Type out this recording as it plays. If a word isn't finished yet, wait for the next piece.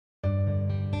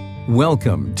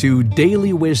Welcome to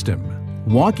Daily Wisdom,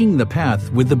 Walking the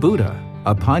Path with the Buddha,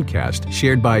 a podcast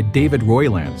shared by David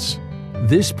Roylance.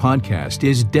 This podcast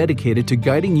is dedicated to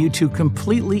guiding you to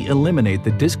completely eliminate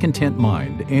the discontent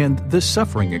mind and the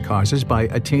suffering it causes by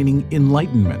attaining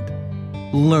enlightenment.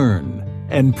 Learn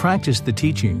and practice the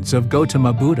teachings of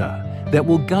Gotama Buddha that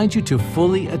will guide you to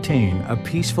fully attain a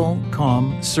peaceful,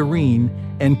 calm, serene,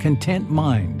 and content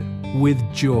mind with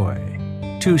joy.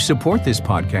 To support this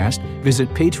podcast, visit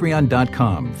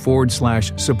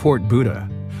patreon.com/support Buddha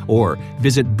or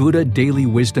visit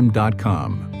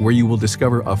buddhadailywisdom.com, where you will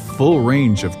discover a full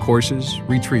range of courses,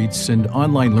 retreats, and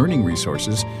online learning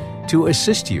resources to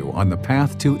assist you on the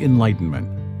path to enlightenment.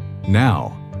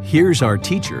 Now, here's our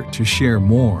teacher to share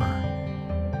more.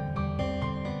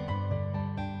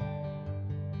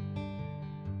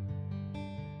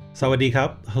 Sawadee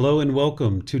Kap. Hello and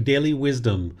welcome to Daily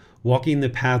Wisdom, Walking the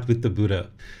Path with the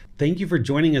Buddha. Thank you for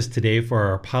joining us today for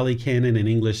our Pali Canon and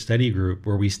English study group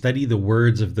where we study the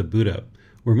words of the Buddha.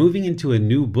 We're moving into a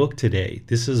new book today.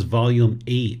 This is volume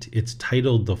 8. It's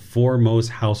titled The Foremost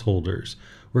Householders.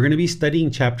 We're going to be studying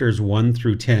chapters 1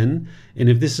 through 10. And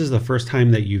if this is the first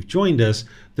time that you've joined us,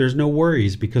 there's no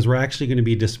worries because we're actually going to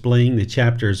be displaying the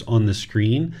chapters on the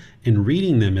screen and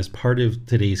reading them as part of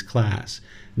today's class.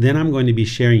 Then I'm going to be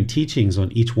sharing teachings on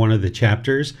each one of the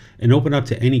chapters and open up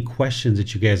to any questions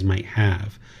that you guys might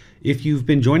have. If you've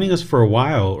been joining us for a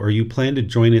while or you plan to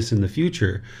join us in the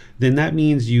future, then that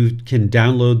means you can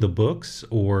download the books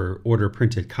or order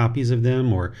printed copies of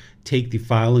them or take the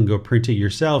file and go print it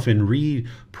yourself and read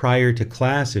prior to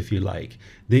class if you like.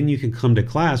 Then you can come to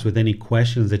class with any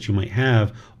questions that you might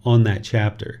have on that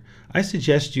chapter. I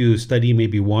suggest you study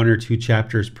maybe 1 or 2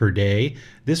 chapters per day.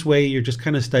 This way you're just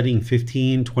kind of studying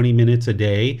 15, 20 minutes a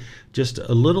day, just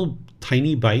a little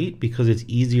tiny bite because it's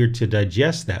easier to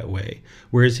digest that way.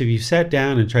 Whereas if you sat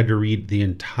down and tried to read the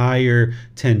entire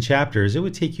 10 chapters, it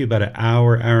would take you about an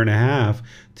hour, hour and a half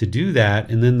to do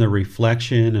that. And then the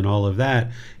reflection and all of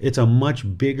that, it's a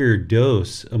much bigger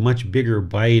dose, a much bigger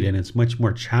bite, and it's much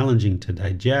more challenging to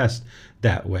digest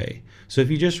that way. So if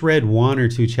you just read 1 or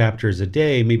 2 chapters a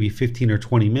day, maybe 15 or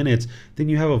 20 minutes, then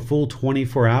you have a full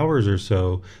 24 hours or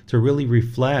so to really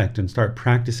reflect and start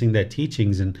practicing that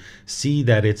teachings and see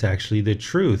that it's actually the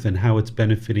truth and how it's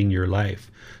benefiting your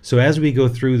life. So as we go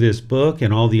through this book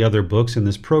and all the other books in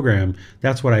this program,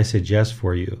 that's what I suggest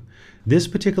for you. This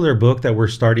particular book that we're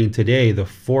starting today, The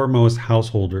Foremost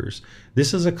Householders,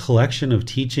 this is a collection of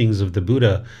teachings of the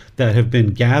Buddha that have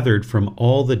been gathered from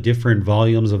all the different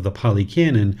volumes of the Pali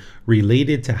Canon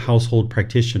related to household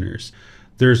practitioners.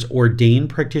 There's ordained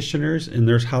practitioners and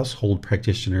there's household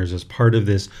practitioners as part of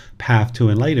this path to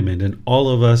enlightenment. And all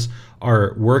of us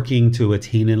are working to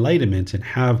attain enlightenment and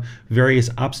have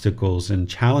various obstacles and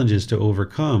challenges to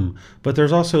overcome. But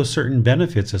there's also certain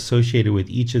benefits associated with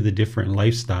each of the different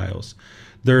lifestyles.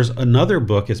 There's another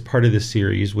book as part of this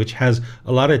series which has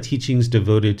a lot of teachings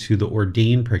devoted to the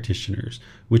ordained practitioners,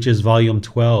 which is volume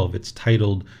 12. It's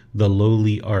titled The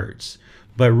Lowly Arts.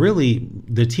 But really,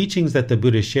 the teachings that the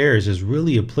Buddha shares is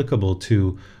really applicable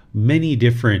to many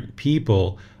different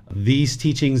people. These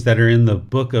teachings that are in the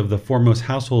book of the Foremost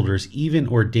Householders, even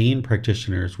ordained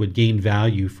practitioners would gain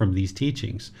value from these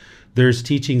teachings. There's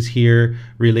teachings here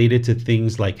related to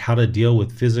things like how to deal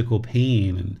with physical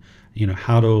pain and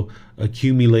how to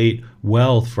accumulate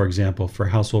wealth, for example, for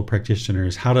household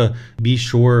practitioners, how to be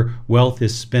sure wealth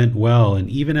is spent well. And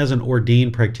even as an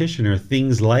ordained practitioner,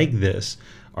 things like this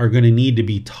are going to need to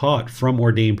be taught from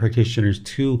ordained practitioners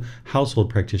to household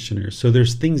practitioners. So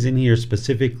there's things in here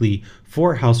specifically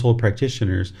for household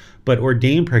practitioners, but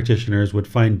ordained practitioners would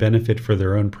find benefit for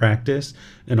their own practice.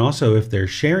 And also if they're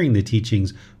sharing the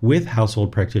teachings with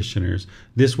household practitioners,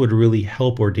 this would really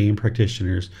help ordained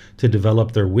practitioners to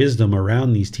develop their wisdom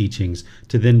around these teachings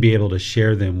to then be able to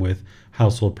share them with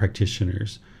household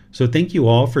practitioners. So thank you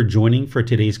all for joining for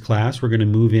today's class. We're going to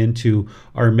move into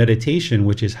our meditation,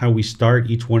 which is how we start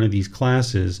each one of these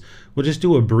classes. We'll just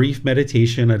do a brief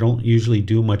meditation. I don't usually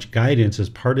do much guidance as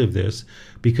part of this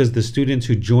because the students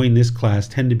who join this class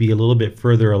tend to be a little bit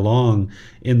further along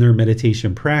in their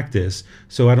meditation practice.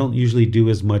 So I don't usually do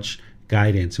as much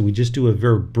guidance. And we just do a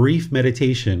very brief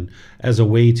meditation as a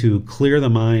way to clear the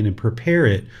mind and prepare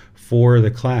it for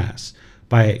the class.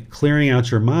 By clearing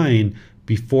out your mind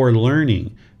before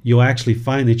learning, you'll actually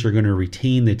find that you're going to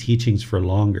retain the teachings for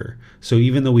longer. So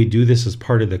even though we do this as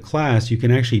part of the class, you can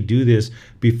actually do this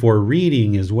before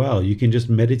reading as well. You can just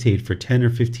meditate for 10 or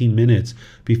 15 minutes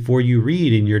before you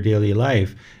read in your daily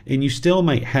life. And you still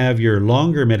might have your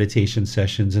longer meditation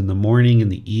sessions in the morning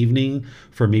and the evening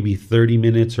for maybe 30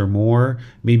 minutes or more,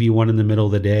 maybe one in the middle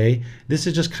of the day. This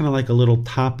is just kind of like a little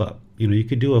top up. You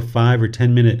could do a 5 or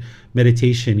 10 minute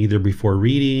meditation either before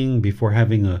reading, before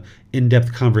having a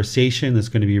in-depth conversation that's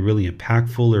going to be really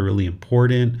impactful or really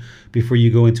important, before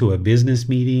you go into a business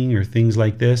meeting or things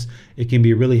like this. It can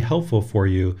be really helpful for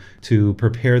you to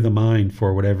prepare the mind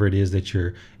for whatever it is that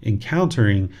you're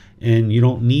encountering. And you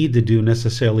don't need to do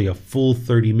necessarily a full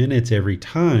 30 minutes every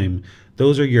time.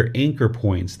 Those are your anchor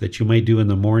points that you might do in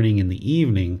the morning and the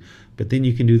evening, but then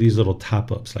you can do these little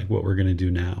top-ups like what we're going to do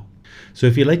now. So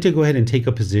if you'd like to go ahead and take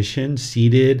a position,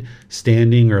 seated,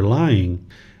 standing, or lying,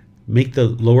 make the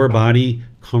lower body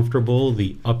comfortable,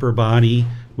 the upper body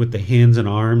with the hands and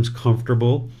arms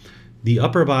comfortable. The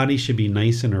upper body should be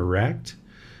nice and erect.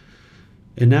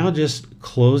 And now just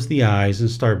close the eyes and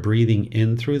start breathing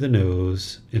in through the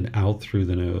nose and out through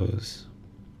the nose.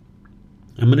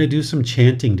 I'm going to do some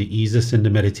chanting to ease us into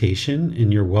meditation,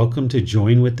 and you're welcome to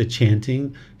join with the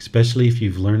chanting, especially if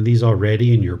you've learned these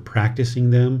already and you're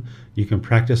practicing them. You can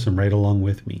practice them right along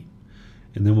with me.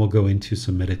 And then we'll go into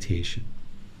some meditation.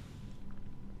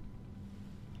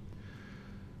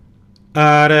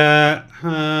 Arahang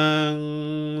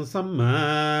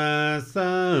Samma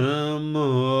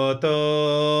Sambuddho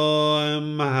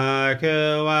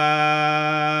Bhagava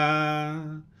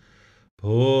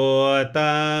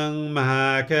Bhutang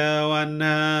Bhagavanang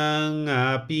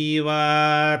Apivateyami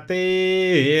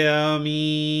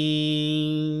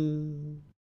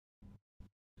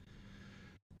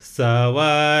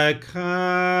Savakhato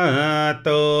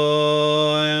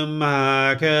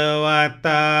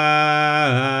Bhagavata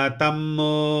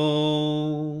Tammo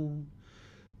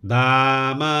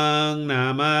Dhammang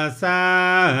Namasami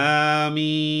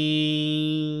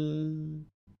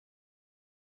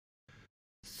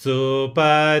Supatipanno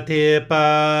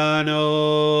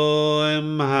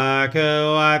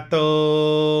Bhagavato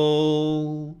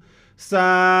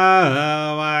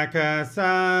Savaka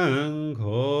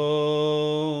Sangho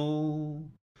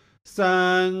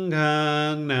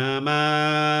Sanghang Namami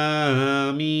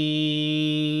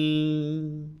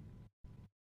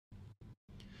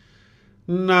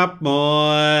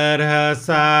Namo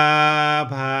Tassa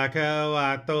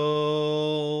Bhagavato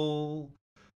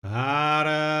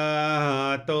Arahato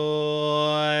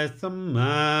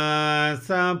Samma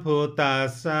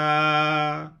Sambuddhassa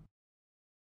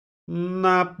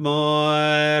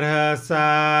Namo Tassa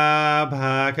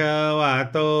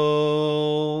Bhagavato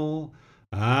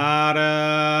Arahato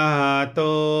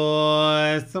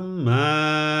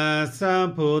Samma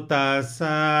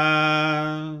Sambuddhassa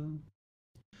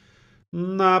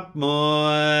Namo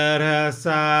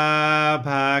Tassa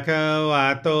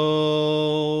Bhagavato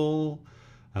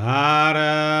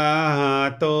Arahato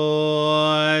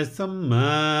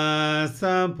Samma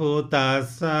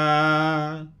Sambuddhassa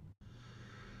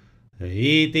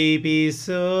Iti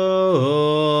piso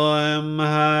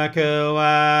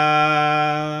Bhagava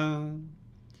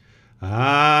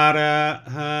Arahang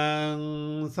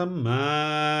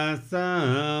Samma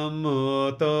Sambuddho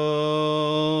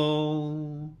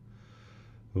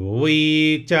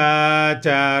Vicacaranang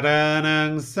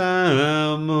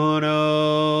Sammuno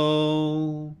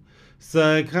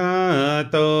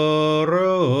Sakhato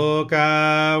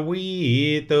Rokavito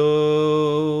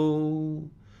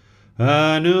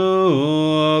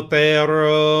Anuttaro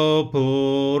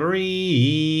Purisa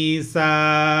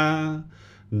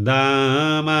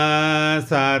Dhammasati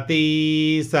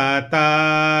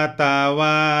Satatawa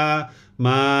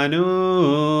Manusanang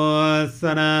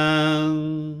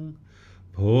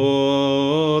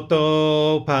Bhoto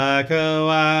Bhagavati.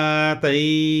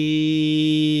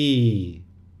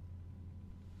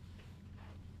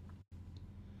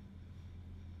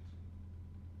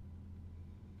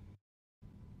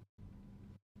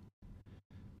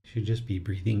 Should just be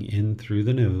breathing in through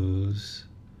the nose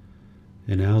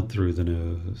and out through the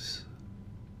nose.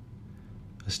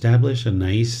 Establish a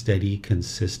nice, steady,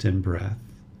 consistent breath.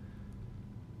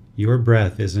 Your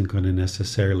breath isn't going to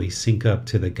necessarily sync up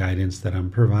to the guidance that I'm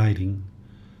providing.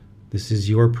 This is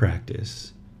your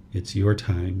practice. It's your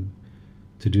time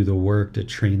to do the work to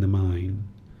train the mind.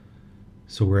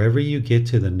 So wherever you get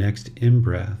to the next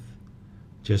in-breath,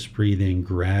 just breathe in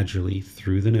gradually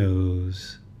through the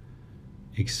nose,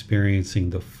 experiencing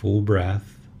the full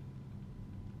breath.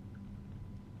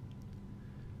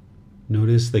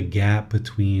 Notice the gap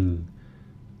between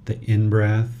the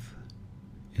in-breath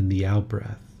and the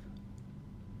out-breath.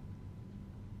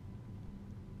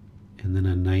 And then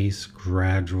a nice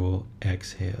gradual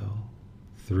exhale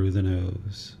through the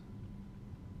nose.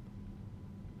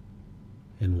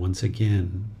 And once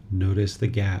again, notice the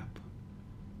gap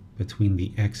between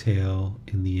the exhale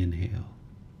and the inhale.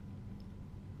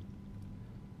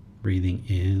 Breathing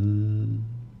in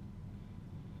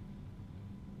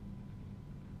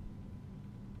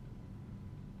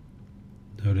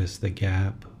Notice the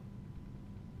gap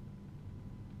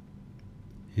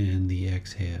in the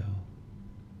exhale.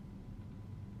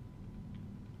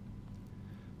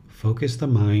 Focus the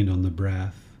mind on the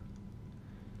breath.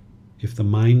 If the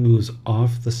mind moves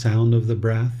off the sound of the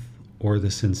breath or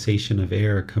the sensation of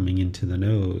air coming into the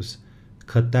nose,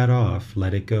 cut that off,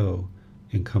 let it go,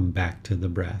 and come back to the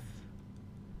breath.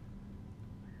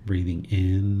 Breathing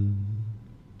in,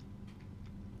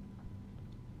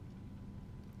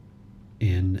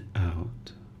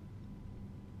 out.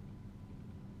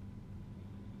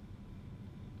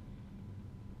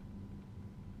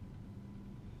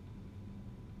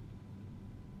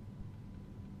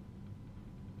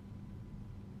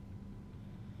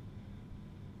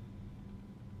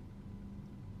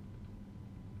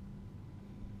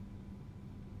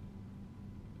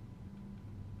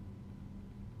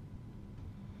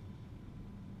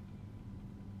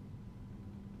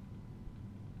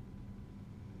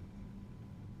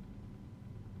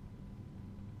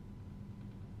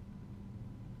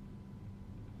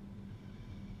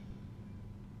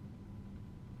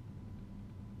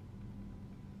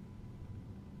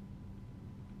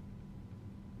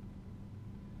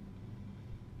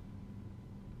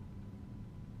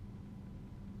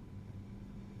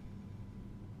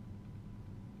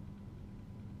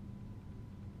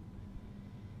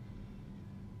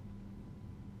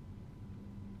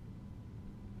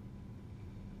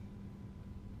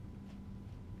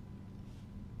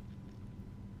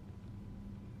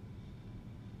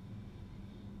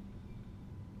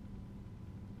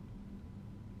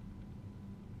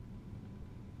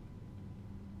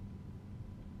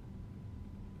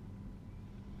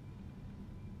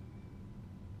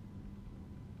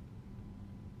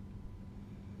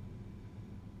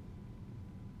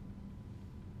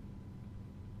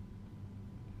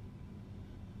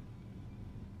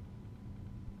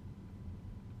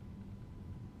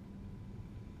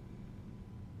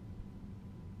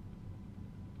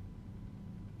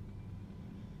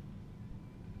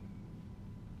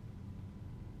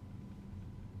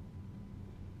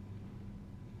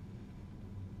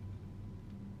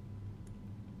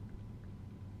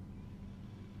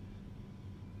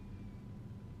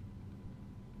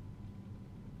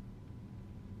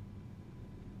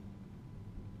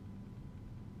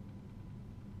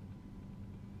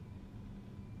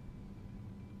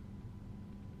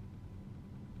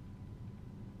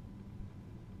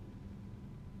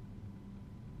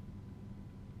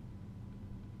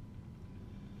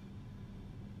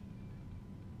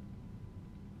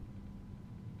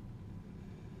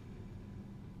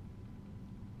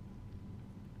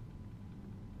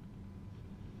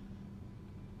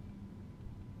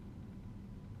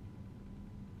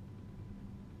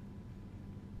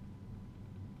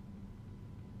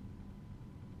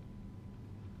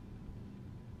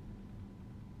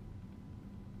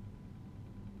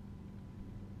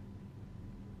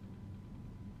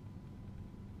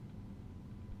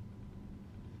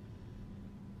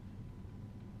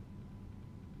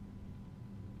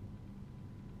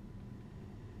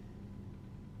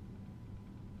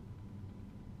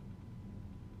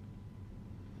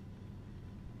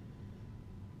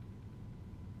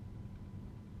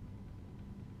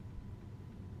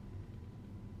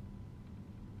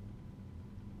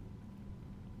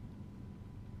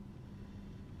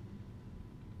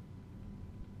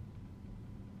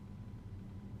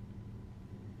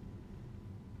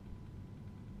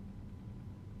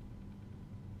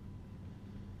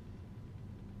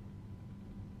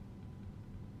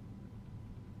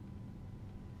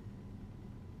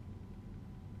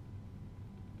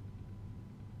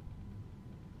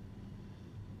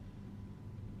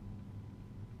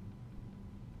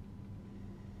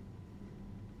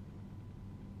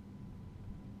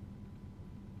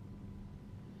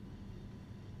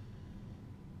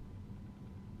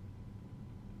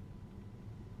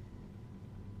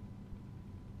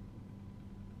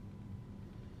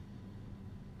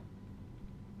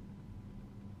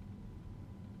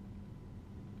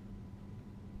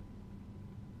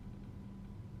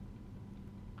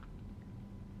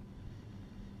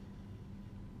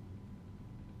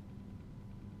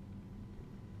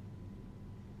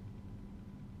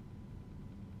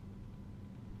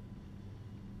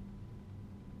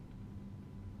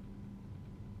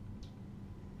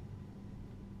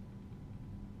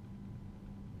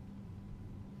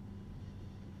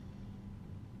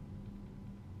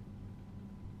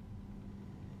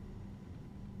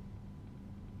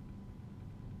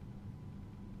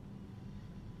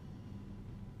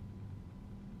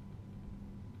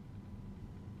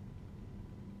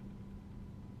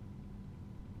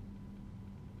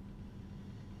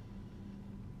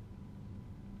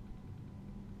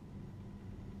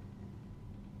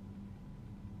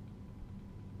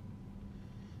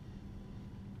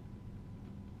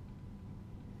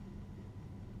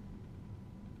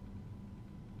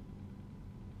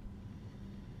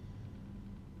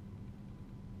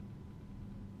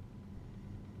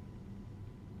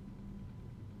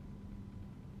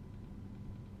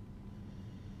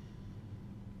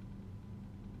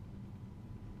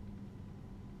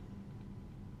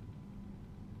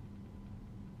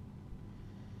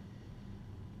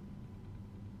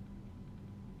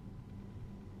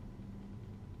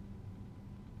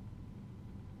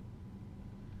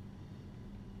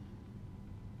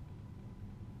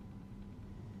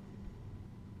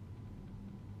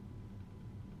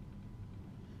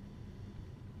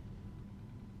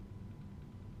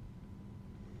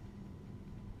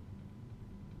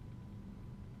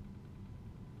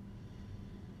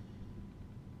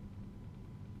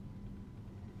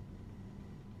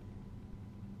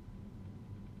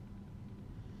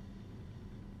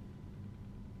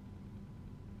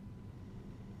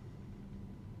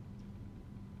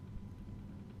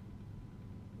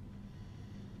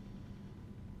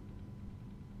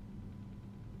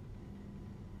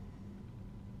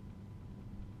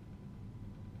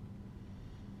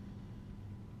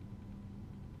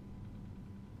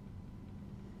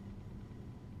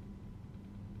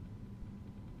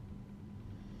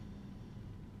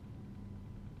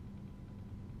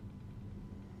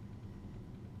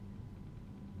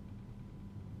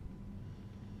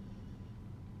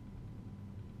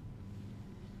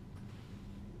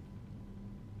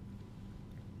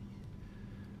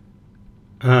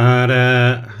 อะระ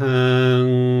หัง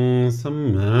สัม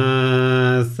มา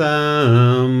สั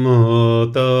มพุท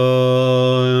โธ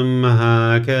มหา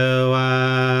คะวา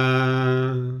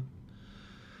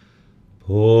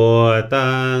พุท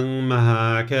ธังมหา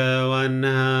คะวัน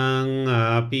หังอ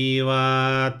ภิวา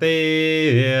เท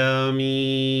มิ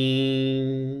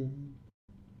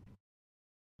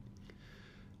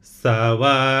สว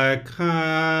ากขา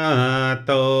โ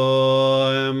ต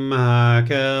มหา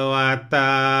คะวต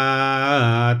า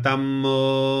ธัมโม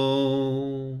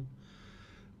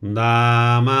ธั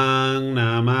มมังน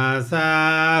ามาสา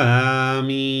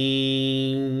มิ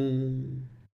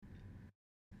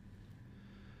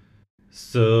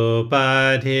สุป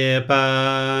ฏิปั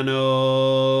นโน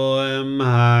ม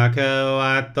หาคะว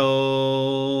ะโต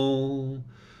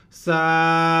สา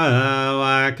ว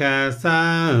กสั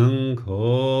งโฆ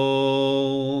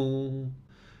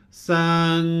สั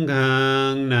งฆั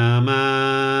งนามา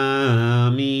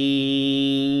มิ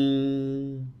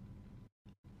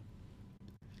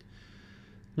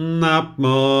นะโม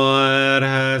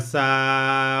ตัสสะ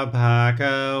ภะค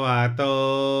ะวะโต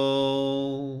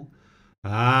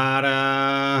อะระ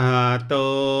หะโต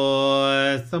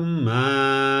สัมมา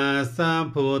สัม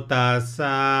พุทธัสส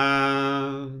ะ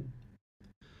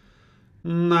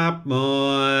นะโม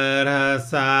ตัส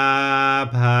สะ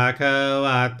ภะคะว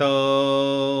ะโต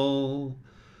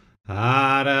อะ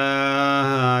ระ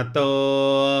หะโต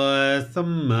สั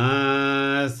มมา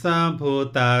สัมพุท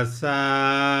ธัสสะ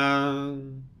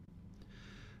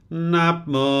นะ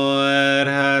โม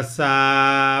ตัสสะ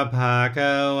ภะค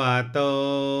ะวะโต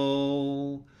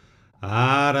อ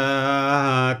ะระห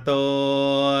ะโต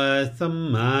สัม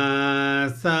มา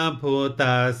สัมพุท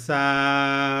ธัสสะ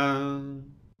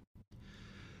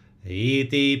อิ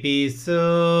ติปิโส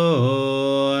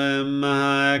มะ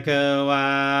ภะคะว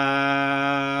ะ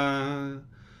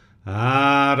อะ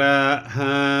ระ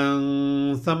หัง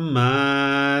สัมมา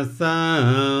สั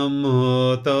มพุ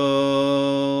ทโธ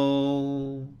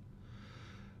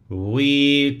วิ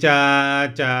จา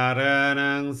จาร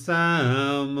ณังสั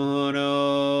มมุโน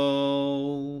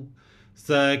ส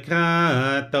กขา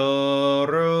โต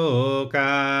โรก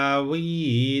าวิ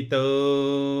โต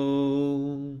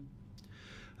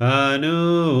อนุ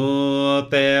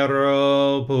เตโร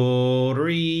ปุ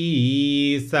ริ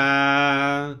สา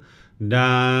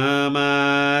ธัมมา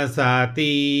ส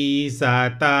ติสั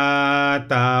ตตา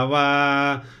ตาวา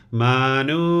ม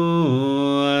นุ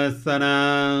สนั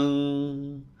ง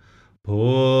พุ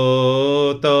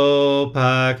ทโธภ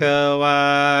ควา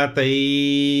ติ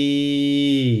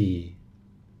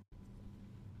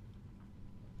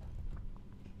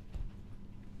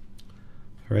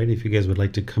All right, if you guys would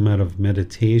like to come out of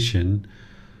meditation,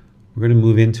 we're going to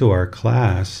move into our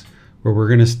class where we're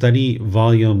going to study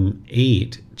volume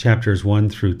 8, chapters 1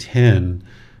 through 10.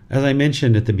 As I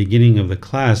mentioned at the beginning of the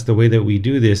class, the way that we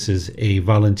do this is a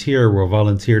volunteer will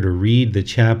volunteer to read the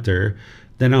chapter.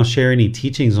 Then I'll share any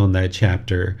teachings on that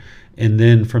chapter. And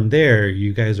then from there,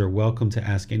 you guys are welcome to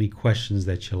ask any questions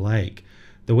that you like.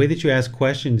 The way that you ask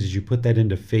questions is you put that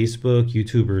into Facebook,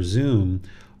 YouTube, or Zoom.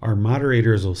 Our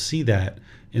moderators will see that,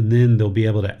 and then they'll be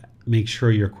able to make sure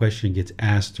your question gets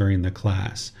asked during the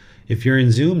class. If you're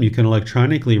in Zoom, you can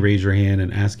electronically raise your hand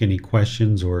and ask any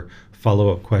questions or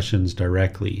follow-up questions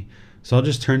directly. So I'll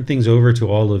just turn things over to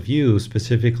all of you,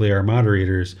 specifically our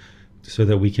moderators, so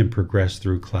that we can progress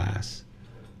through class.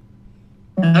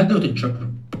 Hello, teacher.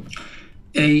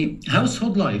 A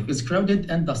household life is crowded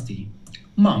and dusty.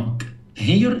 Monk,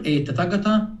 here a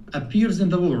Tathagata appears in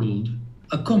the world,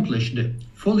 accomplished,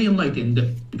 fully enlightened,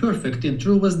 perfect in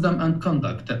true wisdom and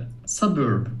conduct,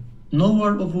 superb,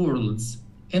 knower of worlds,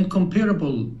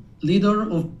 incomparable, leader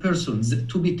of persons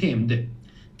to be tamed,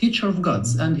 teacher of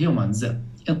gods and humans,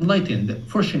 enlightened,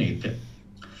 fortunate.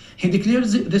 He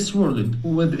declares this world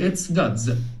with its gods,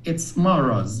 its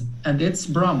maras, and its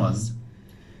brahmas,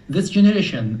 this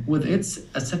generation with its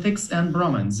ascetics and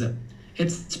brahmins,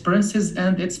 its princes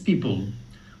and its people,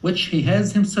 which he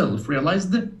has himself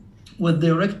realized with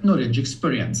direct knowledge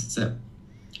experience.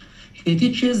 He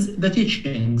teaches the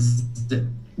teachings,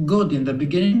 good in the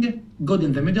beginning, good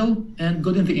in the middle, and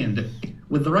good in the end,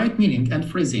 with the right meaning and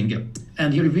phrasing,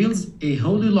 and he reveals a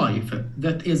holy life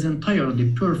that is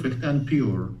entirely perfect and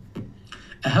pure.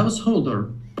 A householder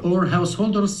or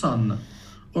householder's son,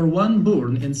 or one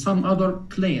born in some other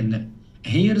clan,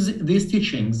 hears these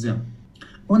teachings.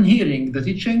 On hearing the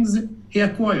teachings, he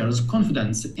acquires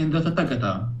confidence in the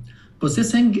Tathagata.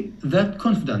 Possessing that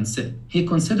confidence, he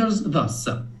considers thus: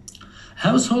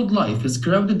 household life is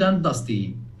crowded and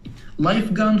dusty.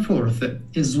 Life gone forth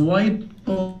is wide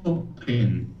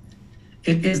open.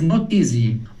 It is not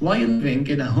easy while living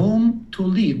in a home to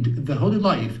lead the holy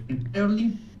life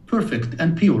entirely perfect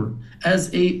and pure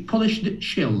as a polished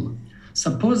shell.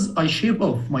 Suppose I shave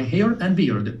off my hair and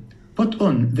beard, put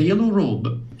on the yellow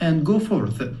robe, and go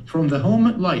forth from the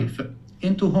home life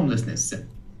into homelessness.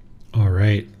 All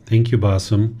right. Thank you,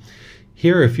 Bassam.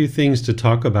 Here are a few things to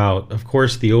talk about. Of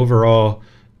course, the overall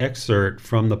excerpt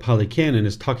from the Pali Canon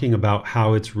is talking about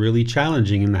how it's really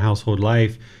challenging in the household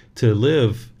life to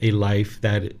live a life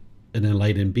that an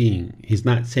enlightened being. He's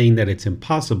not saying that it's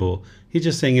impossible. He's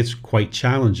just saying it's quite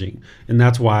challenging. And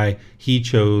that's why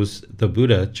the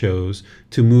Buddha chose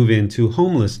to move into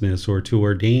homelessness or to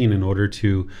ordain in order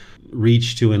to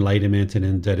reach to enlightenment and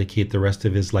then dedicate the rest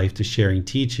of his life to sharing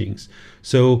teachings.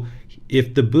 So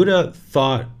if the Buddha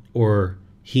thought or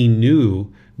he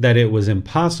knew that it was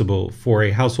impossible for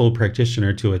a household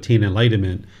practitioner to attain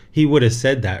enlightenment, he would have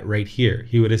said that right here.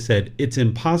 He would have said, it's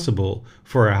impossible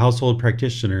for a household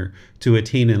practitioner to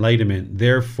attain enlightenment.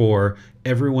 Therefore,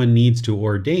 everyone needs to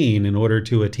ordain in order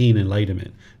to attain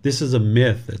enlightenment. This is a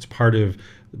myth that's part of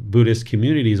Buddhist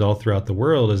communities all throughout the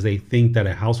world, as they think that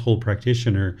a household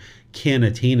practitioner can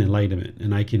attain enlightenment.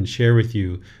 And I can share with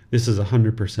you, this is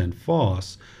 100%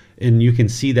 false. And you can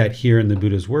see that here in the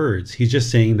Buddha's words. He's just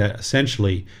saying that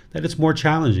essentially that it's more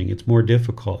challenging, it's more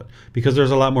difficult, because there's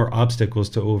a lot more obstacles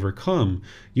to overcome.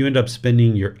 You end up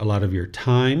spending a lot of your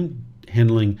time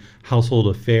handling household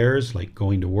affairs, like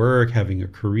going to work, having a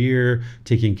career,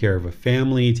 taking care of a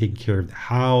family, taking care of the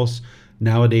house.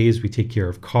 Nowadays, we take care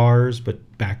of cars, but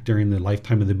back during the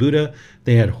lifetime of the Buddha,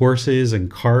 they had horses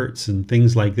and carts and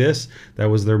things like this.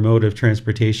 That was their mode of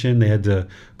transportation. They had to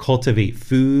cultivate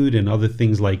food and other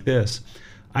things like this.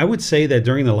 I would say that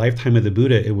during the lifetime of the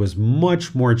Buddha, it was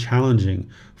much more challenging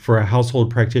for a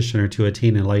household practitioner to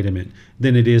attain enlightenment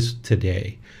than it is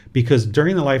today. Because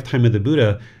during the lifetime of the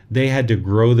Buddha, they had to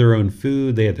grow their own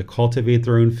food, they had to cultivate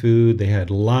their own food, they had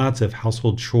lots of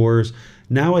household chores.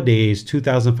 Nowadays,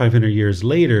 2,500 years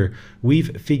later,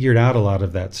 we've figured out a lot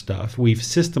of that stuff. We've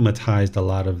systematized a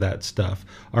lot of that stuff.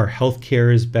 Our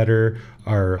healthcare is better.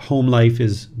 Our home life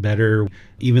is better.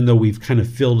 Even though we've kind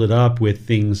of filled it up with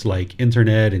things like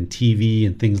internet and TV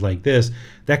and things like this,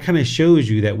 that kind of shows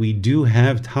you that we do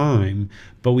have time,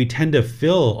 but we tend to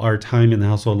fill our time in the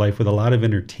household life with a lot of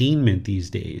entertainment these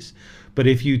days. But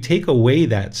if you take away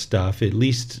that stuff, at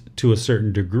least to a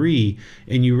certain degree,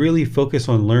 and you really focus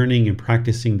on learning and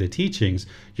practicing the teachings,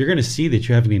 you're going to see that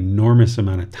you have an enormous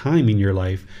amount of time in your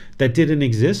life that didn't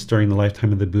exist during the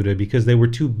lifetime of the Buddha, because they were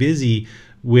too busy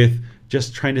with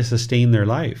just trying to sustain their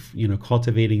life,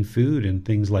 cultivating food and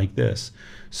things like this.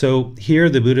 So here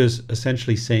the Buddha is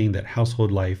essentially saying that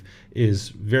household life is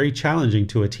very challenging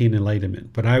to attain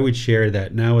enlightenment. But I would share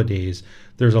that nowadays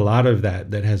there's a lot of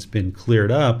that has been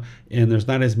cleared up, and there's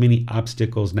not as many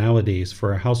obstacles nowadays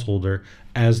for a householder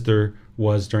as there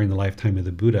was during the lifetime of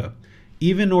the Buddha.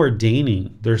 Even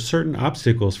ordaining, there's certain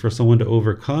obstacles for someone to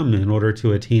overcome in order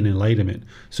to attain enlightenment.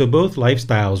 So both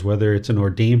lifestyles, whether it's an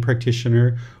ordained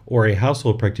practitioner or a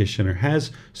household practitioner, has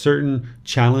certain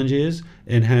challenges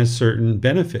and has certain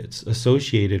benefits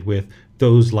associated with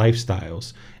those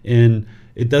lifestyles. And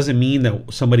it doesn't mean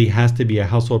that somebody has to be a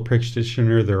household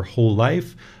practitioner their whole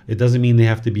life. It doesn't mean they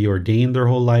have to be ordained their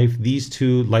whole life. These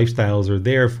two lifestyles are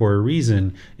there for a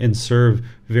reason and serve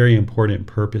very important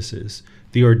purposes.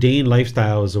 The ordained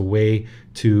lifestyle is a way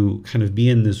to kind of be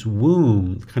in this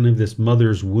womb, kind of this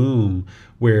mother's womb,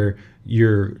 where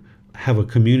you have a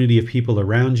community of people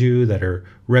around you that are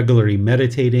regularly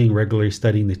meditating, regularly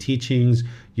studying the teachings.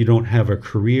 You don't have a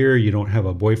career. You don't have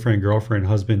a boyfriend, girlfriend,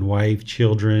 husband, wife,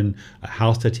 children, a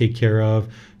house to take care of.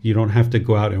 You don't have to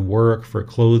go out and work for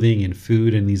clothing and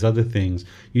food and these other things.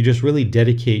 You just really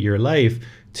dedicate your life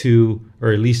to,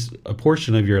 or at least a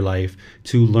portion of your life,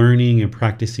 to learning and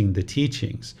practicing the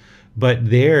teachings. But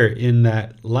there in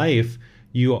that life,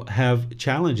 you have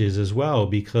challenges as well,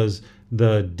 because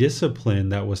the discipline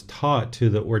that was taught to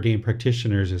the ordained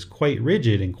practitioners is quite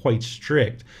rigid and quite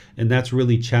strict. And that's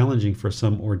really challenging for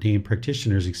some ordained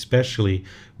practitioners, especially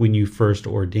when you first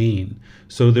ordain.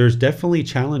 So there's definitely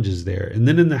challenges there. And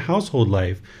then in the household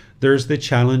life, there's the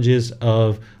challenges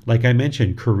of, like I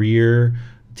mentioned, career,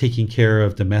 taking care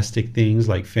of domestic things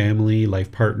like family,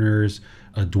 life partners,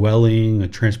 a dwelling, a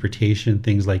transportation,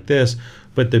 things like this.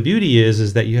 But the beauty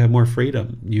is that you have more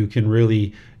freedom. You can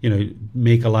really,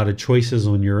 make a lot of choices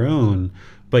on your own.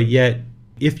 But yet,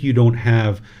 if you don't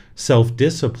have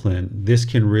self-discipline, this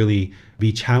can really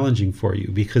be challenging for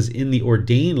you, because in the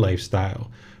ordained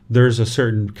lifestyle, there's a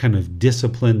certain kind of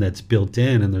discipline that's built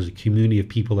in, and there's a community of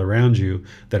people around you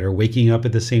that are waking up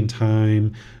at the same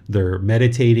time. They're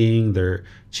meditating, they're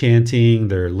chanting,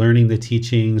 they're learning the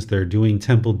teachings, they're doing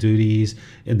temple duties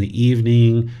in the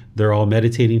evening. They're all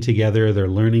meditating together. They're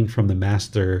learning from the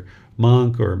master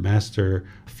monk or master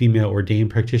female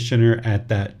ordained practitioner at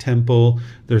that temple.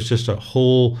 There's just a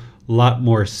whole lot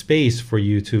more space for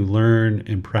you to learn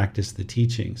and practice the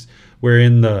teachings. Where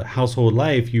in the household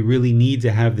life, you really need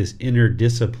to have this inner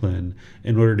discipline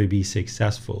in order to be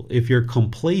successful. If you're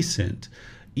complacent,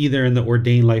 either in the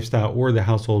ordained lifestyle or the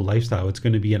household lifestyle, it's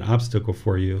going to be an obstacle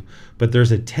for you. But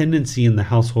there's a tendency in the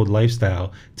household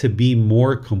lifestyle to be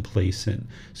more complacent.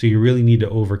 So you really need to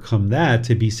overcome that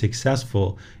to be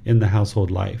successful in the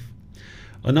household life.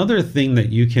 Another thing that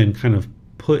you can kind of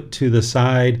put to the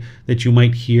side that you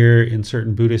might hear in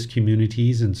certain Buddhist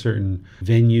communities and certain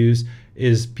venues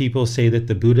is people say that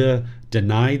the Buddha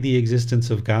denied the existence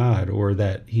of God, or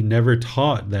that he never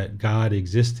taught that God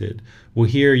existed. Well,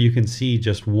 here you can see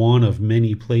just one of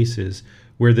many places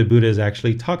where the Buddha is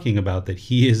actually talking about that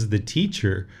he is the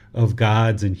teacher of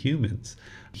gods and humans.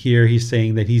 Here he's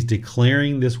saying that he's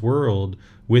declaring this world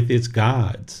with its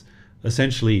gods.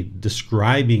 Essentially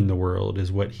describing the world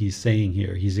is what he's saying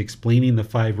here. He's explaining the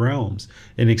 5 realms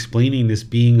and explaining this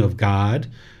being of God,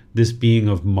 this being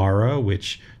of Mara,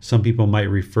 which some people might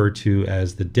refer to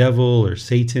as the devil or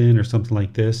Satan or something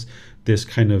like this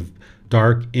kind of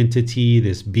dark entity,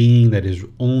 this being that is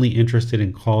only interested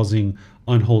in causing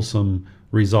unwholesome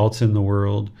results in the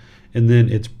world. And then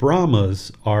its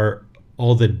Brahmas are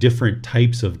all the different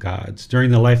types of gods.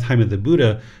 During the lifetime of the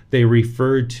Buddha, they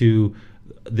referred to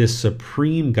this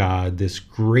supreme God, this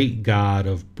great God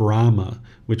of Brahma,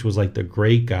 which was like the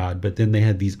great God, but then they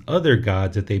had these other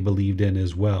gods that they believed in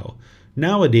as well.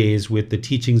 Nowadays, with the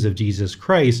teachings of Jesus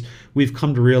Christ, we've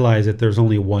come to realize that there's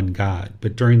only one God.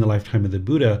 But during the lifetime of the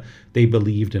Buddha, they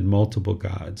believed in multiple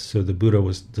gods. So the Buddha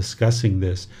was discussing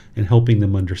this and helping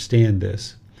them understand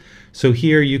this. So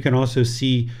here you can also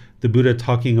see the Buddha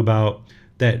talking about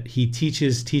that he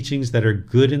teaches teachings that are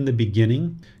good in the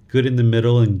beginning, good in the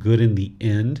middle, and good in the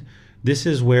end. This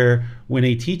is where when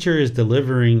a teacher is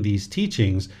delivering these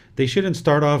teachings, they shouldn't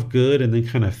start off good and then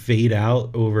kind of fade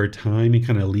out over time and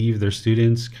kind of leave their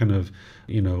students kind of,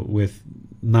 with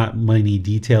not many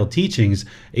detailed teachings.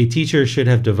 A teacher should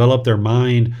have developed their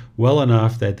mind well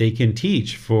enough that they can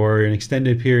teach for an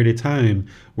extended period of time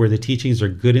where the teachings are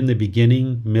good in the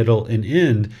beginning, middle, and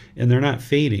end, and they're not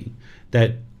fading.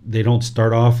 That they don't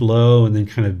start off low and then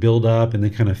kind of build up and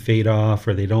then kind of fade off,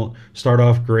 or they don't start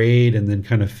off great and then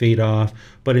kind of fade off,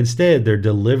 but instead they're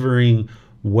delivering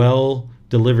well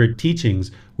delivered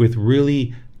teachings with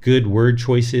really good word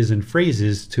choices and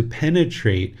phrases to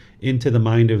penetrate into the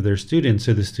mind of their students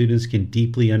so the students can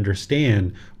deeply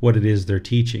understand what it is they're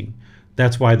teaching.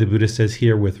 That's why the Buddha says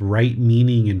here with right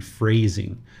meaning and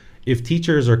phrasing. If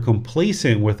teachers are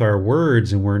complacent with our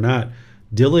words and we're not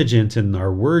diligent in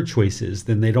our word choices,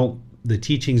 then the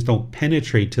teachings don't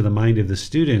penetrate to the mind of the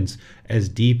students as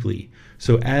deeply.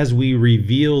 So as we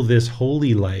reveal this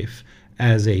holy life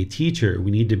as a teacher,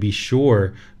 we need to be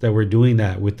sure that we're doing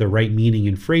that with the right meaning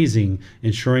and phrasing,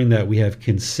 ensuring that we have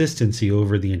consistency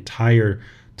over the entire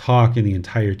talk and the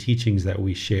entire teachings that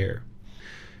we share.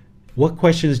 What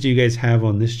questions do you guys have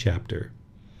on this chapter?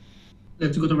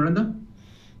 Let's go to Miranda.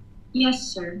 Yes,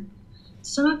 sir.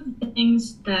 Some of the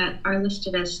things that are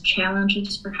listed as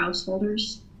challenges for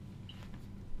householders,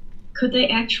 could they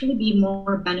actually be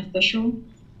more beneficial?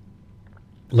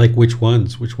 Like which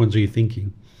ones? Which ones are you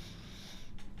thinking?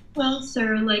 Well,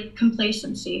 sir, like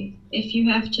complacency. If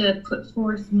you have to put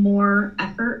forth more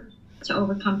effort to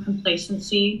overcome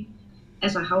complacency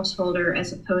as a householder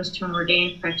as opposed to an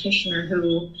ordained practitioner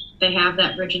who they have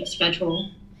that rigid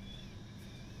schedule,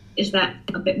 is that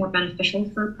a bit more beneficial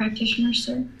for a practitioner,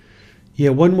 sir? Yeah,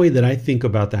 one way that I think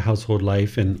about the household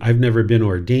life, and I've never been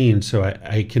ordained, so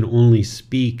I can only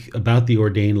speak about the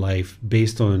ordained life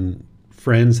based on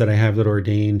friends that I have that are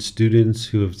ordained, students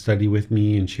who have studied with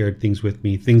me and shared things with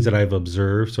me, things that I've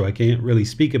observed. So I can't really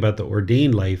speak about the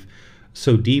ordained life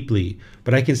so deeply.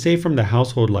 But I can say from the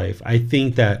household life, I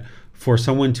think that for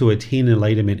someone to attain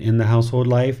enlightenment in the household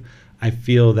life, I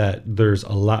feel that there's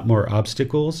a lot more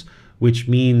obstacles, which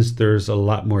means there's a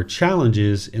lot more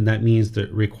challenges, and that means that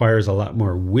it requires a lot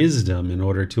more wisdom in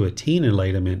order to attain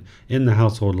enlightenment in the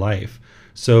household life.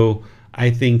 So I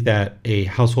think that a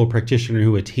household practitioner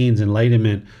who attains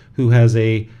enlightenment, who has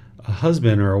a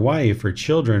husband or a wife or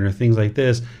children or things like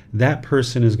this, that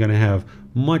person is going to have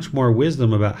much more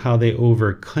wisdom about how they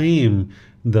overcame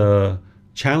the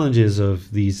challenges of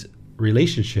these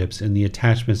relationships and the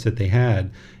attachments that they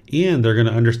had. and they're going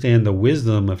to understand the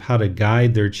wisdom of how to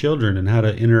guide their children and how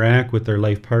to interact with their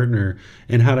life partner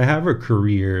and how to have a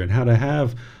career and how to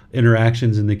have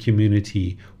interactions in the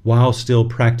community while still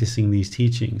practicing these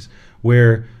teachings.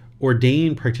 Where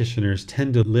ordained practitioners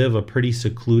tend to live a pretty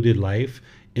secluded life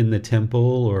in the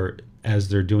temple, or as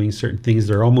they're doing certain things,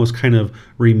 they're almost kind of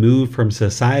removed from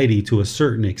society to a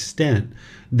certain extent.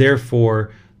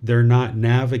 Therefore, they're not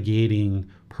navigating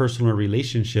personal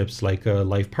relationships like a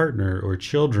life partner or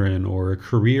children or a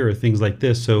career or things like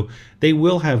this. So they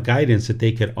will have guidance that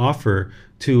they could offer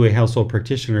to a household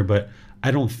practitioner, but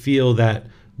I don't feel that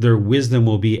their wisdom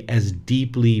will be as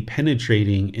deeply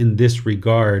penetrating in this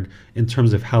regard in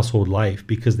terms of household life,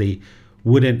 because they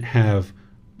wouldn't have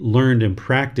learned and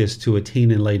practiced to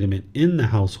attain enlightenment in the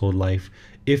household life.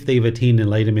 If they've attained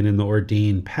enlightenment in the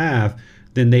ordained path,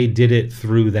 then they did it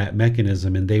through that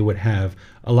mechanism, and they would have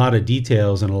a lot of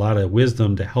details and a lot of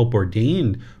wisdom to help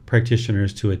ordained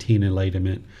practitioners to attain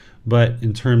enlightenment. But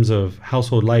in terms of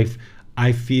household life,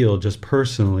 I feel just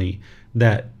personally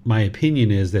that my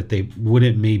opinion is that they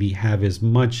wouldn't maybe have as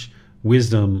much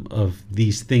wisdom of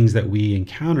these things that we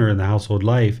encounter in the household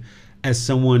life as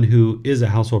someone who is a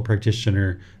household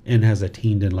practitioner and has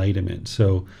attained enlightenment.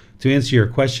 So to answer your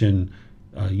question,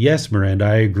 yes, Miranda,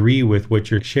 I agree with what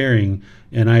you're sharing,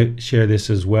 and I share this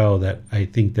as well, that I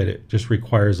think that it just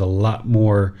requires a lot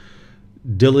more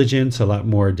diligence, a lot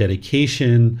more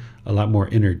dedication, a lot more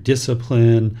inner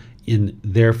discipline, and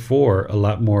therefore a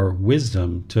lot more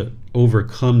wisdom to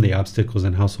overcome the obstacles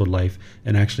in household life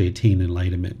and actually attain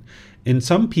enlightenment. And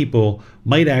some people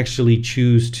might actually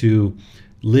choose to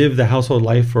live the household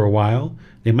life for a while.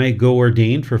 They might go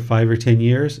ordained for 5 or 10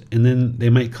 years, and then they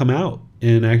might come out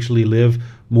and actually live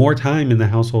more time in the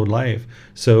household life.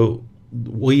 So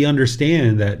we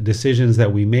understand that decisions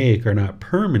that we make are not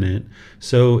permanent.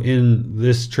 So in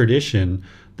this tradition,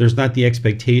 there's not the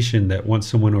expectation that once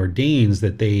someone ordains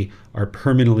that they are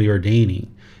permanently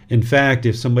ordaining. In fact,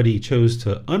 if somebody chose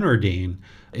to unordain,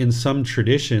 in some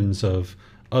traditions of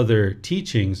other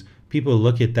teachings, people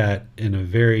look at that in a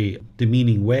very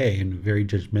demeaning way, in a very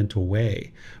judgmental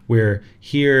way, where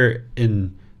here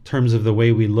in terms of the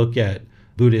way we look at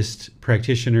Buddhist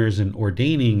practitioners and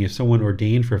ordaining, if someone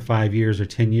ordained for 5 years or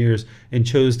 10 years and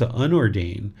chose to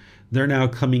unordain, they're now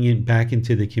coming in back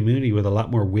into the community with a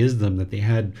lot more wisdom that they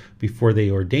had before they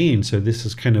ordained. So this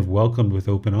is kind of welcomed with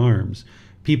open arms.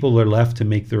 People are left to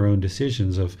make their own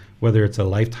decisions of whether it's a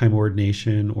lifetime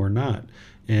ordination or not.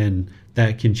 And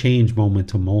that can change moment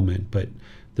to moment. But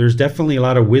there's definitely a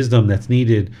lot of wisdom that's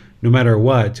needed no matter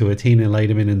what to attain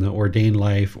enlightenment in the ordained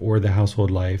life or the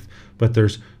household life. But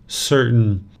there's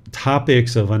certain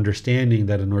topics of understanding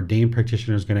that an ordained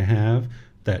practitioner is going to have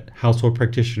that household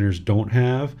practitioners don't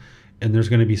have. And there's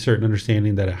going to be certain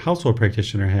understanding that a household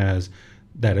practitioner has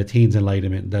that attains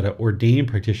enlightenment that an ordained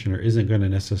practitioner isn't going to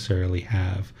necessarily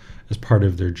have as part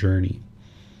of their journey.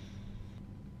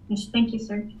 Yes, thank you,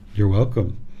 sir. You're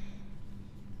welcome.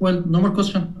 Well, no more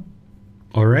question.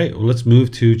 All right, well, let's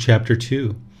move to chapter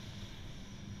 2.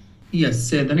 Yes,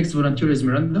 the next volunteer is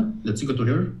Miranda. Let's go to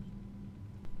her.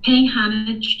 Paying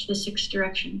homage to the 6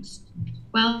 directions.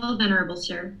 Well, venerable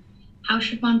sir, how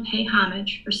should one pay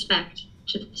homage, respect,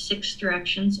 to the 6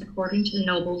 directions according to the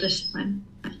noble discipline?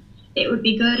 It would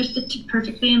be good if the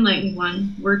perfectly enlightened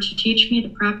one were to teach me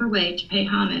the proper way to pay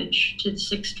homage to the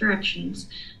 6 directions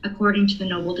according to the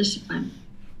noble discipline.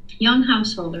 Young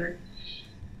householder,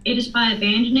 it is by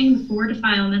abandoning the 4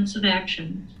 defilements of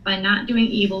action, by not doing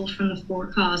evil from the 4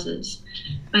 causes,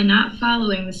 by not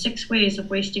following the 6 ways of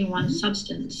wasting one's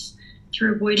substance,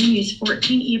 through avoiding these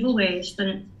 14 evil ways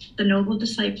that the noble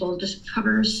disciple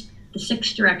discovers the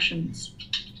 6 directions,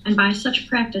 and by such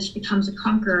practice becomes a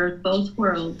conqueror of both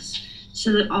worlds,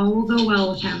 so that all will go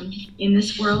well with him in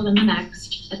this world and the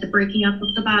next, at the breaking up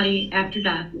of the body after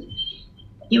death.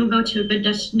 He will go to a good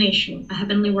destination, a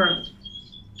heavenly world.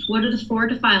 What are the 4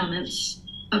 defilements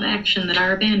of action that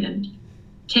are abandoned?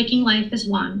 Taking life is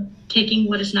one, taking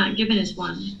what is not given is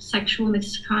one, sexual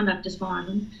misconduct is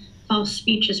one, false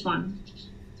speech is one.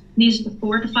 These are the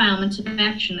 4 defilements of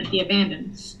action that he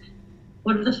abandons.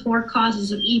 What are the 4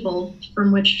 causes of evil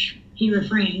from which he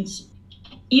refrains?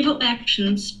 Evil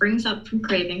action springs up from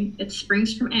craving, it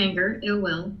springs from anger, ill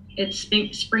will, it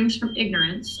springs from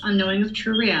ignorance, unknowing of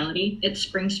true reality, it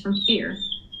springs from fear.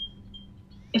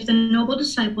 If the noble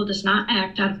disciple does not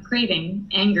act out of craving,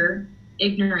 anger,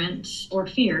 ignorance, or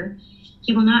fear,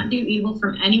 he will not do evil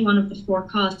from any one of the 4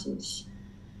 causes.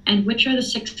 And which are the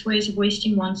 6 ways of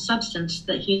wasting one's substance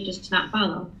that he does not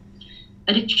follow?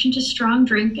 Addiction to strong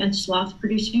drink and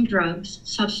sloth-producing drugs,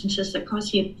 substances that cause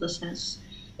heedlessness,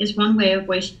 is one way of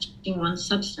wasting one's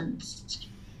substance.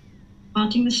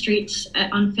 Haunting the streets at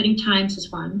unfitting times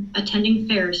is one. Attending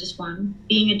fairs is one.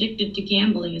 Being addicted to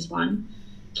gambling is one.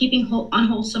 Keeping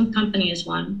unwholesome company is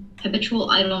one. Habitual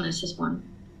idleness is one.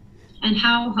 And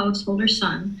how, householder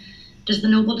son, does the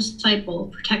noble disciple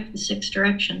protect the 6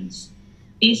 directions?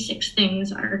 These 6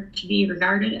 things are to be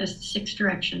regarded as the 6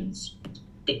 directions.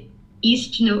 The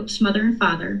east denotes mother and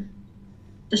father.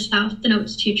 The south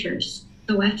denotes teachers.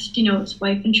 The west denotes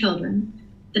wife and children.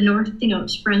 The north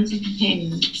denotes friends and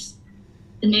companions.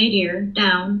 The nadir,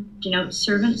 down, denotes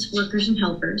servants, workers, and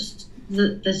helpers.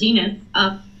 The zenith,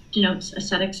 up, denotes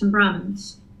ascetics and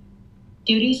Brahmins.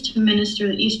 Duties to minister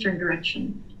the eastern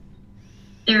direction.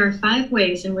 There are 5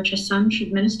 ways in which a son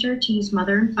should minister to his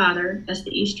mother and father as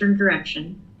the eastern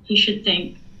direction. He should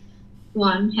think,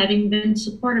 1. Having been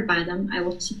supported by them, I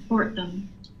will support them.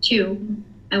 2.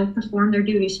 I will perform their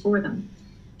duties for them.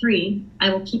 3. I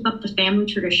will keep up the family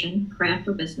tradition, craft,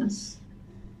 or business.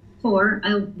 4.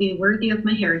 I will be worthy of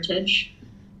my heritage.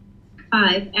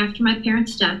 5. After my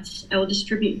parents' deaths, I will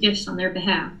distribute gifts on their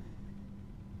behalf.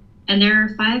 And there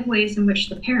are 5 ways in which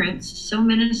the parents, so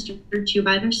ministered to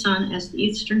by their son as the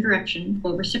eastern direction,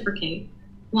 will reciprocate.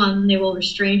 1. They will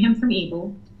restrain him from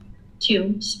evil.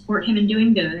 2. Support him in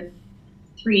doing good.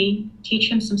 3.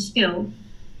 Teach him some skill.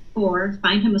 4.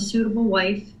 Find him a suitable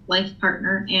wife, life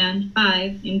partner. And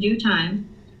 5. In due time,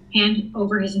 hand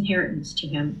over his inheritance to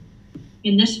him.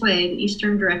 In this way, the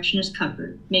eastern direction is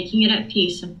covered, making it at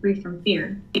peace and free from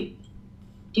fear.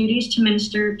 Duties to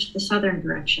minister to the southern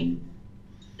direction.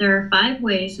 There are 5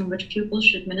 ways in which pupils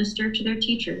should minister to their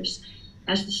teachers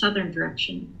as the southern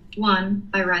direction. 1.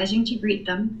 By rising to greet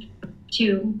them.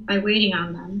 2. By waiting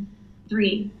on them.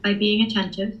 3. By being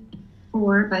attentive.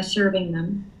 4. By serving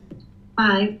them.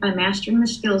 5. By mastering the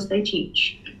skills they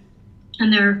teach.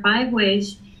 And there are 5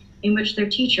 ways in which their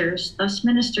teachers, thus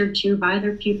ministered to by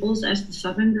their pupils as the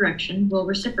southern direction, will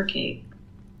reciprocate.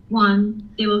 1.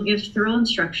 They will give thorough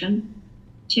instruction.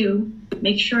 2.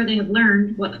 Make sure they have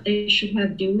learned what they should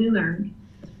have duly learned.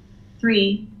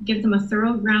 3. Give them a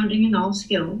thorough grounding in all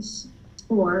skills.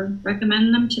 4.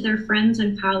 Recommend them to their friends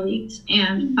and colleagues.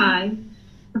 And 5.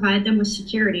 Provide them with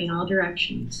security in all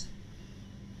directions.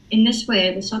 In this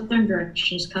way, the southern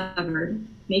direction is covered,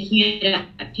 making it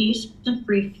at peace and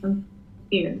free from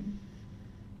fear.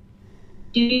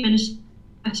 Duty to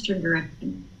western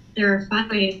direction. There are 5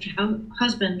 ways how a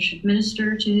husband should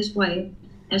minister to his wife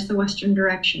as the western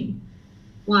direction.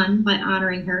 1. By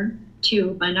honoring her.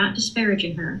 2. By not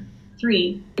disparaging her.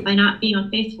 3. By not being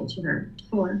unfaithful to her.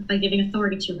 4. By giving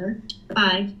authority to her.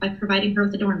 5. By providing her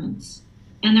with adornments.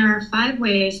 And there are 5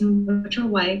 ways in which a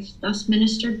wife, thus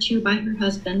ministered to by her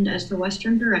husband as the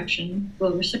western direction,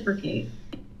 will reciprocate.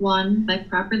 1. By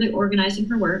properly organizing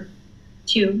her work.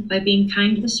 2. By being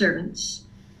kind to the servants.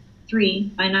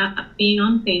 3. By not being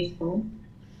unfaithful.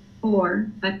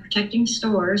 4. By protecting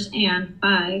stores. And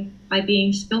 5. By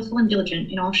being skillful and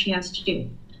diligent in all she has to do.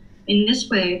 In this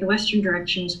way, the western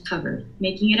direction is covered,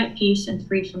 making it at peace and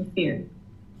free from fear.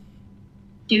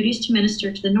 Duties to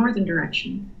minister to the northern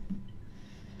direction.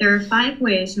 There are 5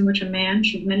 ways in which a man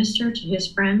should minister to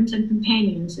his friends and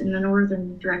companions in the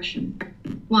northern direction.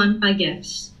 1. By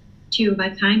gifts. 2. By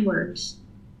kind words.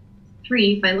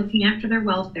 3. By looking after their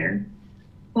welfare.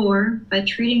 4. By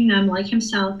treating them like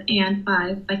himself. And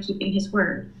 5. By keeping his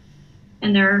word.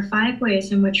 And there are 5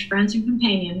 ways in which friends and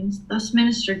companions, thus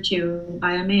ministered to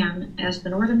by a man as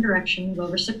the northern direction, will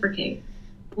reciprocate.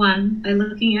 1. By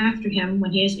looking after him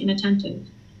when he is inattentive.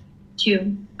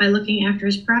 2. By looking after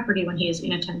his property when he is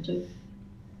inattentive.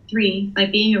 3. By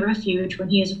being a refuge when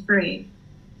he is afraid.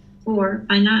 4.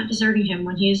 By not deserting him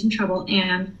when he is in trouble.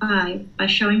 And 5. By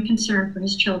showing concern for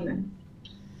his children.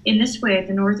 In this way,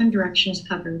 the northern direction is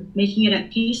covered, making it at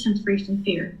peace and free from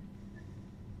fear.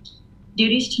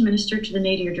 Duties to minister to the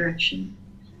nadir direction.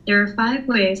 There are 5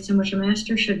 ways in which a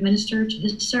master should minister to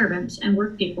his servants and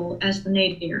work people as the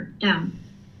nadir, down.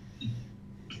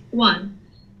 1.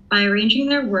 By arranging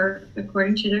their work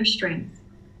according to their strength.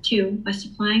 2. By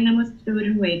supplying them with food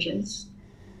and wages.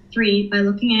 3. By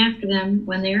looking after them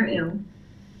when they are ill.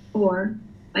 4.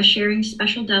 By sharing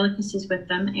special delicacies with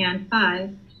them. And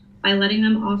 5. By letting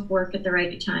them off work at the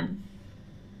right time.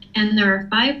 And there are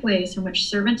 5 ways in which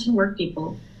servants and work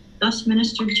people, thus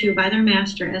ministered to by their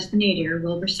master as the nadir,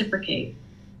 will reciprocate.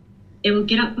 They will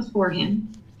get up before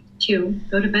him. 2.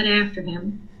 Go to bed after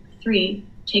him. 3.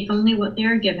 Take only what they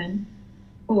are given.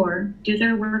 4. Do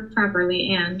their work properly.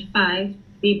 And 5.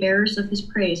 Be bearers of his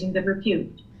praise and good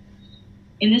repute.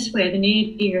 In this way, the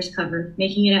nadir is covered,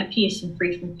 making it at peace and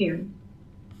free from fear.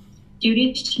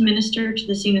 Duties to minister to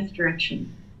the zenith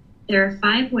direction. There are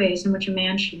 5 ways in which a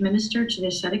man should minister to the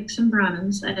ascetics and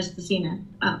Brahmins as the zenith,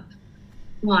 up.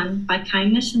 1, by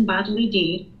kindness in bodily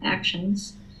deed,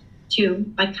 actions.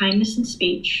 2, by kindness in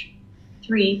speech.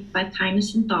 3, by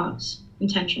kindness in thoughts,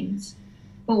 intentions.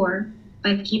 4,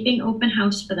 by keeping open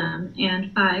house for them.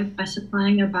 And 5, by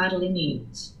supplying their bodily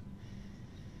needs.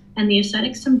 And the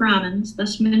ascetics and Brahmins,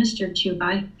 thus ministered to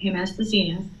by him as the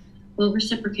zenith, will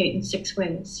reciprocate in 6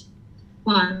 ways.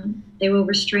 1, they will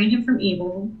restrain him from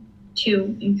evil.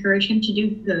 2, encourage him to do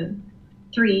good.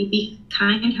 3, be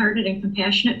kind-hearted and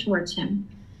compassionate towards him.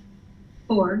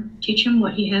 4, teach him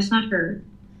what he has not heard.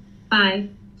 5,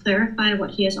 clarify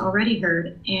what he has already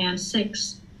heard. And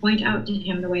 6, point out to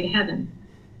him the way to heaven.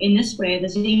 In this way, the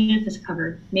zenith is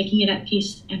covered, making it at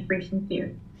peace and free from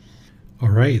fear. All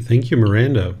right. Thank you,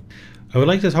 Miranda. I would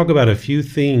like to talk about a few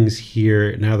things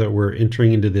here now that we're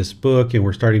entering into this book and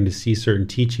we're starting to see certain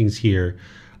teachings here.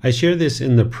 I share this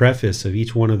in the preface of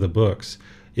each one of the books,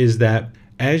 is that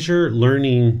as you're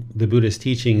learning the Buddha's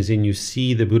teachings and you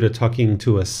see the Buddha talking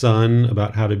to a son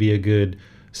about how to be a good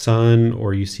son,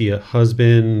 or you see a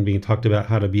husband being talked about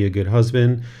how to be a good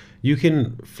husband, you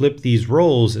can flip these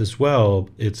roles as well.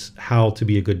 It's how to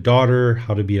be a good daughter,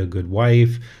 how to be a good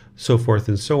wife, so forth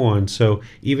and so on. So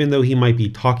even though he might be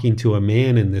talking to a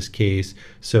man in this case,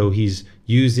 so he's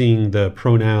using the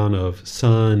pronoun of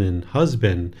son and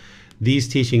husband, these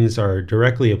teachings are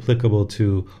directly applicable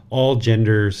to all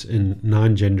genders and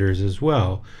non-genders as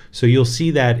well. So you'll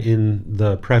see that in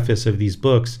the preface of these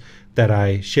books that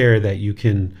I share, that you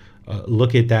can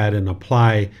look at that and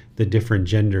apply the different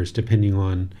genders depending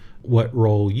on what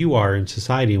role you are in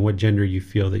society and what gender you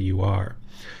feel that you are.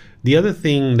 The other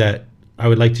thing that I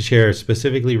would like to share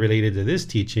specifically related to this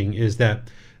teaching is that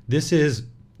this is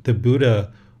the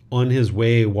Buddha on his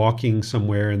way walking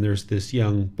somewhere, and there's this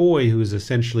young boy who is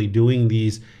essentially doing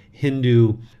these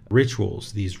Hindu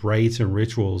rituals, these rites and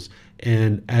rituals.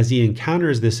 And as he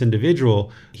encounters this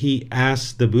individual, he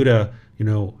asks the Buddha,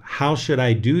 how should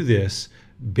I do this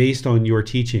based on your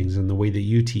teachings and the way that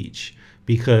you teach?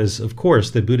 Because, of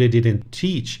course, the Buddha didn't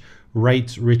teach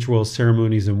rites, rituals,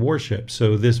 ceremonies, and worship.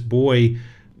 So this boy,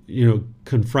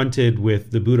 confronted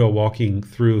with the Buddha walking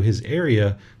through his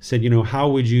area, said, how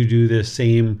would you do this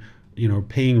same,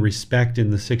 paying respect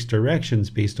in the 6 directions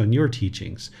based on your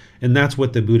teachings? And that's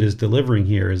what the Buddha is delivering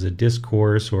here, is a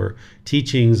discourse or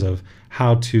teachings of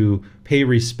how to pay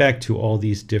respect to all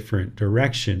these different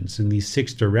directions. And these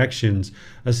 6 directions,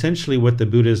 essentially what the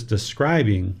Buddha is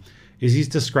describing is he's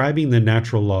describing the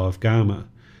natural law of Gama.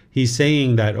 He's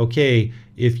saying that, okay,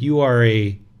 if you are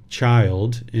a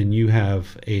child and you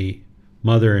have a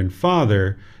mother and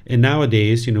father, and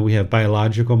nowadays, we have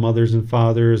biological mothers and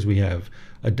fathers, we have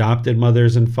adopted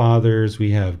mothers and fathers,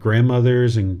 we have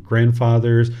grandmothers and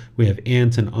grandfathers, we have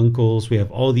aunts and uncles, we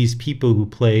have all these people who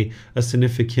play a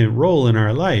significant role in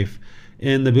our life.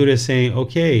 And the Buddha is saying,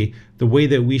 okay, the way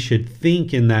that we should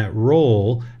think in that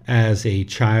role as a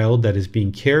child that is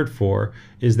being cared for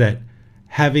is that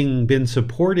having been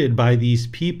supported by these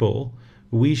people,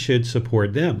 we should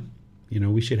support them.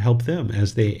 We should help them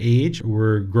as they age.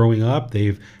 We're growing up.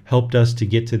 They've helped us to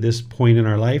get to this point in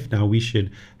our life. Now we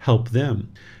should help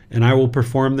them. And I will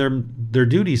perform their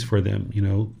duties for them.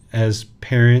 As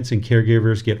parents and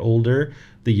caregivers get older,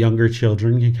 the younger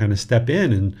children can kind of step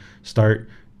in and start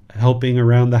helping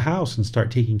around the house and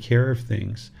start taking care of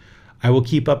things. I will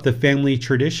keep up the family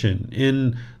tradition.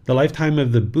 In the lifetime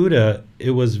of the Buddha,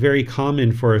 it was very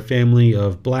common for a family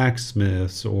of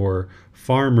blacksmiths or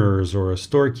farmers or a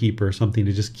storekeeper or something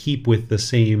to just keep with the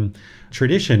same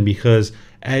tradition, because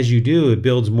as you do, it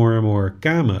builds more and more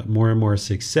Gama, more and more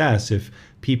success. If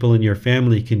people in your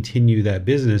family continue that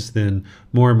business, then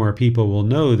more and more people will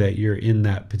know that you're in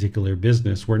that particular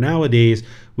business. Where nowadays,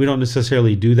 we don't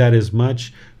necessarily do that as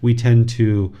much. We tend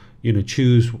to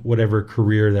choose whatever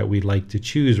career that we'd like to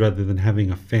choose rather than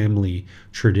having a family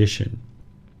tradition.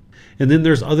 And then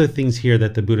there's other things here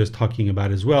that the Buddha is talking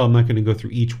about as well. I'm not going to go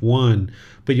through each one,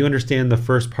 but you understand the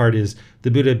first part is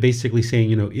the Buddha basically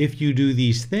saying, if you do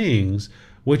these things,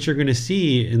 what you're going to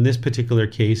see in this particular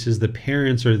case is the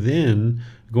parents are then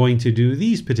going to do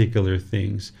these particular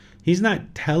things. He's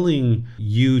not telling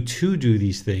you to do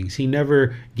these things. He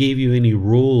never gave you any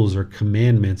rules or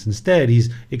commandments. Instead,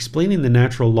 he's explaining the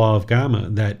natural law of Gama,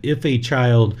 that if a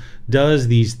child does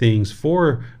these things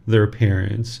for their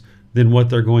parents, then what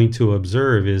they're going to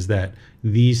observe is that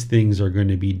these things are going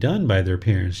to be done by their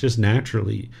parents just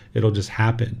naturally. It'll just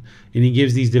happen. And he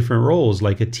gives these different roles,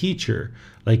 like a teacher.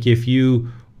 Like if you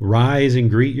rise and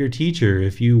greet your teacher,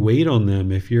 if you wait on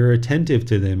them, if you're attentive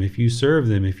to them, if you serve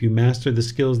them, if you master the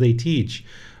skills they teach,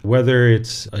 whether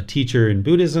it's a teacher in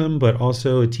Buddhism, but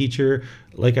also a teacher,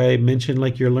 like I mentioned,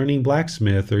 like you're learning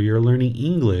blacksmith or you're learning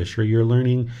English or you're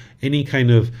learning any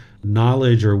kind of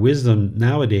knowledge or wisdom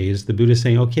nowadays, the Buddha is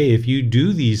saying, okay, if you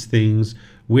do these things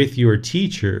with your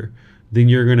teacher, then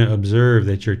you're going to observe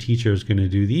that your teacher is going to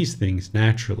do these things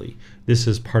naturally. This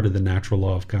is part of the natural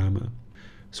law of karma.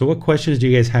 So what questions do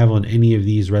you guys have on any of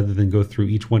these rather than go through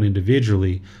each one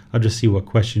individually? I'll just see what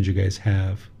questions you guys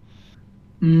have.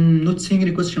 Not seeing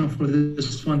any question for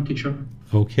this one, teacher.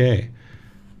 Okay.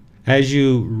 As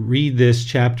you read this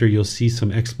chapter, you'll see some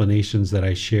explanations that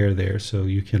I share there. So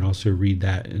you can also read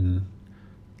that and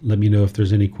let me know if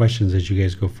there's any questions as you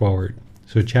guys go forward.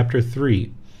 So chapter 3.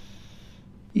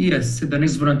 Yes, the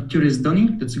next volunteer is Donnie.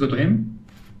 Let's go to him.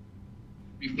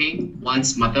 Repay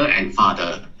one's mother and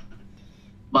father.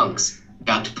 Monks,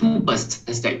 there are two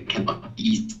persons that cannot be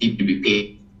easily be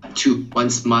repaid. Two,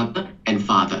 one's mother and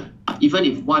father. Even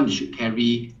if one should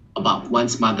carry about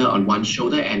one's mother on one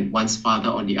shoulder and one's father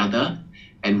on the other,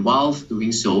 and whilst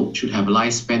doing so, should have a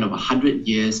lifespan of 100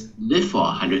 years, live for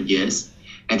 100 years,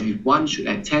 and if one should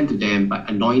attend to them by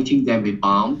anointing them with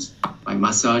balms, by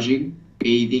massaging,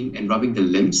 bathing, and rubbing the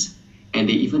limbs, and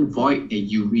they even void their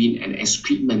urine and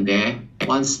excrement there,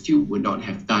 one still would not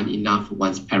have done enough for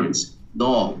one's parents,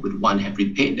 nor would one have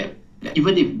repaid them.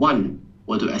 Even if one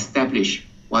were to establish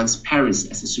one's parents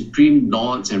as the supreme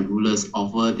lords and rulers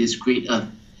over this great earth,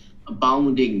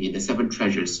 abounding in the 7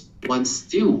 treasures, one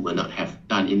still will not have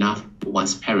done enough for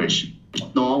one's parents,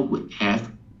 nor would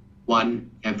one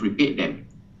have repaid them.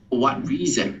 For what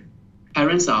reason?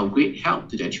 Parents are of great help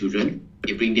to their children.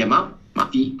 They bring them up,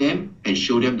 feed them, and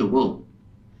show them the world.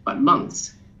 But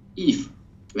monks, if,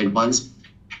 when one's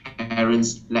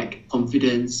parents lack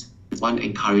confidence, one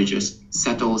encourages,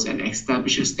 settles, and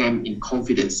establishes them in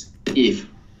confidence. If,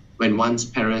 when one's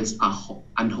parents are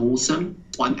unwholesome,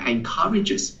 one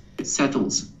encourages,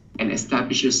 settles, and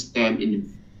establishes them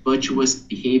in virtuous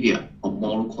behavior or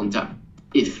moral conduct.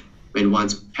 If, when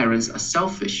one's parents are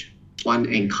selfish, one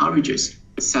encourages,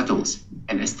 settles,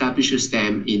 and establishes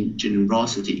them in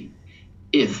generosity.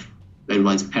 If, when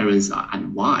one's parents are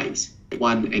unwise,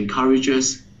 one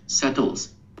encourages,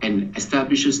 settles, and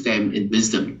establishes them in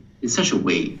wisdom. In such a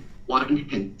way, one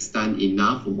has done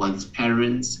enough for one's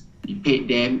parents, repaid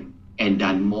them, and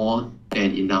done more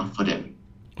than enough for them.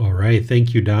 All right.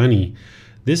 Thank you, Donnie.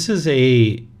 This is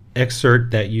a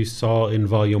excerpt that you saw in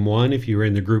volume 1 if you were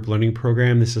in the group learning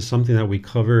program. This is something that we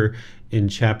cover in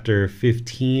chapter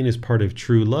 15 as part of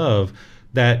True Love,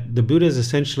 that the Buddha is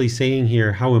essentially saying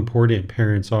here how important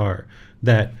parents are,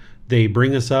 that they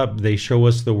bring us up, they show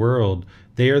us the world.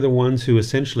 They are the ones who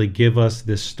essentially give us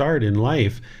this start in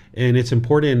life. And it's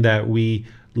important that we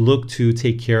look to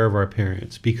take care of our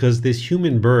parents, because this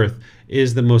human birth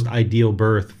is the most ideal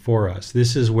birth for us.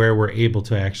 This is where we're able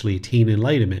to actually attain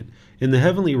enlightenment. In the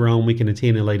heavenly realm, we can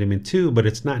attain enlightenment too, but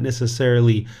it's not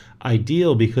necessarily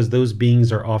ideal because those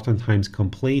beings are oftentimes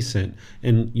complacent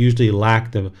and usually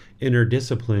lack the inner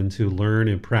discipline to learn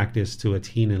and practice to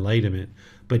attain enlightenment.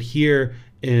 But here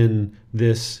in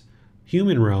this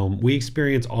human realm, we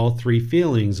experience all 3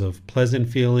 feelings of pleasant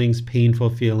feelings, painful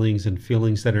feelings, and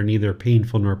feelings that are neither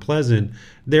painful nor pleasant.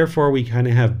 Therefore, we kind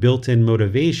of have built-in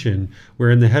motivation, where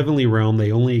in the heavenly realm,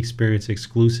 they only experience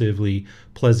exclusively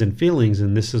pleasant feelings,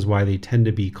 and this is why they tend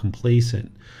to be complacent.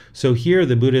 So here,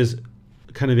 the Buddha is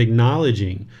kind of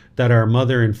acknowledging that our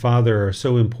mother and father are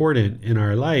so important in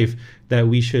our life that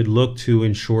we should look to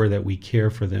ensure that we care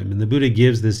for them. And the Buddha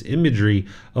gives this imagery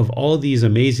of all these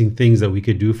amazing things that we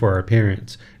could do for our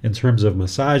parents in terms of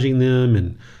massaging them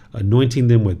and anointing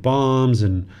them with balms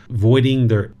and voiding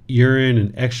their urine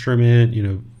and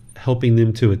excrement, helping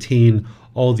them to attain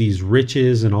all these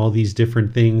riches and all these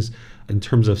different things in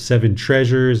terms of 7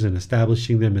 treasures and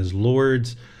establishing them as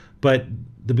lords. But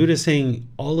the Buddha is saying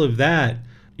all of that,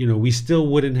 we still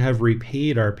wouldn't have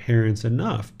repaid our parents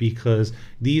enough, because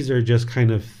these are just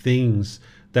kind of things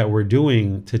that we're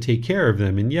doing to take care of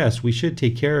them. And yes, we should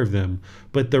take care of them,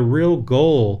 but the real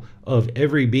goal of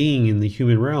every being in the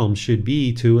human realm should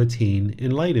be to attain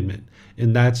enlightenment.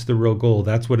 And that's the real goal.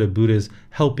 That's what a Buddha is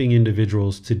helping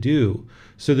individuals to do.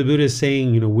 So the Buddha is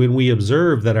saying, when we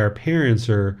observe that our parents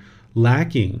are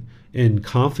lacking in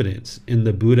confidence in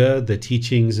the Buddha, the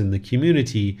teachings, and the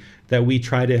community, that we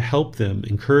try to help them,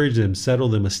 encourage them, settle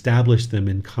them, establish them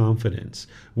in confidence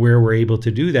where we're able to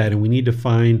do that. And we need to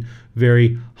find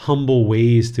very humble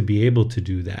ways to be able to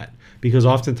do that, because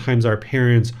oftentimes our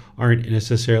parents aren't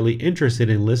necessarily interested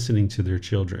in listening to their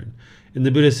children. And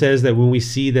the Buddha says that when we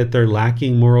see that they're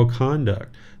lacking moral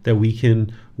conduct, that we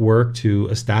can work to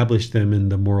establish them in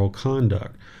the moral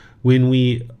conduct. When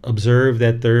we observe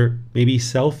that they're maybe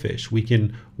selfish, we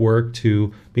can work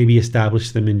to maybe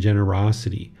establish them in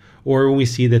generosity. Or when we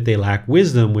see that they lack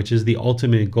wisdom, which is the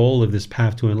ultimate goal of this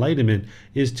path to enlightenment,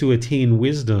 is to attain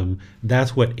wisdom.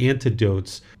 That's what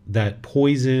antidotes that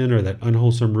poison or that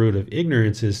unwholesome root of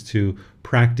ignorance, is to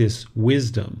practice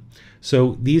wisdom.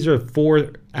 So these are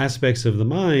 4 aspects of the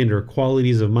mind, or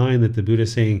qualities of mind, that the Buddha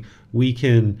is saying we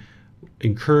can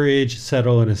encourage,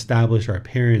 settle, and establish our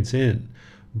parents in.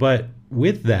 But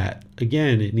with that,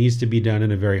 again, it needs to be done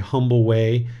in a very humble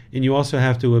way. And you also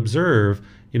have to observe,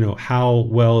 how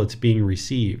well it's being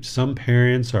received. Some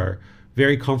parents are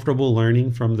very comfortable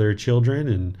learning from their children,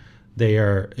 and they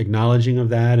are acknowledging of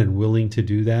that and willing to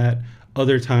do that.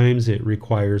 Other times it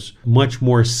requires much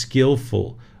more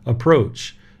skillful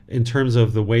approach. In terms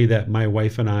of the way that my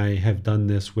wife and I have done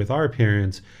this with our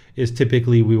parents, is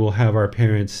typically we will have our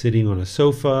parents sitting on a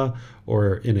sofa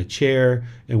or in a chair,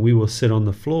 and we will sit on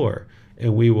the floor,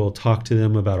 and we will talk to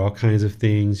them about all kinds of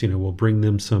things. We'll bring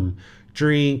them some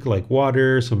drink like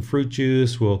water, some fruit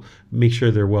juice. We'll make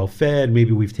sure they're well fed.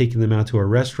 Maybe we've taken them out to a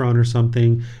restaurant or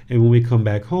something. And when we come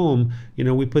back home,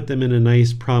 we put them in a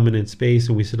nice prominent space,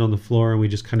 and we sit on the floor and we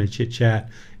just kind of chit chat.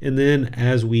 And then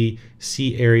as we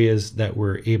see areas that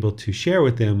we're able to share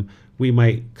with them, we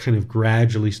might kind of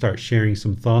gradually start sharing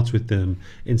some thoughts with them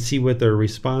and see what their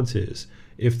response is.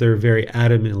 If they're very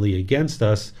adamantly against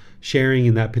us sharing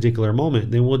in that particular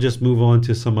moment, then we'll just move on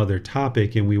to some other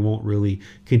topic, and we won't really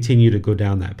continue to go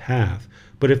down that path.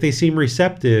 But if they seem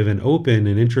receptive and open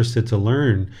and interested to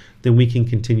learn, then we can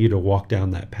continue to walk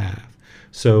down that path.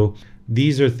 So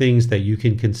these are things that you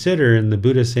can consider. And the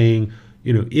Buddha is saying,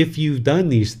 if you've done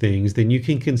these things, then you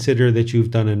can consider that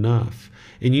you've done enough.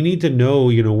 And you need to know,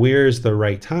 where's the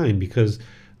right time, because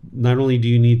not only do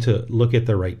you need to look at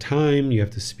the right time, you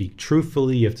have to speak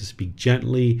truthfully, you have to speak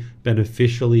gently,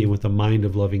 beneficially, and with a mind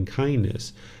of loving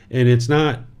kindness. And it's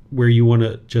not where you want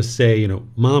to just say,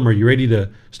 Mom, are you ready to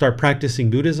start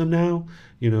practicing Buddhism now?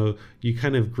 You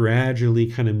kind of gradually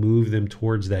kind of move them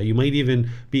towards that. You might even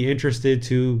be interested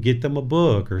to get them a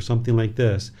book or something like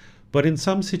this. But in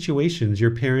some situations,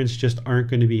 your parents just aren't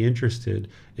going to be interested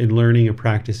in learning and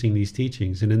practicing these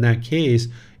teachings. And in that case,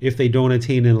 if they don't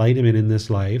attain enlightenment in this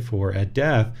life or at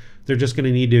death, they're just going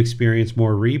to need to experience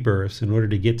more rebirths in order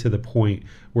to get to the point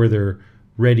where they're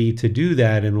ready to do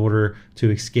that, in order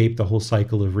to escape the whole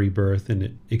cycle of rebirth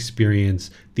and experience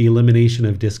the elimination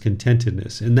of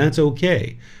discontentedness. And that's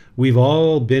okay. We've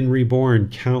all been reborn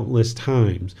countless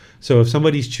times. So if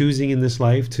somebody's choosing in this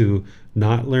life to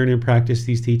not learn and practice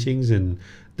these teachings, and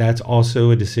that's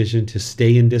also a decision to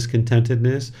stay in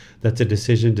discontentedness, that's a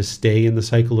decision to stay in the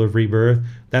cycle of rebirth,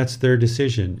 that's their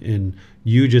decision. And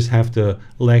you just have to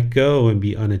let go and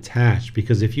be unattached.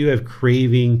 Because if you have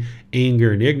craving,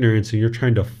 anger, and ignorance, and you're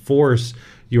trying to force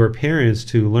your parents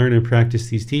to learn and practice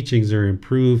these teachings or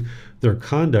improve their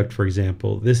conduct, for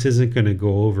example, this isn't going to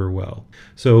go over well.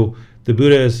 So the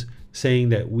Buddha is saying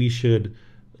that we should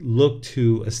look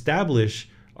to establish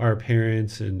our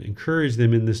parents and encourage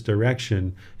them in this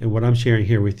direction. And what I'm sharing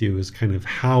here with you is kind of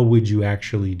how would you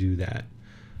actually do that?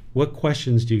 What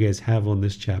questions do you guys have on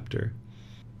this chapter?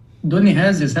 Donnie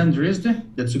has his hand raised.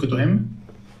 Let's go to him.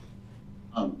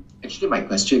 Actually, my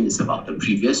question is about the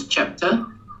previous chapter.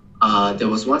 There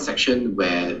was one section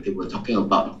where they were talking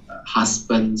about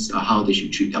husbands, how they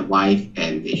should treat their wife,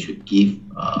 and they should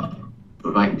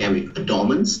provide them with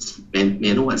adornments.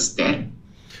 May I know what's that?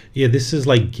 Yeah, this is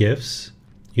like gifts.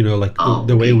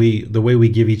 The way we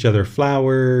give each other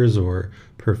flowers or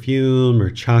perfume or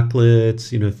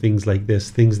chocolates, things like this,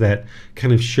 things that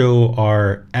kind of show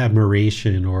our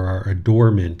admiration or our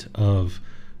adornment of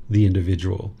the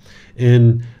individual.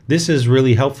 And this is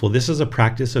really helpful. This is a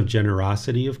practice of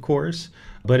generosity, of course,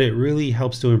 but it really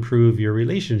helps to improve your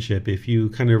relationship if you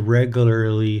kind of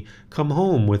regularly come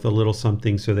home with a little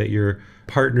something so that your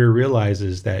partner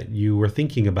realizes that you were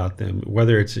thinking about them,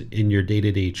 whether it's in your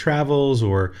day-to-day travels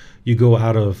or you go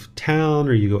out of town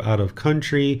or you go out of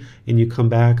country and you come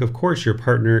back. Of course, your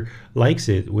partner likes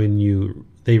it when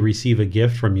they receive a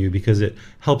gift from you, because it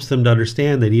helps them to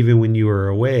understand that even when you were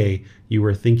away, you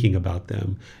were thinking about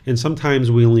them. And sometimes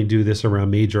we only do this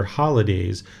around major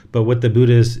holidays, but what the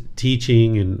Buddha is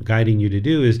teaching and guiding you to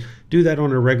do is do that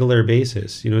on a regular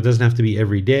basis. It doesn't have to be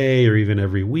every day or even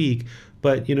every week,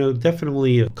 but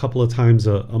definitely a couple of times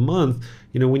a month.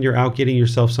 When you're out getting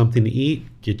yourself something to eat,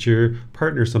 get your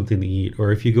partner something to eat.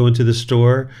 Or if you go into the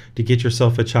store to get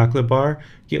yourself a chocolate bar,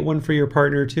 get one for your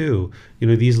partner too.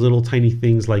 These little tiny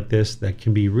things like this that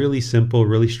can be really simple,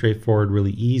 really straightforward,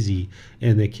 really easy,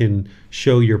 and that can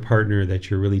show your partner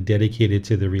that you're really dedicated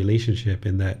to the relationship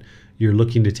and that you're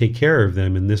looking to take care of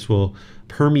them. And this will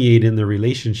permeate in the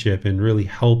relationship and really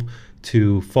help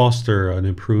to foster an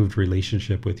improved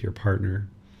relationship with your partner.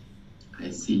 I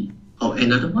see. Oh,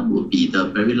 another one would be the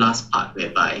very last part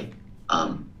whereby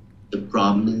the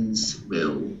Brahmins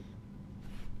will,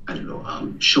 I don't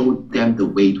know, show them the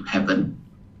way to heaven.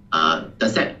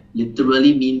 Does that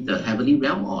literally mean the heavenly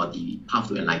realm or the path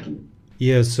to enlightenment?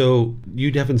 Yeah, so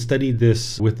you haven't studied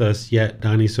this with us yet,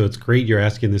 Donnie, so it's great you're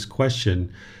asking this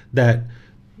question. That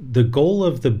the goal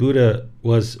of the Buddha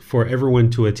was for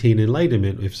everyone to attain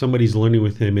enlightenment. If somebody's learning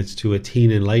with him, it's to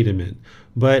attain enlightenment.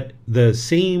 But the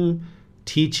same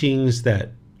teachings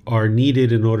that are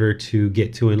needed in order to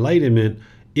get to enlightenment,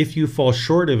 if you fall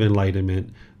short of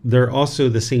enlightenment, they're also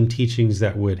the same teachings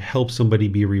that would help somebody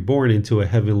be reborn into a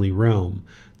heavenly realm.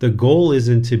 The goal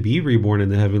isn't to be reborn in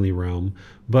the heavenly realm,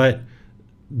 but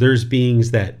there's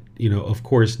beings that, of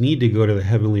course, need to go to the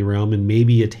heavenly realm and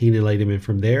maybe attain enlightenment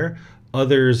from there.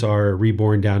 Others are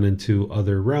reborn down into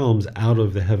other realms out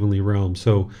of the heavenly realm.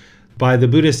 So by the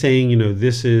Buddha saying,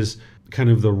 this is kind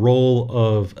of the role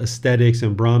of aesthetics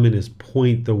and Brahman is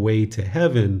point the way to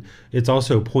heaven, it's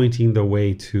also pointing the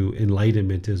way to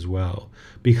enlightenment as well.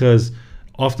 Because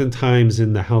oftentimes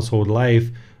in the household life,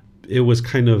 it was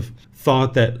kind of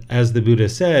thought that, as the Buddha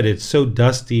said, it's so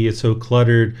dusty, it's so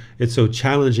cluttered, it's so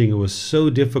challenging, it was so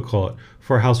difficult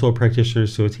for household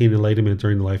practitioners to attain enlightenment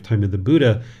during the lifetime of the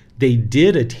Buddha. They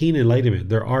did attain enlightenment.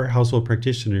 There are household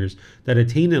practitioners that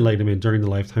attain enlightenment during the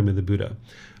lifetime of the Buddha.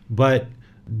 But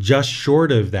just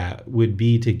short of that would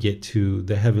be to get to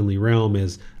the heavenly realm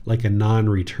as like a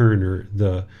non-returner,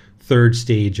 the third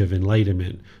stage of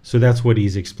enlightenment. So that's what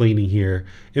he's explaining here.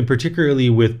 And particularly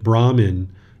with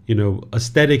Brahman,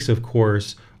 aesthetics, of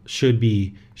course, should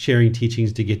be sharing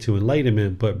teachings to get to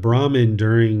enlightenment, but Brahman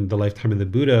during the lifetime of the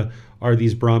Buddha are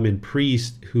these Brahmin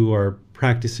priests who are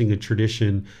practicing a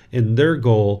tradition, and their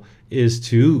goal is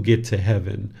to get to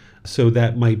heaven. So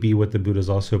that might be what the Buddha is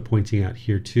also pointing out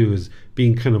here too, is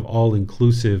being kind of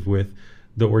all-inclusive with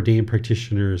the ordained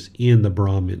practitioners and the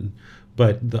Brahmin.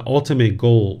 But the ultimate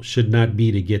goal should not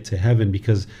be to get to heaven,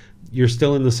 because you're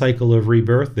still in the cycle of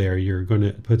rebirth there. You're going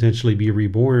to potentially be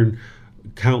reborn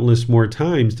countless more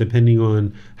times, depending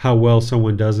on how well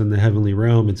someone does in the heavenly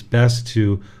realm. It's best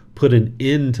to put an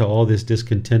end to all this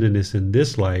discontentedness in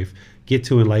this life, get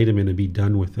to enlightenment, and be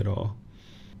done with it all.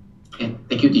 Okay.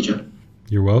 Thank you, teacher.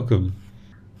 You're welcome.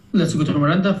 Let's go to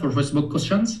Miranda for Facebook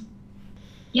questions.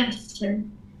 Yes, sir.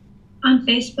 On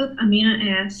Facebook, Amina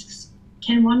asks,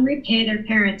 can one repay their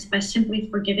parents by simply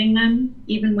forgiving them,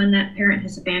 even when that parent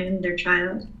has abandoned their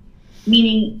child?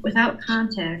 Meaning, without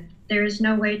contact, there is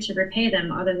no way to repay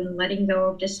them other than letting go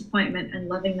of disappointment and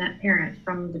loving that parent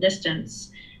from the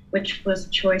distance, which was a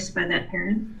choice by that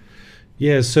parent.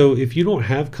 Yeah, so if you don't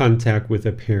have contact with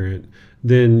a parent,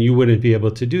 then you wouldn't be able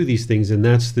to do these things. And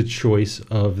that's the choice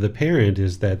of the parent,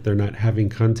 is that they're not having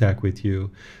contact with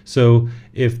you. So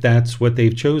if that's what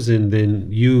they've chosen, then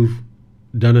you've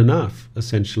done enough,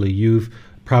 essentially. You've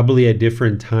probably at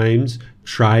different times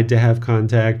tried to have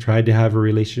contact, tried to have a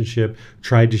relationship,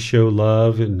 tried to show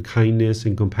love and kindness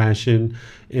and compassion.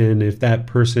 And if that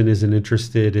person isn't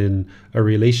interested in a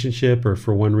relationship, or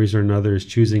for one reason or another is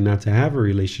choosing not to have a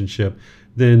relationship,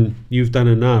 then you've done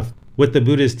enough. What the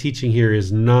Buddha is teaching here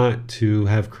is not to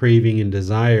have craving and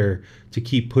desire to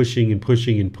keep pushing and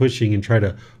pushing and pushing and try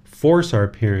to force our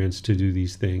parents to do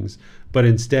these things, but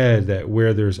instead that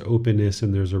where there's openness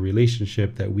and there's a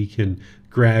relationship, that we can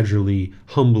gradually,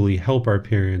 humbly help our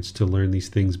parents to learn these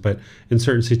things. But in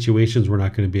certain situations, we're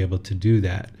not going to be able to do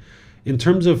that. In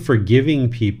terms of forgiving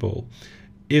people,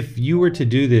 if you were to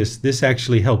do this, this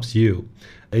actually helps you.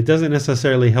 It doesn't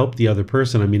necessarily help the other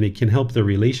person. I mean, it can help the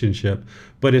relationship,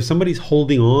 but if somebody's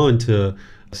holding on to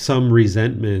some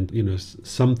resentment,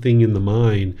 something in the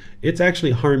mind, it's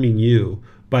actually harming you.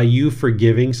 By you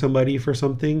forgiving somebody for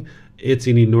something, it's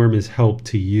an enormous help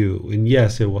to you. And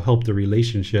yes, it will help the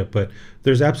relationship, but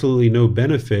there's absolutely no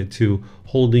benefit to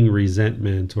holding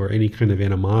resentment or any kind of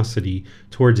animosity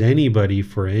towards anybody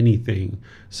for anything.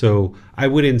 So I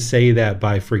wouldn't say that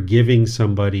by forgiving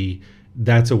somebody,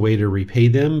 that's a way to repay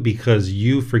them, because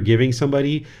you forgiving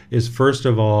somebody is, first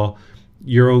of all,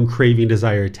 your own craving,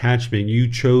 desire, attachment. You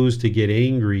chose to get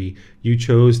angry. You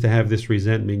chose to have this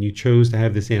resentment. You chose to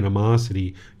have this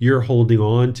animosity. You're holding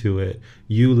on to it.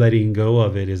 You letting go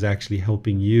of it is actually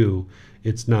helping you.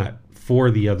 It's not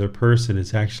for the other person.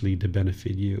 It's actually to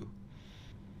benefit you.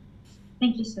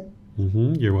 Thank you, sir.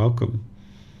 You're welcome.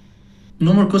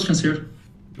 No more questions here.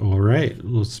 All right.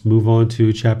 Let's move on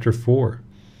to chapter 4.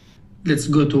 Let's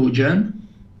go to Jan.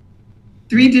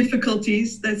 3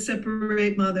 difficulties that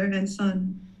separate mother and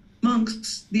son.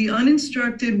 Monks, the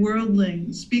uninstructed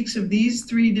worldling speaks of these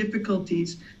 3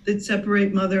 difficulties that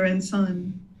separate mother and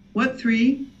son. What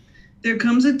 3? There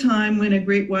comes a time when a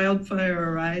great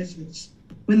wildfire arises.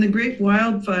 When the great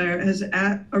wildfire has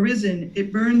arisen,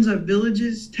 it burns up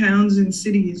villages, towns, and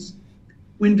cities.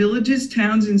 When villages,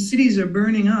 towns, and cities are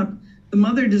burning up, the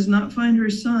mother does not find her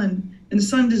son, and the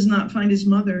son does not find his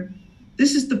mother.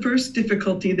 This is the first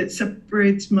difficulty that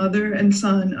separates mother and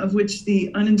son, of which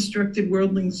the uninstructed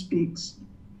worldling speaks.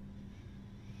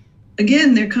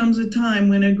 Again, there comes a time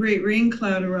when a great rain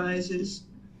cloud arises.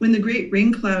 When the great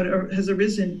rain cloud has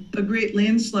arisen, a great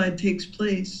landslide takes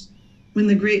place. When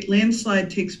the great landslide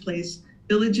takes place,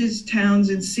 villages, towns,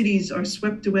 and cities are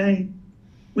swept away.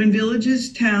 When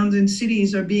villages, towns, and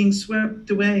cities are being swept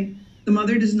away, the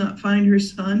mother does not find her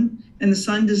son, and the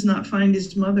son does not find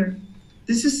his mother.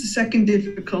 This is the second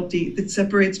difficulty that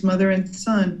separates mother and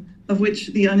son, of which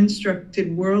the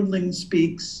uninstructed worldling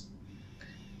speaks.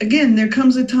 Again, there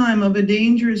comes a time of a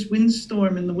dangerous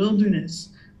windstorm in the wilderness,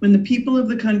 when the people of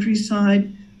the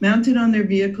countryside, mounted on their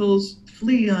vehicles,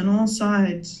 flee on all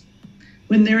sides.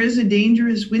 When there is a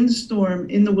dangerous windstorm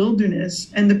in the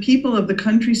wilderness, and the people of the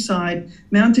countryside,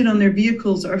 mounted on their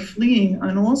vehicles, are fleeing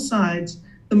on all sides,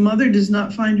 the mother does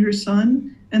not find her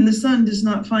son, and the son does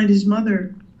not find his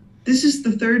mother. This is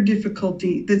the third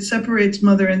difficulty that separates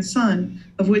mother and son,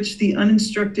 of which the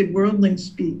uninstructed worldling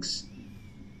speaks.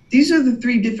 These are the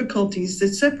three difficulties that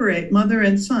separate mother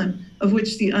and son, of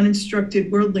which the uninstructed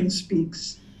worldling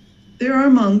speaks. There are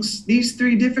amongst these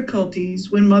three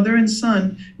difficulties, when mother and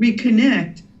son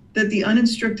reconnect, that the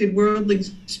uninstructed worldling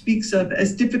speaks of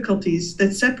as difficulties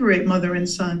that separate mother and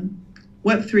son.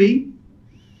 What three?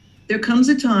 There comes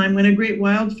a time when a great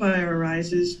wildfire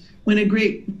arises, when a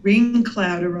great rain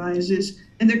cloud arises,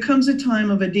 and there comes a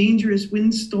time of a dangerous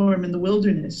windstorm in the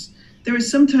wilderness. There is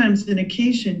sometimes an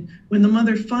occasion when the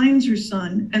mother finds her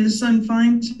son and the son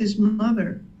finds his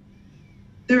mother.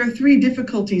 There are three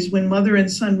difficulties when mother and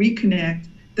son reconnect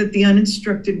that the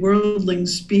uninstructed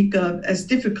worldlings speak of as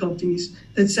difficulties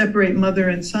that separate mother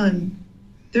and son.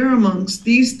 There are amongst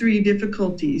these three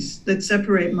difficulties that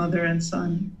separate mother and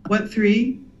son. What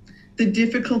three? The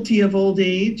difficulty of old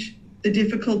age, the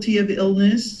difficulty of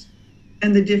illness,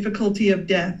 and the difficulty of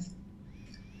death.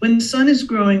 When the son is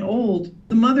growing old,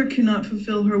 the mother cannot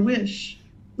fulfill her wish.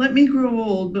 Let me grow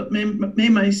old, but may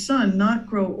my son not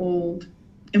grow old.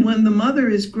 And when the mother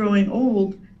is growing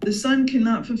old, the son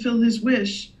cannot fulfill his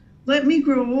wish. Let me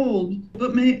grow old,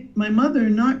 but may my mother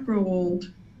not grow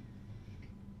old.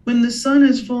 When the son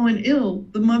has fallen ill,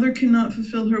 the mother cannot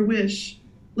fulfill her wish.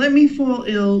 Let me fall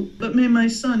ill, but may my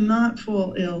son not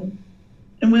fall ill.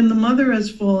 And when the mother has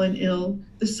fallen ill,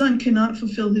 the son cannot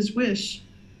fulfill his wish.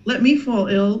 Let me fall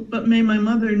ill, but may my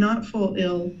mother not fall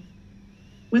ill.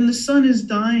 When the son is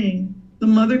dying, the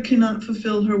mother cannot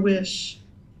fulfill her wish.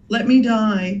 Let me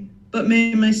die, but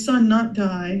may my son not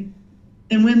die.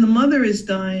 And when the mother is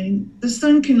dying, the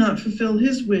son cannot fulfill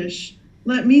his wish.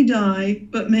 Let me die,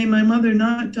 but may my mother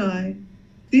not die.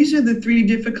 These are the three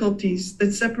difficulties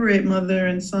that separate mother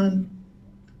and son.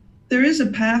 There is a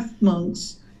path,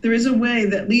 monks. There is a way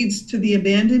that leads to the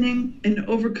abandoning and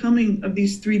overcoming of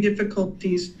these three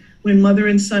difficulties when mother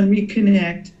and son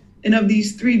reconnect, and of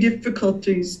these three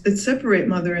difficulties that separate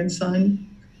mother and son.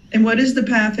 And what is the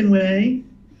path and way?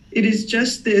 It is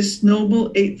just this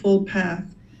noble eightfold path.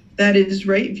 That is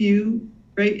right view,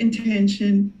 right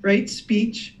intention, right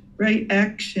speech, right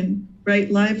action, right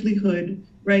livelihood,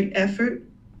 right effort,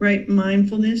 right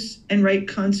mindfulness, and right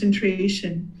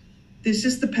concentration. This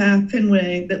is the path and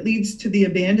way that leads to the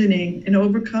abandoning and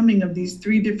overcoming of these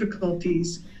three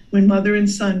difficulties when mother and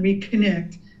son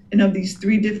reconnect, and of these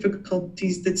three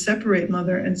difficulties that separate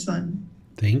mother and son.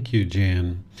 Thank you,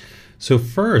 Jan. So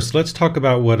first, let's talk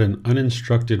about what an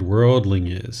uninstructed worldling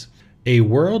is. A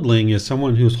worldling is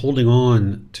someone who's holding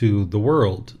on to the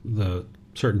world, the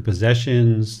certain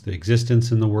possessions, the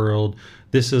existence in the world.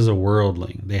 This is a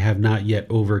worldling. They have not yet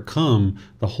overcome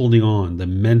the holding on, the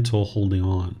mental holding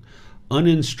on.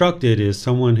 Uninstructed is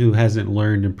someone who hasn't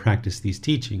learned and practiced these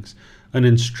teachings. An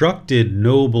instructed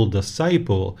noble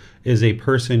disciple is a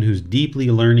person who's deeply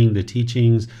learning the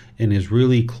teachings and is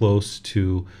really close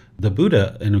to the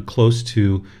Buddha and close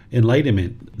to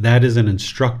enlightenment. That is an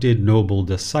instructed noble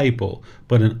disciple.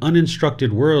 But an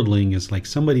uninstructed worldling is like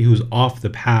somebody who's off the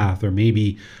path, or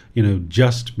maybe,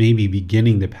 just maybe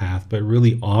beginning the path, but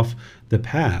really off the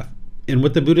path. And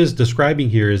what the Buddha is describing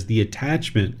here is the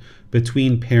attachment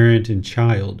between parent and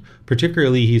child.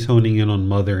 Particularly, he's honing in on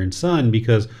mother and son,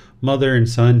 because mother and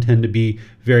son tend to be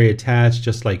very attached,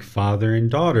 just like father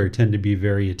and daughter tend to be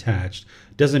very attached.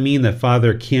 Doesn't mean that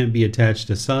father can't be attached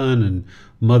to son and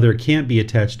mother can't be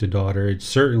attached to daughter. It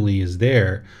certainly is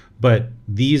there, but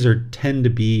these tend to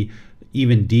be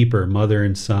even deeper, mother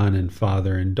and son and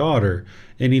father and daughter.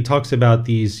 And he talks about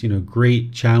these,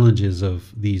 great challenges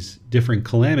of these different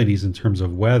calamities in terms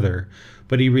of weather,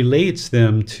 but he relates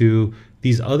them to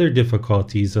these other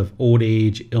difficulties of old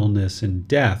age, illness, and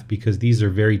death, because these are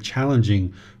very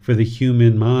challenging for the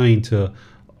human mind to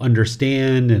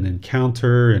understand and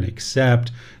encounter and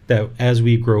accept, that as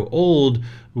we grow old,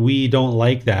 we don't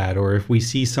like that. Or if we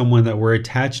see someone that we're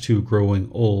attached to growing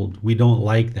old, we don't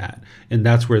like that. And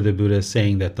that's where the Buddha is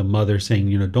saying that the mother saying,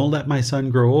 don't let my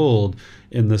son grow old.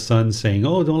 And the son saying,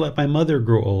 oh, don't let my mother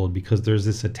grow old, because there's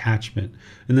this attachment.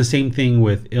 And the same thing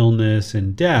with illness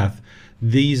and death.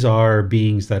 These are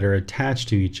beings that are attached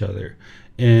to each other,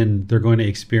 and they're going to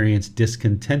experience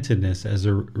discontentedness as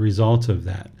a result of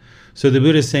that. So the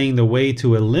Buddha is saying the way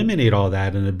to eliminate all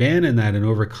that and abandon that and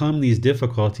overcome these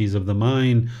difficulties of the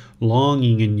mind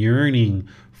longing and yearning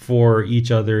for each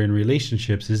other in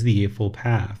relationships is the Eightfold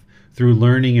Path. Through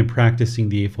learning and practicing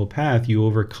the Eightfold Path, you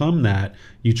overcome that,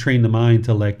 you train the mind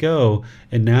to let go,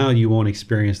 and now you won't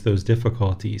experience those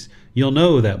difficulties. You'll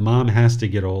know that mom has to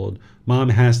get old, mom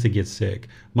has to get sick,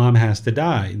 mom has to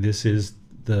die. This is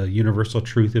the universal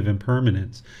truth of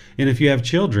impermanence. And if you have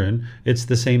children, it's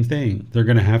the same thing. They're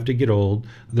going to have to get old,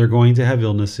 they're going to have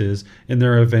illnesses, and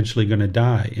they're eventually going to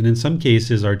die. And in some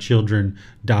cases, our children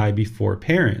die before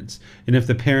parents. And if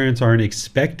the parents aren't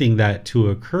expecting that to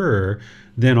occur,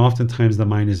 then oftentimes the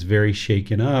mind is very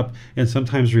shaken up, and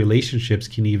sometimes relationships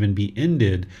can even be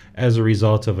ended as a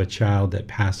result of a child that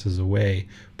passes away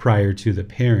prior to the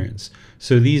parents.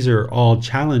 So these are all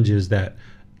challenges that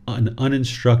an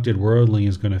uninstructed worldling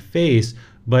is going to face,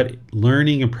 but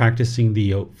learning and practicing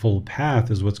the Eightfold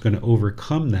Path is what's going to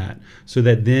overcome that, so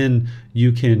that then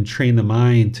you can train the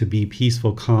mind to be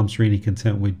peaceful, calm, serene, and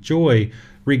content with joy,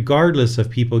 regardless of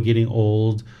people getting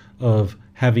old, of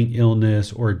having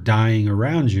illness, or dying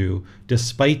around you.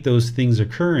 Despite those things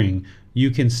occurring, you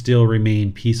can still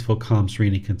remain peaceful, calm,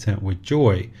 serene, and content with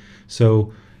joy.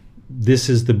 So this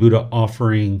is the Buddha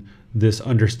offering this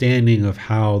understanding of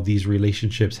how these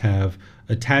relationships have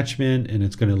attachment, and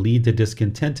it's going to lead to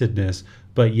discontentedness,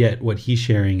 but yet what he's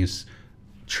sharing is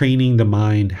training the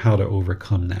mind how to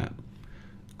overcome that.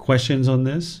 Questions on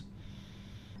this?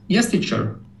 Yes,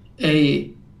 teacher.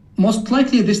 Most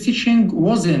likely this teaching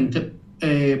wasn't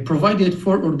provided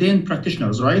for ordained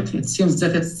practitioners, right? It seems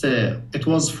that it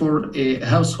was for a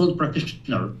household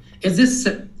practitioner. Is this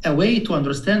a way to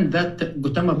understand that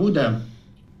Gautama Buddha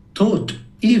taught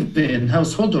even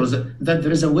householders that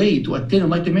there is a way to attain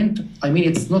enlightenment? I mean,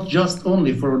 it's not just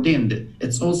only for ordained,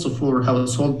 it's also for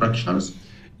household practitioners.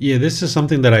 Yeah, this is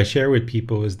something that I share with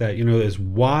people, is that, as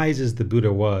wise as the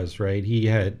Buddha was, right? He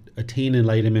had attained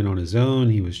enlightenment on his own.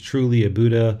 He was truly a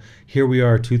Buddha. Here we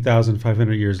are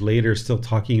 2,500 years later, still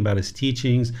talking about his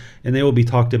teachings, and they will be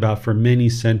talked about for many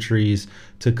centuries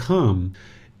to come.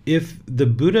 If the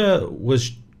Buddha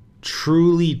was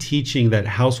truly teaching that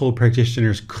household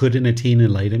practitioners couldn't attain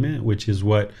enlightenment, which is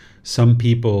what some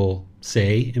people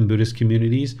say in Buddhist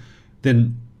communities,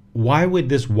 then why would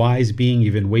this wise being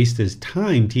even waste his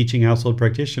time teaching household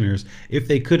practitioners if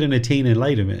they couldn't attain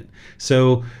enlightenment?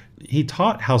 So he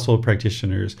taught household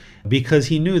practitioners because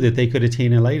he knew that they could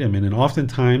attain enlightenment. And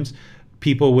oftentimes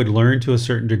people would learn to a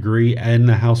certain degree in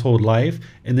the household life,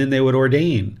 and then they would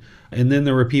ordain. And then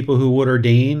there were people who would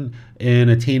ordain and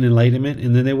attain enlightenment,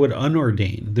 and then they would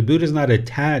unordain. The Buddha is not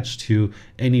attached to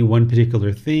any one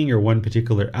particular thing or one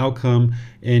particular outcome,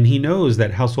 and he knows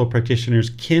that household practitioners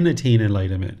can attain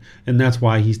enlightenment, and that's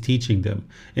why he's teaching them.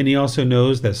 And he also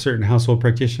knows that certain household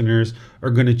practitioners are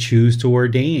going to choose to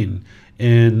ordain,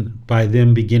 and by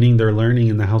them beginning their learning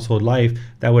in the household life,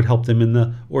 that would help them in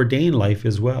the ordained life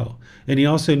as well. And he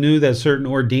also knew that certain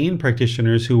ordained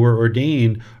practitioners who were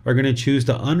ordained are going to choose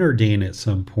to unordain at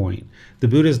some point. The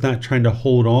Buddha is not trying to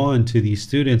hold on to these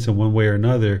students in one way or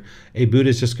another. A Buddha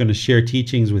is just going to share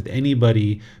teachings with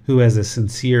anybody who has a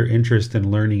sincere interest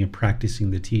in learning and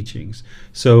practicing the teachings.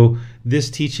 So this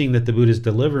teaching that the Buddha is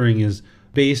delivering is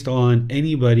based on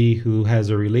anybody who has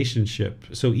a relationship.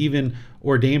 So even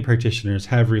ordained practitioners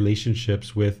have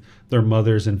relationships with their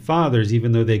mothers and fathers,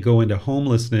 even though they go into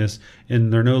homelessness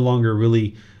and they're no longer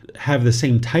really have the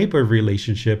same type of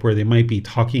relationship where they might be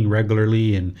talking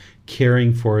regularly and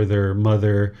caring for their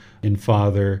mother and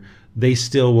father. They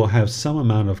still will have some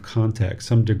amount of contact,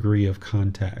 some degree of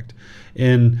contact.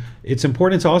 And it's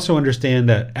important to also understand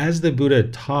that as the Buddha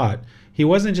taught, he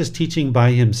wasn't just teaching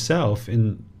by himself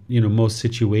in most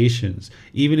situations.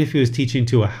 Even if he was teaching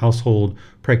to a household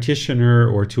practitioner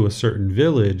or to a certain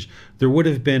village, there would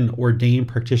have been ordained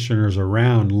practitioners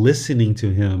around listening to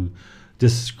him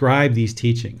describe these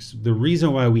teachings. The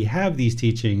reason why we have these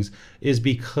teachings is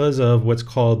because of what's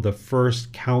called the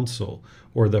first council,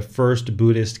 or the first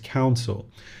Buddhist council,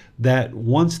 that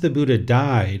once the Buddha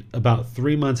died, about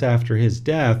 3 months after his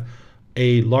death,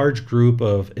 a large group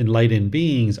of enlightened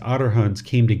beings, arahants,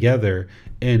 came together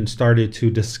and started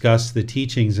to discuss the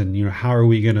teachings and, how are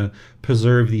we going to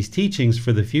preserve these teachings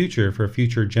for the future, for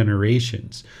future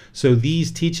generations. So these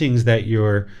teachings that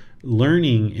you're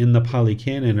learning in the Pali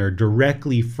Canon are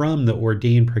directly from the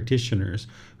ordained practitioners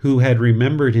who had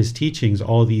remembered his teachings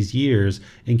all these years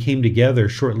and came together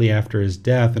shortly after his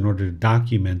death in order to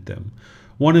document them.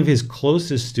 One of his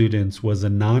closest students was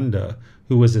Ananda,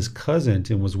 who was his cousin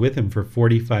and was with him for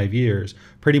 45 years,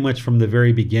 pretty much from the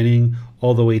very beginning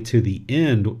all the way to the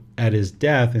end at his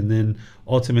death. And then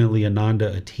ultimately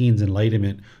Ananda attains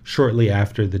enlightenment shortly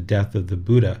after the death of the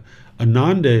Buddha.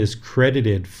 Ananda is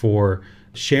credited for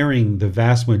sharing the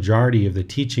vast majority of the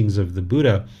teachings of the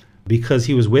Buddha because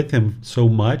he was with him so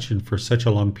much and for such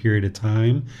a long period of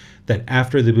time that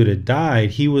after the Buddha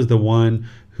died, he was the one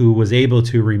who was able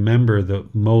to remember the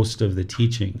most of the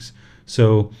teachings.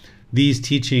 So these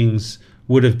teachings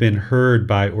would have been heard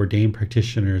by ordained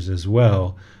practitioners as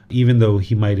well, even though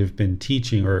he might have been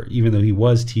teaching, or even though he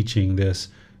was teaching this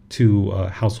to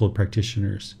household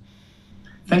practitioners.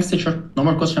 Thanks, teacher. No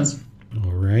more questions.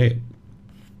 All right.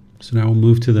 So now we'll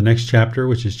move to the next chapter,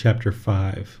 which is chapter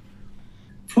 5.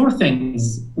 4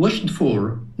 things wished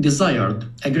for, desired,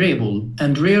 agreeable,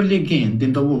 and rarely gained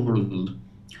in the world.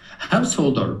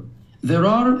 Householder, there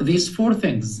are these 4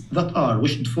 things that are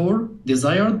wished for,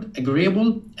 desired,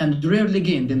 agreeable, and rarely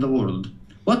gained in the world.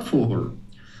 What for?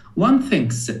 1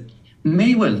 thinks,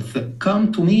 may wealth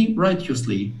come to me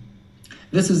righteously.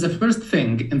 This is the first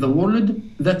thing in the world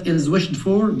that is wished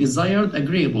for, desired,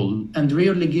 agreeable, and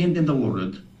rarely gained in the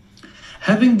world.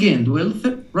 Having gained wealth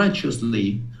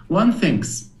righteously, 1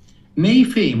 thinks, may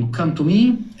fame come to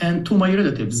me and to my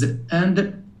relatives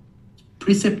and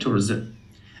preceptors.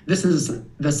 This is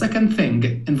the second thing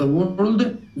in the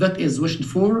world that is wished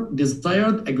for,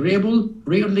 desired, agreeable,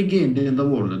 rarely gained in the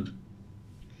world.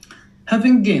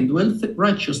 Having gained wealth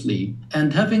righteously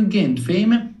and having gained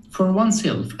fame for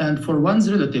oneself and for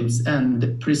one's relatives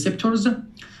and preceptors,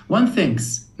 1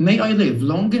 thinks, may I live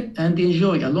long and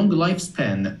enjoy a long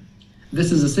lifespan.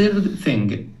 This is the third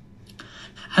thing.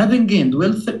 Having gained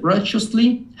wealth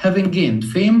righteously, having gained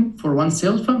fame for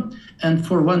oneself and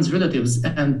for one's relatives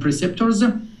and preceptors,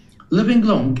 living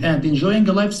long and enjoying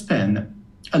a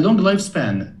long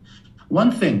lifespan.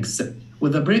 1 thinks,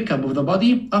 with the breakup of the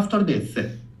body after death,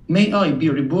 may I be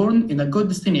reborn in a good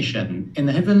destination, in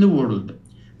a heavenly world.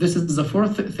 This is the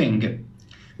 4th thing.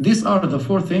 These are the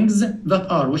 4 things that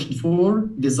are wished for,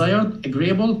 desired,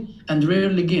 agreeable, and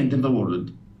rarely gained in the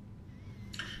world.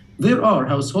 There are,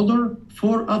 householder,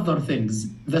 4 other things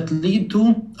that lead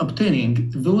to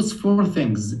obtaining those 4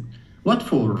 things. What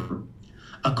for?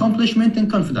 Accomplishment in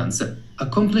confidence,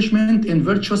 accomplishment in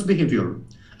virtuous behavior,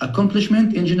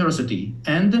 accomplishment in generosity,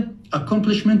 and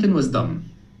accomplishment in wisdom.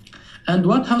 And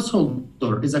what,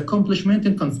 householder, is accomplishment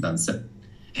in confidence?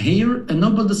 Here, a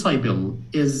noble disciple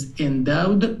is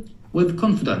endowed with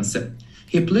confidence.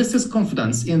 He places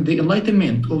confidence in the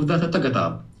enlightenment of the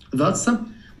Tathagata. Thus,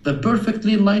 the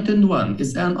perfectly enlightened one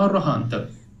is an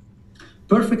arahant,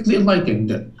 perfectly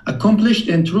enlightened, accomplished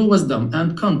in true wisdom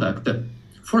and conduct,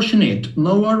 fortunate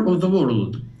knower of the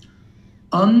world,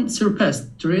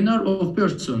 unsurpassed trainer of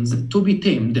persons to be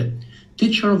tamed,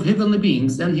 teacher of heavenly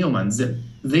beings and humans,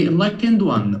 the enlightened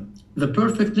one, the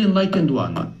perfectly enlightened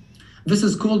one. This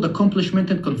is called accomplishment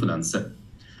in confidence.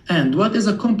 And what is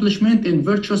accomplishment in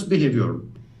virtuous behavior?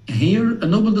 Here, a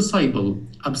noble disciple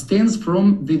abstains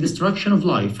from the destruction of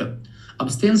life,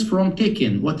 abstains from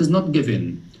taking what is not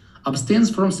given, abstains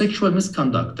from sexual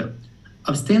misconduct,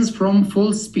 abstains from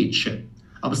false speech,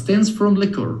 abstains from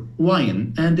liquor,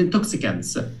 wine, and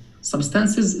intoxicants,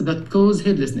 substances that cause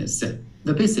heedlessness,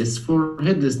 the basis for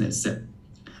heedlessness.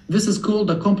 This is called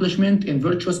accomplishment in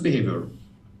virtuous behavior.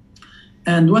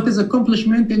 And what is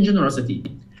accomplishment in generosity?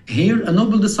 Here, a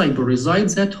noble disciple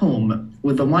resides at home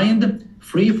with the mind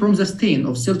free from the stain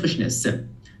of selfishness,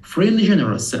 freely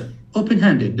generous,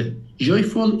 open-handed,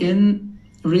 joyful in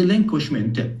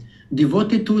relinquishment,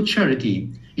 devoted to charity,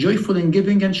 joyful in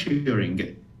giving and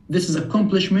sharing. This is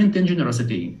accomplishment in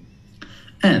generosity.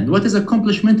 And what is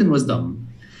accomplishment in wisdom?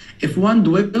 If one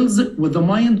dwells with the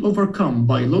mind overcome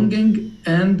by longing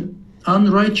and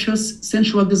unrighteous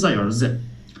sensual desires,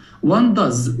 one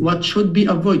does what should be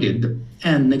avoided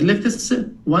and neglects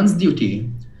one's duty,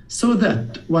 so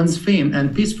that one's fame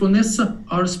and peacefulness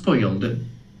are spoiled.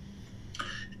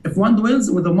 If one dwells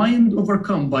with a mind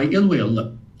overcome by ill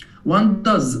will, One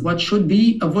does what should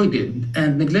be avoided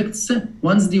and neglects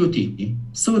one's duty,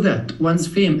 so that one's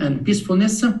fame and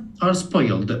peacefulness are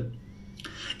spoiled.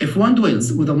 If one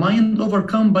dwells with a mind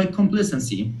overcome by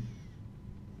complacency,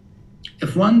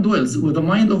 if one dwells with a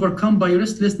mind overcome by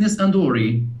restlessness and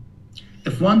worry,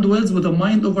 if one dwells with a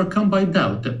mind overcome by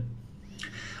doubt,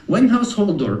 when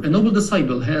householder, a noble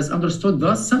disciple, has understood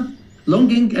thus,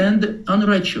 longing and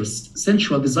unrighteous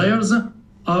sensual desires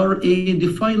are a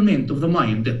defilement of the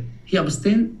mind. He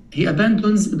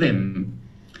abandons them.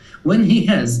 When he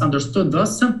has understood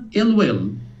thus, ill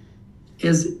will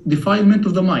is defilement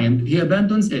of the mind. He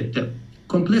abandons it.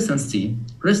 Complacency,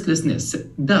 restlessness,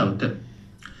 doubt.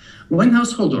 When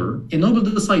householder, a noble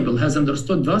disciple, has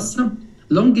understood thus,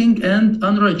 longing and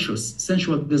unrighteous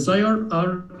sensual desire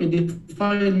are a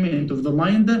defilement of the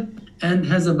mind and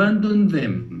has abandoned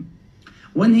them.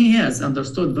 When he has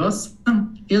understood thus,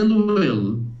 ill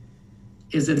will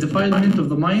is a defilement of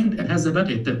the mind and has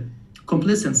abandoned it.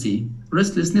 Complacency,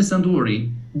 restlessness and worry,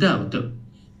 doubt.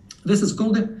 This is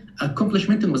called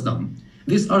accomplishment in wisdom.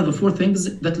 These are the four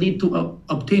things that lead to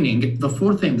obtaining the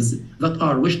four things that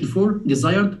are wished for,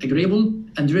 desired, agreeable,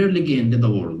 and rarely gained in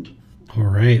the world. All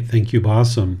right. Thank you,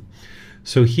 Basam.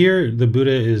 So here the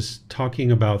Buddha is talking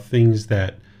about things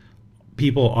that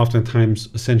people oftentimes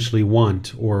essentially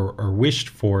want or are wished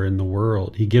for in the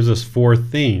world. He gives us four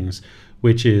things,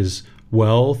 which is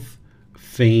wealth,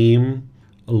 fame,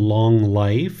 a long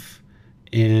life,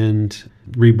 and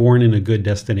reborn in a good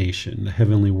destination, the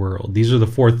heavenly world. These are the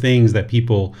four things that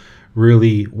people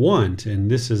really want. And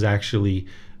this is actually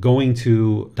going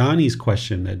to Donnie's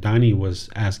question that Donnie was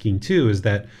asking too, is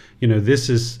that, this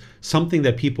is something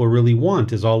that people really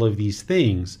want, is all of these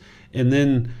things. And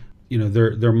then,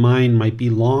 their mind might be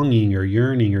longing or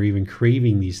yearning or even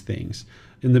craving these things.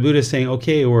 And the Buddha is saying,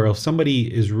 okay, or if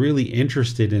somebody is really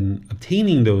interested in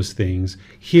obtaining those things,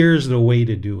 here's the way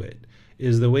to do it.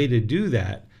 The way to do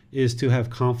that is to have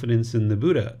confidence in the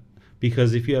Buddha.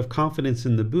 Because if you have confidence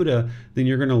in the Buddha, then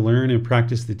you're going to learn and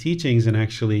practice the teachings, and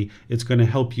actually it's going to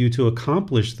help you to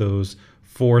accomplish those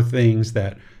four things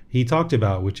that he talked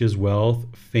about, which is wealth,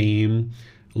 fame,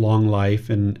 long life,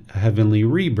 and heavenly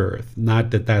rebirth.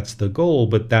 Not that that's the goal,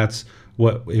 but that's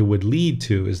what it would lead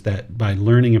to, is that by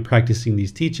learning and practicing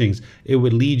these teachings, it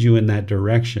would lead you in that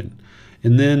direction.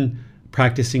 And then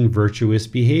practicing virtuous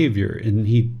behavior. And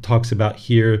he talks about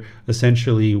here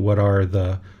essentially what are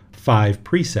the 5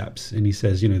 precepts. And he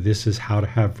says, this is how to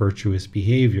have virtuous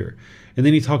behavior. And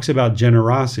then he talks about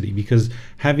generosity, because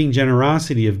having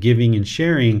generosity of giving and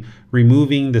sharing,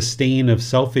 removing the stain of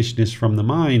selfishness from the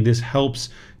mind, this helps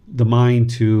the mind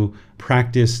to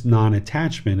practice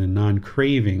non-attachment and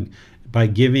non-craving. By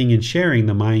giving and sharing,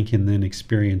 the mind can then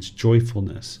experience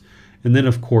joyfulness. And then,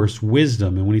 of course,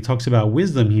 wisdom. And when he talks about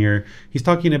wisdom here, he's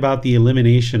talking about the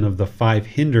elimination of the 5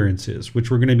 hindrances,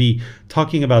 which we're going to be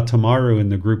talking about tomorrow in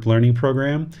the group learning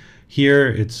program. Here,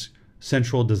 it's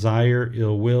sensual desire,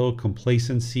 ill will,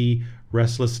 complacency,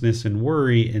 restlessness, and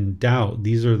worry, and doubt.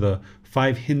 These are the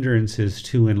 5 hindrances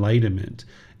to enlightenment.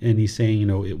 And he's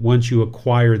saying, once you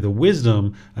acquire the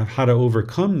wisdom of how to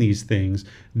overcome these things,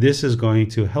 this is going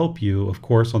to help you, of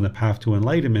course, on the path to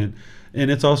enlightenment. And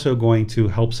it's also going to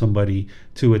help somebody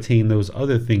to attain those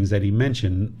other things that he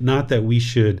mentioned. Not that we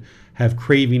should have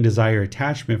craving, desire,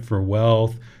 attachment for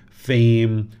wealth,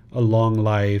 fame, a long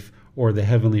life, or the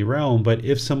heavenly realm. But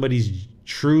if somebody's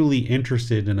truly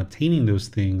interested in obtaining those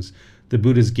things, the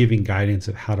Buddha is giving guidance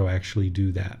of how to actually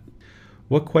do that.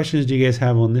 What questions do you guys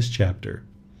have on this chapter?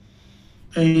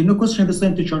 No question this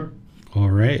time, teacher. All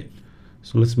right.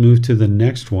 So let's move to the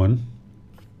next one.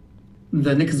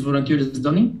 The next volunteer is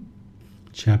Donnie.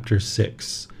 Chapter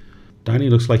 6. Donnie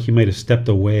looks like he might have stepped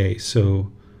away.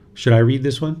 So should I read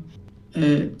this one?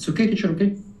 It's okay, teacher,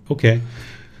 okay? Okay.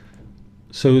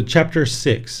 So chapter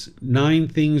 6, 9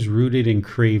 things rooted in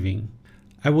craving.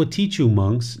 I will teach you,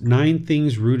 monks, 9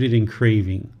 things rooted in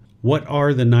craving. What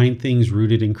are the 9 things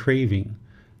rooted in craving?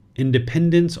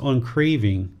 Independence on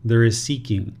craving, there is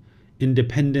seeking.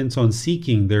 Independence on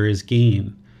seeking, there is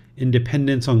gain.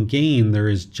 Independence on gain, there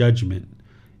is judgment.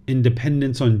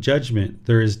 Independence on judgment,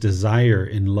 there is desire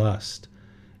and lust.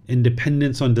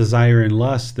 Independence on desire and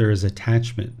lust, there is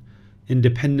attachment.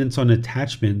 Independence on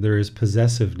attachment, there is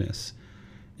possessiveness.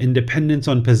 Independence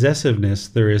on possessiveness,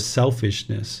 there is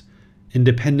selfishness.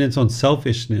 Independence on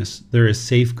selfishness, there is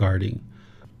safeguarding.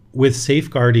 With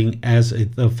safeguarding as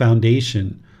the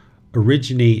foundation,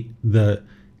 originate the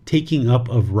taking up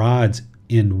of rods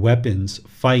and weapons,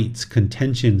 fights,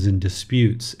 contentions and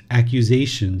disputes,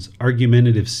 accusations,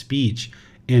 argumentative speech,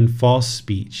 and false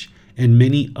speech, and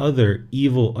many other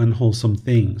evil, unwholesome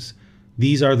things.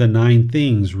 These are the 9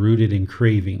 things rooted in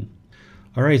craving.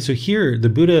 All right, so here the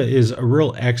Buddha is a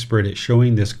real expert at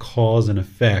showing this cause and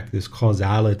effect, this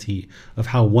causality of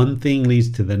how one thing leads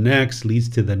to the next, leads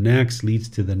to the next, leads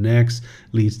to the next,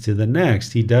 leads to the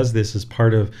next. He does this as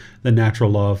part of the natural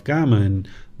law of Karma. And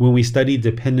when we studied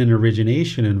dependent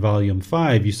origination in volume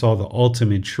 5, you saw the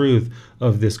ultimate truth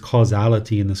of this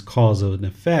causality and this cause and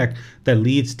effect that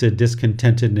leads to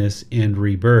discontentedness and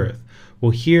rebirth.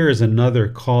 Well, here is another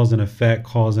cause and effect,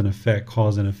 cause and effect,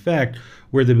 cause and effect,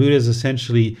 where the Buddha is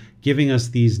essentially giving us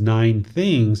these 9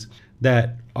 things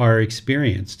that are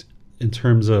experienced in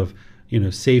terms of,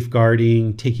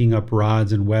 safeguarding, taking up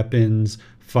rods and weapons,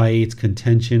 fights,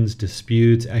 contentions,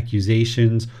 disputes,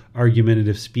 accusations,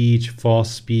 argumentative speech,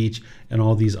 false speech, and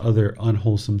all these other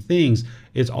unwholesome things.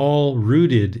 It's all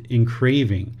rooted in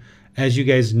craving. As you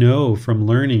guys know from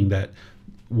learning that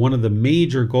one of the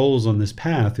major goals on this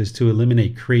path is to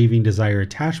eliminate craving, desire,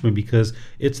 attachment, because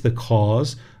it's the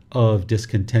cause of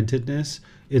discontentedness.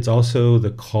 It's also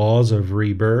the cause of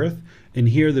rebirth. And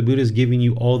here the Buddha is giving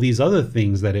you all these other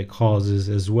things that it causes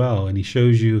as well. And he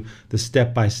shows you the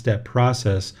step-by-step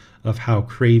process of how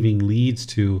craving leads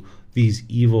to these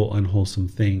evil, unwholesome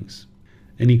things.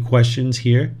 Any questions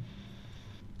here?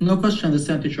 No question,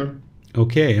 understand, teacher.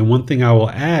 Okay, and one thing I will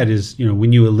add is,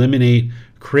 when you eliminate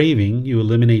craving, you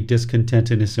eliminate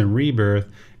discontentedness and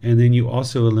rebirth, and then you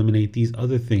also eliminate these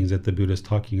other things that the Buddha is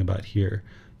talking about here.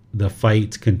 The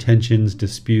fights, contentions,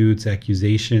 disputes,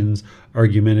 accusations,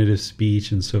 argumentative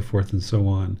speech, and so forth and so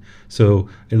on. So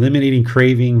eliminating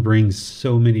craving brings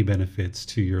so many benefits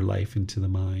to your life and to the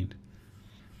mind.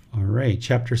 All right,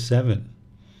 chapter 7.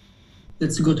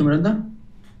 Let's go to Miranda.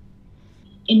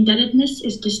 Indebtedness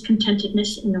is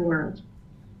discontentedness in the world.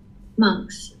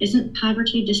 Monks, isn't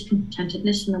poverty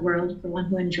discontentedness in the world for one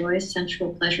who enjoys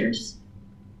sensual pleasures?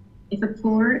 If a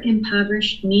poor,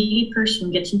 impoverished, needy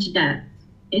person gets into debt,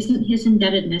 isn't his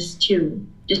indebtedness too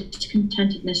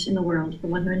discontentedness in the world for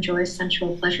one who enjoys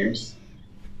sensual pleasures?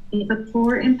 If a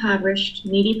poor, impoverished,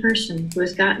 needy person who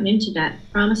has gotten into debt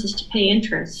promises to pay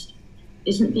interest,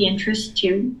 isn't the interest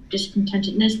too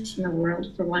discontentedness in the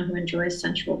world for one who enjoys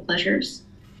sensual pleasures?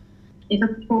 If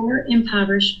a poor,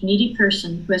 impoverished, needy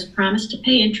person who has promised to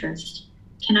pay interest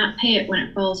cannot pay it when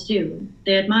it falls due,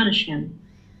 they admonish him.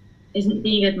 Isn't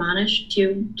being admonished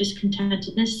too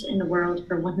discontentedness in the world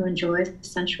for one who enjoys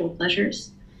sensual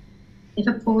pleasures? If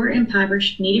a poor,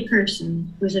 impoverished, needy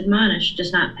person who is admonished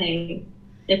does not pay,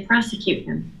 they prosecute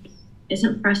him.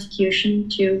 Isn't prosecution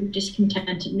too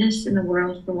discontentedness in the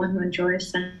world for one who enjoys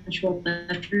sensual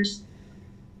pleasures?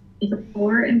 If a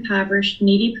poor, impoverished,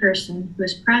 needy person who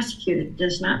is prosecuted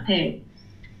does not pay,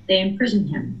 they imprison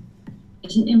him.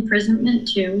 Isn't imprisonment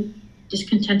too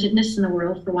discontentedness in the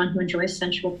world for one who enjoys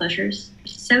sensual pleasures?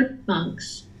 So,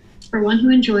 monks, for one who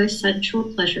enjoys sensual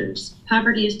pleasures,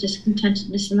 poverty is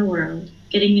discontentedness in the world,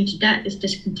 getting into debt is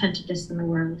discontentedness in the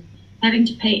world, having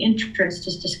to pay interest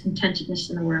is discontentedness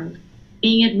in the world,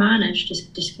 being admonished is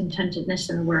discontentedness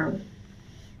in the world,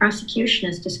 prosecution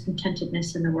is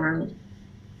discontentedness in the world,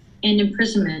 and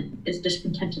imprisonment is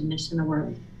discontentedness in the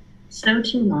world. So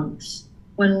too, monks,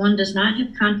 when one does not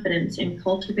have confidence in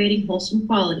cultivating wholesome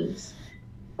qualities,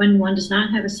 when one does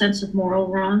not have a sense of moral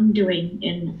wrongdoing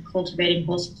in cultivating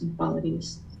wholesome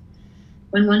qualities,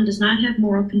 when one does not have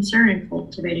moral concern in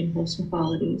cultivating wholesome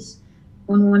qualities,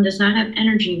 when one does not have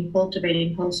energy in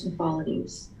cultivating wholesome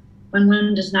qualities, when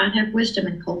one does not have wisdom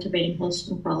in cultivating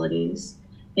wholesome qualities,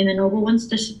 in the Noble One's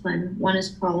discipline, one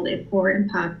is called a poor,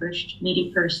 impoverished,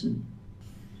 needy person.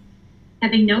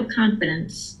 Having no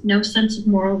confidence, no sense of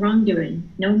moral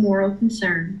wrongdoing, no moral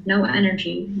concern, no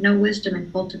energy, no wisdom in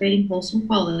cultivating wholesome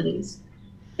qualities,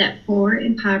 that poor,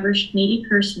 impoverished, needy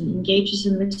person engages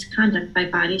in misconduct by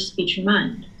body, speech, and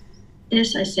mind.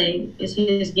 This, I say, is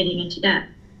his getting into debt.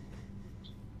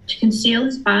 To conceal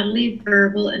his bodily,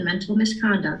 verbal, and mental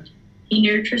misconduct, he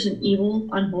nurtures an evil,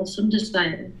 unwholesome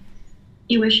desire.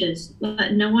 He wishes,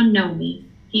 let no one know me.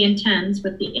 He intends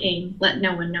with the aim, let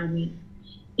no one know me.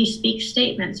 He speaks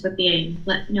statements with the aim,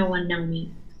 let no one know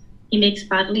me. He makes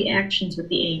bodily actions with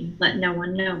the aim, let no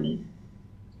one know me.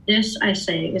 This, I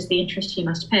say, is the interest he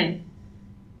must pay.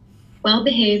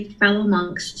 Well-behaved fellow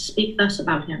monks speak thus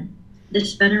about him.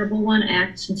 This venerable one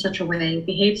acts in such a way,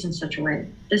 behaves in such a way.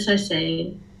 This, I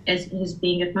say, as his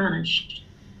being admonished.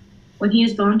 When he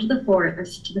has gone to the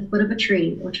forest, to the foot of a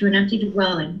tree, or to an empty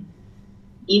dwelling,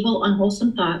 evil,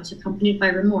 unwholesome thoughts accompanied by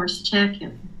remorse attack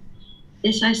him.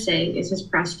 This, I say, is his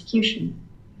prosecution.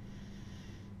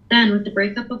 Then, with the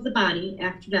breakup of the body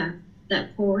after death,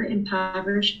 that poor,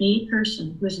 impoverished, needy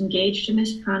person who is engaged in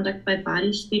misconduct by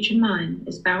body, speech, and mind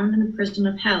is bound in the prison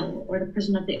of hell or the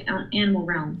prison of the animal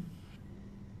realm.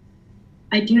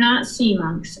 I do not see,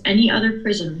 monks, any other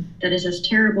prison that is as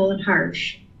terrible and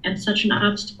harsh, and such an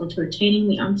obstacle to attaining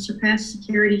the unsurpassed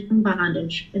security from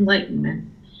bondage, enlightenment,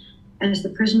 as the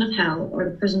prison of hell or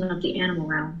the prison of the animal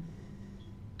realm.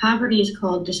 Poverty is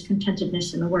called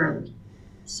discontentedness in the world.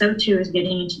 So too is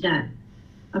getting into debt.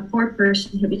 A poor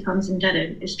person who becomes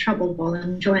indebted is troubled while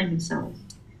enjoying himself.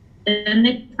 Then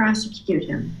they prosecute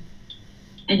him,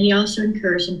 and he also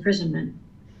incurs imprisonment.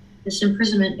 This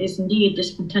imprisonment is indeed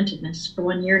discontentedness for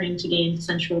one yearning to gain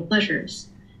sensual pleasures.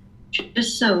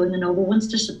 Just so in the noble one's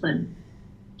discipline,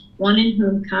 one in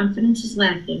whom confidence is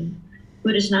lacking,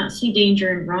 who does not see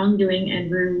danger in wrongdoing and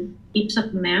rue, heaps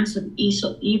up a mass of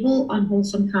evil,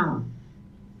 unwholesome kama.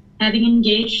 Having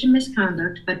engaged in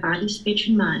misconduct by body, speech,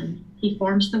 and mind, he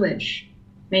forms the wish,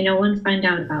 may no one find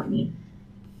out about me.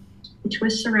 He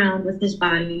twists around with his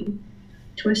body,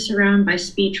 twists around by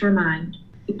speech or mind.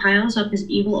 He piles up his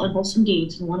evil, unwholesome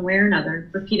deeds in one way or another,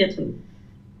 repeatedly.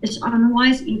 This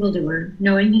unwise evildoer,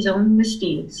 knowing his own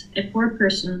misdeeds, a poor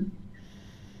person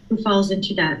who falls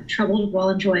into debt, troubled while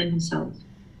enjoying himself.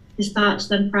 His thoughts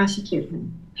then prosecute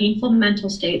him. Painful mental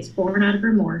states born out of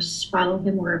remorse follow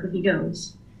him wherever he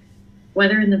goes,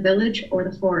 whether in the village or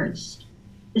the forest.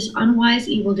 This unwise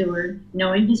evildoer,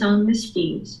 knowing his own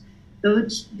misdeeds,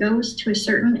 goes to a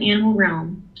certain animal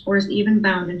realm, or is even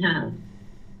bound in hell.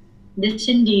 This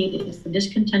indeed is the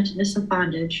discontentedness of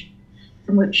bondage,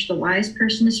 from which the wise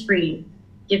person is freed,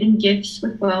 giving gifts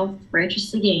with wealth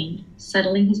righteously gained,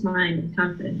 settling his mind with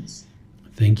confidence.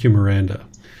 Thank you, Miranda.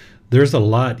 There's a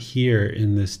lot here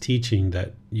in this teaching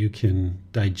that you can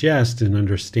digest and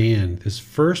understand. This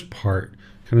first part,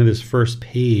 kind of this first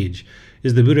page,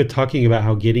 is the Buddha talking about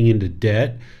how getting into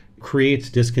debt creates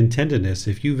discontentedness.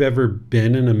 If you've ever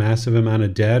been in a massive amount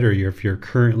of debt, or if you're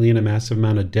currently in a massive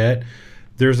amount of debt,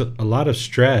 there's a lot of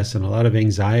stress and a lot of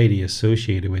anxiety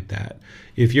associated with that.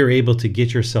 If you're able to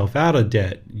get yourself out of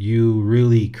debt, you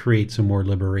really create some more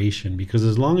liberation, because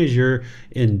as long as you're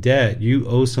in debt, you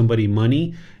owe somebody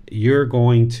money, you're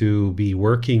going to be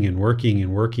working and working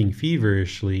and working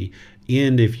feverishly.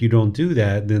 And if you don't do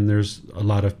that, then there's a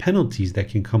lot of penalties that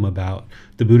can come about.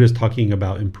 The Buddha's talking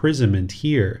about imprisonment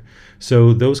here.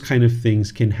 So those kind of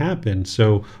things can happen.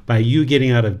 So by you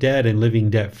getting out of debt and living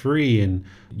debt free and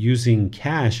using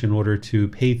cash in order to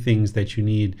pay things that you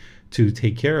need to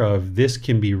take care of, this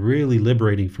can be really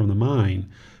liberating from the mind.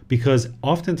 Because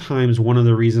oftentimes one of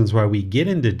the reasons why we get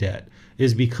into debt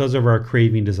is because of our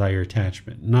craving, desire,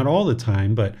 attachment. Not all the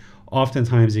time, but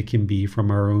oftentimes it can be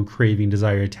from our own craving,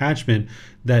 desire, attachment.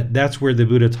 That's where the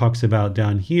Buddha talks about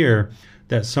down here,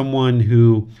 that someone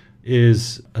who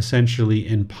is essentially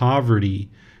in poverty,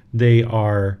 they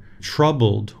are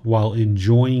troubled while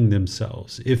enjoying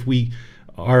themselves. If we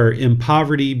are in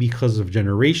poverty because of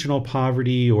generational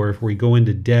poverty, or if we go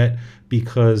into debt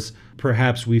because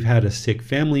perhaps we've had a sick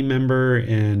family member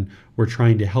and we're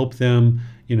trying to help them,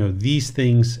 these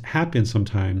things happen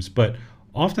sometimes. But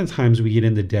oftentimes we get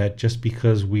into debt just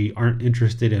because we aren't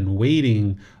interested in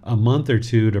waiting a month or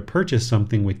two to purchase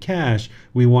something with cash.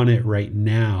 We want it right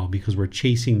now because we're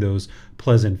chasing those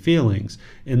pleasant feelings.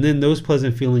 And then those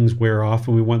pleasant feelings wear off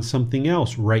and we want something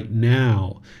else right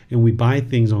now. And we buy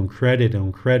things on credit,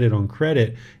 on credit, on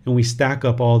credit, and we stack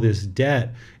up all this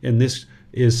debt. And this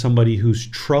is somebody who's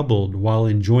troubled while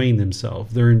enjoying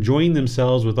themselves. They're enjoying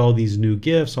themselves with all these new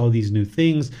gifts, all these new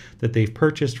things that they've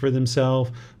purchased for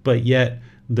themselves, but yet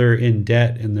they're in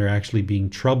debt and they're actually being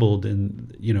troubled,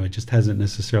 and it just hasn't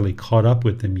necessarily caught up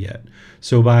with them yet.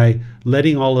 So by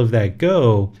letting all of that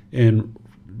go and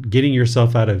getting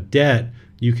yourself out of debt,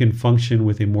 you can function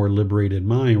with a more liberated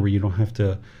mind, where you don't have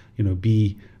to,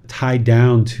 be tied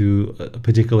down to a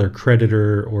particular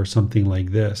creditor or something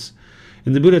like this.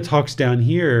 And the Buddha talks down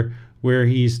here where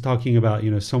he's talking about,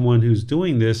 someone who's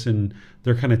doing this and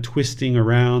they're kind of twisting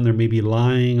around, they're maybe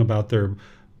lying about their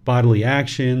bodily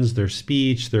actions, their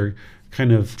speech, they're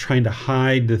kind of trying to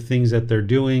hide the things that they're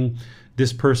doing.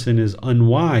 This person is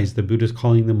unwise. The Buddha is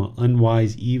calling them an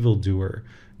unwise evildoer.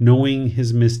 Knowing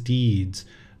his misdeeds,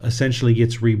 essentially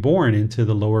gets reborn into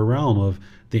the lower realm of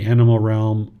the animal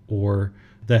realm or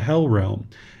the hell realm.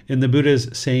 And the Buddha is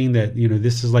saying that,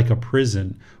 this is like a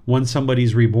prison. Once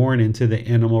somebody's reborn into the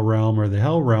animal realm or the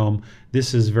hell realm,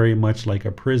 this is very much like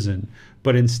a prison.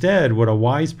 But instead, what a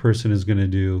wise person is going to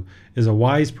do is a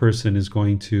wise person is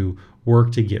going to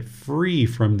work to get free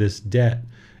from this debt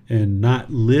and not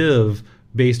live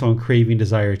based on craving,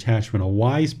 desire, attachment. A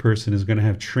wise person is going to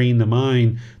have trained the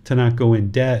mind to not go in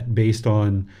debt based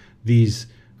on these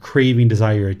craving,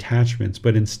 desire, attachments,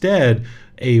 but instead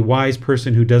a wise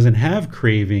person who doesn't have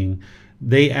craving,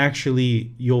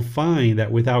 you'll find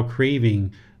that without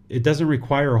craving, it doesn't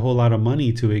require a whole lot of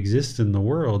money to exist in the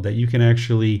world, that you can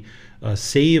actually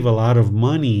save a lot of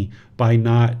money by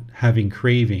not having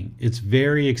craving. It's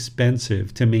very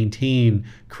expensive to maintain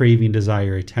craving,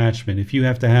 desire, attachment. If you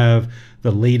have to have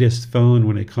the latest phone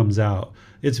when it comes out,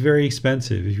 it's very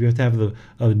expensive. If you have to have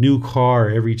a new car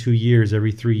every 2 years,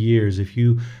 every 3 years, if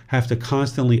you have to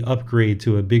constantly upgrade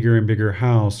to a bigger and bigger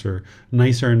house or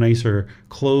nicer and nicer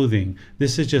clothing,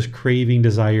 this is just craving,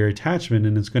 desire, attachment,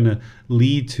 and it's going to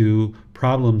lead to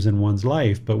problems in one's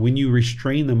life. But when you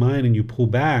restrain the mind and you pull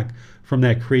back from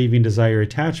that craving, desire,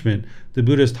 attachment, the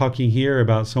Buddha is talking here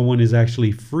about someone is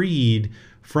actually freed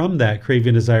from that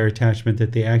craving, desire, attachment,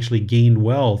 that they actually gain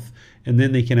wealth, and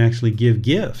then they can actually give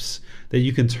gifts. That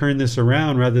you can turn this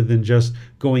around rather than just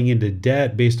going into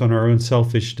debt based on our own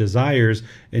selfish desires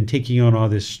and taking on all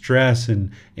this stress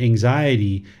and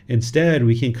anxiety. Instead,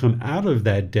 we can come out of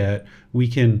that debt. We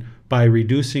can, by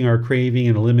reducing our craving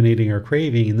and eliminating our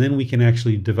craving, and then we can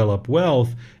actually develop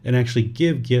wealth and actually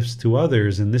give gifts to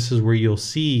others. And this is where you'll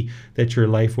see that your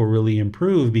life will really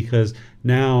improve, because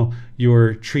now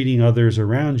you're treating others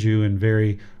around you in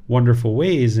very wonderful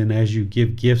ways. And as you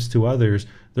give gifts to others,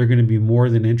 they're going to be more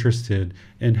than interested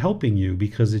in helping you,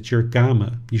 because it's your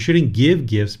Gama. You shouldn't give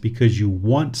gifts because you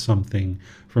want something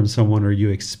from someone or you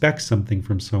expect something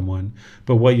from someone.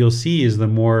 But what you'll see is the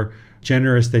more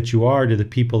generous that you are to the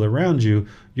people around you,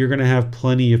 you're going to have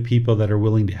plenty of people that are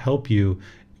willing to help you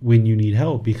when you need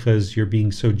help, because you're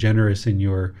being so generous in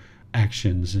your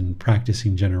actions and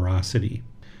practicing generosity.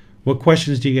 What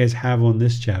questions do you guys have on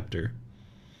this chapter?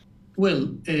 Well,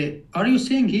 are you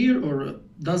saying here, or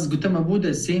does Gautama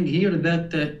Buddha saying here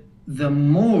that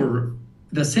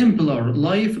the simpler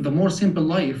life, the more simple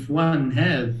life one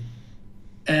have,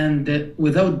 and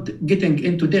without getting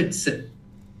into debts,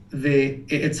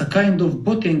 it's a kind of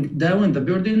putting down the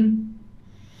burden?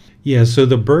 Yeah, so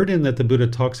the burden that the Buddha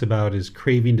talks about is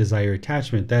craving, desire,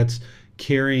 attachment. That's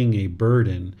carrying a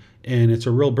burden. And it's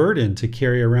a real burden to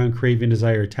carry around craving,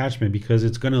 desire, attachment, because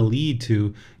it's going to lead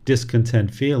to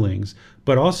discontent feelings.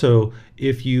 But also,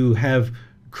 if you have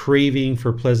craving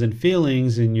for pleasant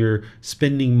feelings and you're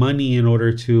spending money in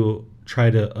order to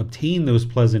try to obtain those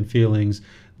pleasant feelings,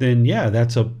 then yeah,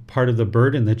 that's a part of the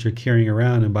burden that you're carrying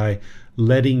around. And by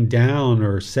letting down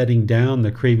or setting down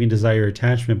the craving, desire,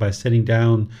 attachment, by setting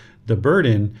down the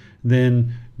burden,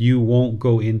 then you won't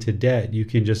go into debt. You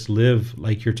can just live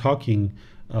like you're talking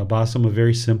Basam, a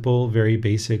very simple, very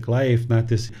basic life, not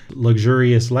this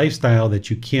luxurious lifestyle that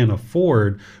you can't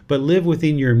afford, but live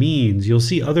within your means. You'll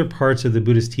see other parts of the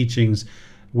Buddhist teachings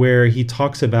where he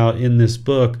talks about in this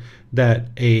book that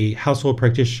a household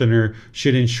practitioner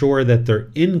should ensure that their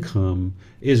income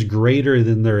is greater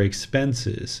than their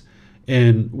expenses.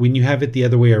 And when you have it the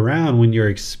other way around, when your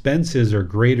expenses are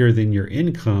greater than your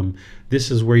income, this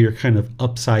is where you're kind of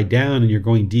upside down and you're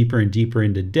going deeper and deeper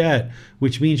into debt,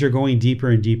 which means you're going deeper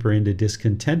and deeper into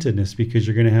discontentedness, because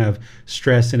you're going to have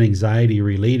stress and anxiety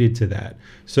related to that.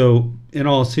 So in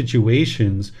all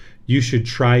situations, you should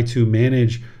try to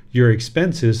manage your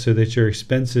expenses so that your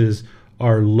expenses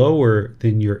are lower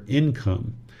than your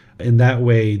income. And that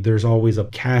way, there's always a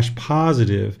cash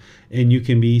positive, and you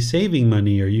can be saving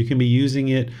money, or you can be using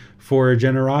it for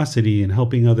generosity and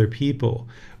helping other people.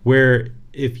 Where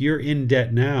if you're in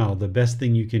debt now, the best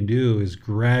thing you can do is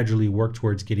gradually work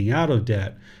towards getting out of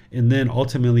debt. And then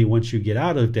ultimately, once you get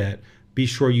out of debt, be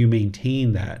sure you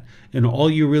maintain that. And all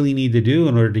you really need to do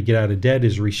in order to get out of debt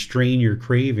is restrain your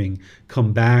craving,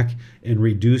 come back and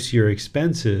reduce your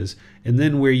expenses. And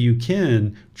then where you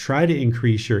can, try to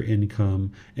increase your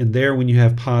income. And there, when you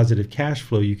have positive cash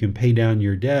flow, you can pay down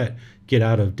your debt, get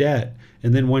out of debt.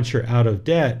 And then once you're out of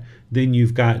debt, then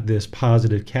you've got this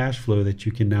positive cash flow that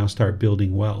you can now start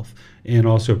building wealth and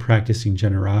also practicing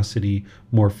generosity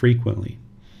more frequently.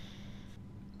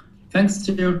 Thanks,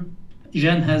 Teacher.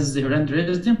 Jan has her hand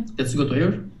raised. Let's go to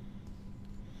her.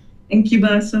 Thank you,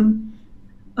 Basam.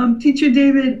 Teacher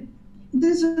David,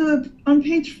 there's on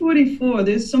page 44,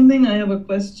 there's something I have a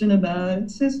question about.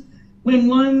 It says,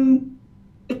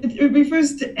 it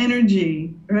refers to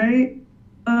energy, right?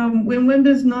 When one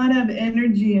does not have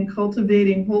energy in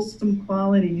cultivating wholesome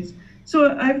qualities.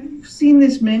 So I've seen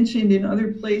this mentioned in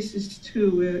other places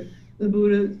too, where the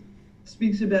Buddha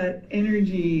speaks about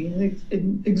energy,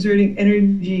 exerting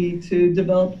energy to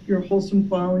develop your wholesome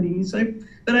qualities.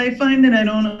 But I find that I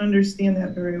don't understand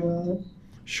that very well.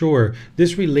 Sure.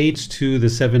 This relates to the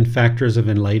 7 factors of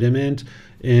enlightenment.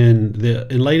 And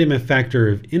the enlightenment factor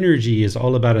of energy is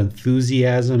all about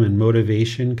enthusiasm and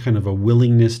motivation, kind of a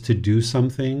willingness to do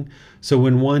something. So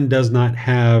when one does not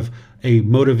have a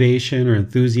motivation or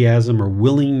enthusiasm or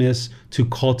willingness to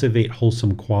cultivate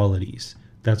wholesome qualities,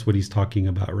 That's what he's talking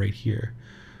about right here.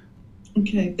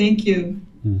 Okay, thank you.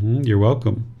 You're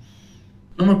welcome.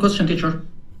 No more question, teacher.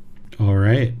 All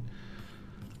right.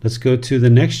 Let's go to the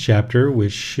next chapter,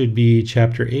 which should be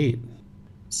chapter 8.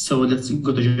 So let's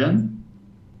go to Jen.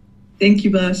 Thank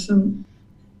you, Blossom.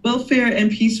 Welfare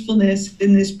and peacefulness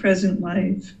in this present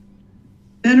life.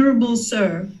 Venerable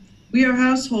Sir, we are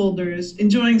householders,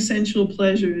 enjoying sensual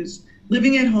pleasures,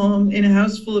 living at home in a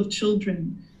house full of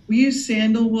children. We use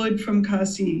sandalwood from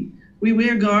Kasi. We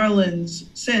wear garlands,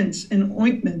 scents, and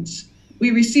ointments.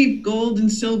 We receive gold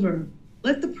and silver.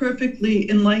 Let the perfectly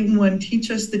enlightened one teach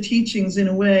us the teachings in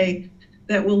a way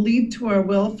that will lead to our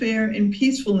welfare and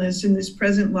peacefulness in this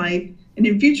present life and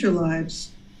in future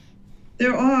lives.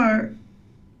 There are,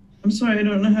 I'm sorry, I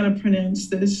don't know how to pronounce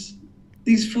this,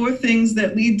 these 4 things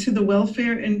that lead to the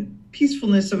welfare and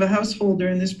peacefulness of a householder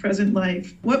in this present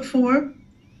life. What for?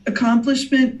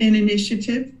 Accomplishment in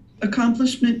initiative,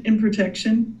 accomplishment in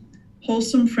protection,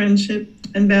 wholesome friendship,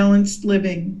 and balanced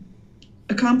living.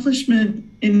 Accomplishment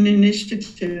in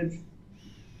initiative.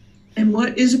 And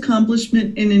what is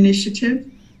accomplishment in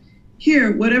initiative?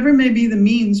 Here, whatever may be the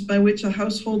means by which a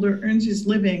householder earns his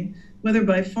living, whether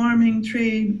by farming,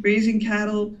 trade, raising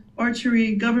cattle,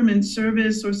 archery, government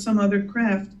service, or some other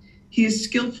craft, he is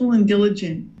skillful and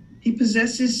diligent. He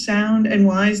possesses sound and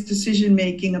wise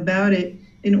decision-making about it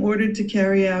in order to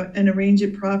carry out and arrange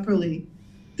it properly.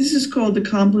 This is called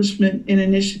accomplishment in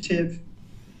initiative.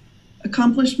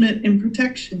 Accomplishment in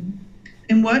protection.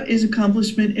 And what is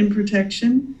accomplishment in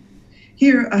protection?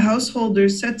 Here, a householder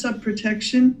sets up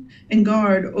protection and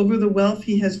guard over the wealth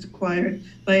he has acquired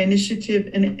by initiative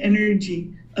and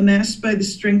energy, amassed by the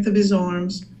strength of his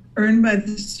arms, earned by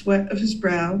the sweat of his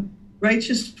brow,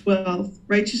 righteous wealth,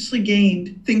 righteously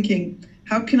gained, thinking,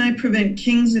 how can I prevent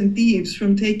kings and thieves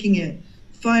from taking it,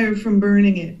 fire from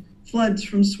burning it, floods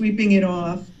from sweeping it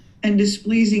off, and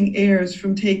displeasing heirs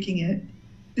from taking it?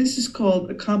 This is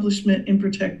called accomplishment in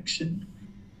protection.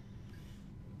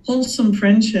 Wholesome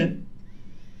friendship.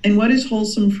 And what is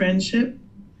wholesome friendship?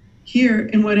 Here,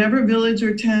 in whatever village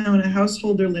or town a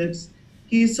householder lives,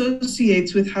 he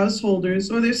associates with householders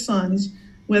or their sons,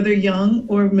 whether young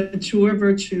or of mature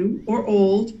virtue, or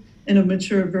old and of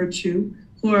mature virtue,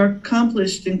 who are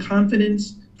accomplished in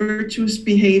confidence, virtuous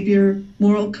behavior,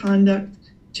 moral conduct,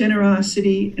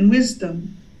 generosity, and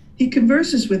wisdom. He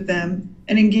converses with them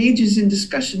and engages in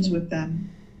discussions with them.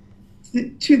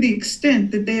 To the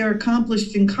extent that they are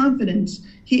accomplished in confidence,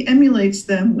 he emulates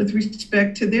them with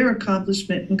respect to their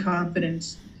accomplishment in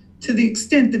confidence. To the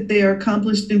extent that they are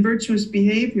accomplished in virtuous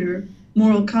behavior,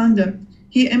 moral conduct,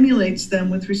 he emulates them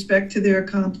with respect to their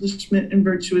accomplishment in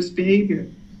virtuous behavior.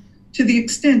 To the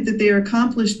extent that they are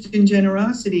accomplished in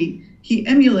generosity, he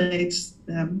emulates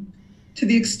them. To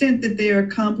the extent that they are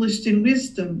accomplished in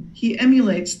wisdom, he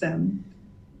emulates them.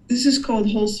 This is called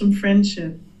wholesome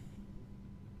friendship.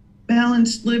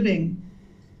 Balanced living.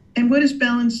 And what is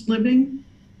balanced living?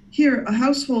 Here, a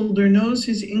householder knows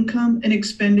his income and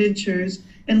expenditures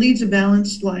and leads a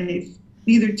balanced life,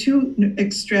 neither too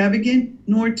extravagant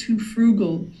nor too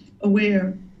frugal,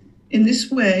 aware. In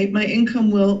this way, my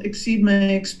income will exceed my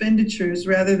expenditures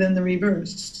rather than the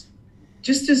reverse.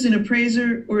 Just as an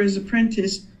appraiser or his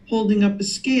apprentice holding up a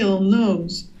scale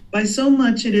knows, by so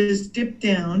much it has dipped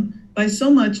down, by so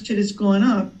much it has gone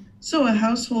up, so a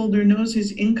householder knows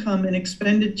his income and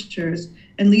expenditures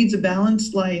and leads a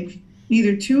balanced life,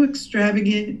 neither too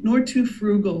extravagant nor too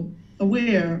frugal,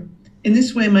 aware. In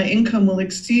this way, my income will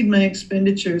exceed my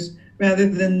expenditures rather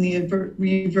than the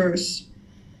reverse.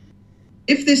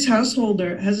 If this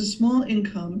householder has a small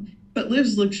income but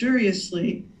lives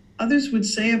luxuriously, others would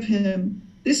say of him,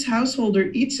 this householder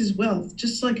eats his wealth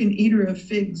just like an eater of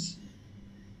figs.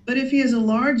 But if he has a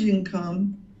large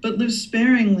income but lives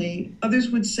sparingly, others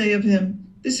would say of him,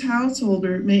 this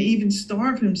householder may even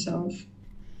starve himself.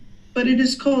 But it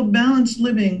is called balanced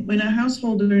living when a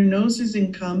householder knows his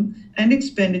income and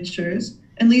expenditures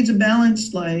and leads a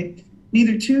balanced life,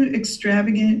 neither too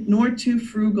extravagant nor too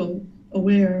frugal,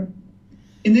 aware.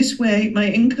 In this way, my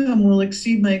income will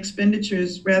exceed my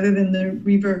expenditures rather than the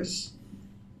reverse.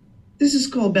 This is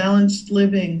called balanced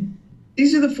living.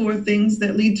 These are the 4 things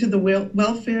that lead to the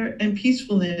welfare and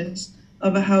peacefulness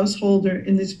of a householder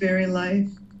in this very life.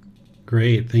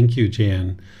 Great. Thank you,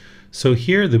 Jan. So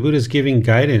here the Buddha is giving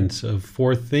guidance of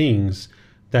 4 things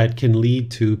that can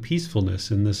lead to peacefulness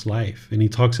in this life. And he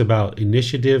talks about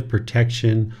initiative,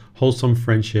 protection, wholesome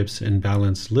friendships, and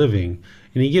balanced living.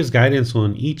 And he gives guidance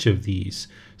on each of these.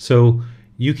 So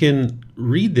you can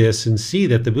read this and see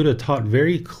that the Buddha taught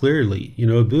very clearly.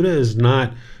 Buddha is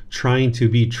not trying to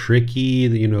be tricky.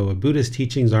 Buddha's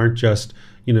teachings aren't just,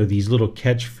 these little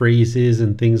catchphrases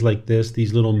and things like this,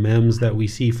 these little memes that we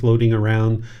see floating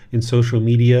around in social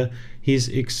media. He's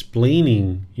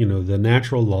explaining, the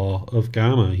natural law of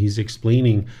Gama. He's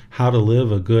explaining how to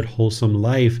live a good, wholesome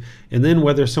life. And then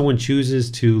whether someone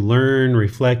chooses to learn,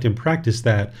 reflect, and practice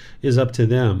that is up to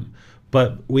them.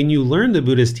 But when you learn the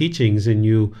Buddha's teachings and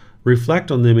you reflect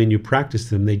on them and you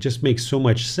practice them, they just make so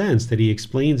much sense that he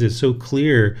explains it so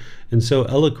clear and so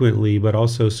eloquently, but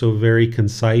also so very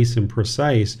concise and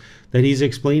precise, that he's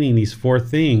explaining these 4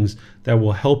 things that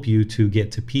will help you to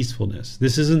get to peacefulness.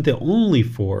 This isn't the only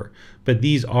 4, but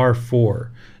these are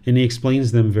 4, and he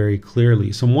explains them very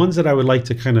clearly. Some ones that I would like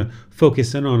to kind of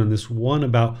focus in on, and this one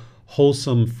about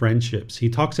wholesome friendships. He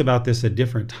talks about this at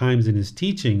different times in his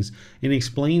teachings and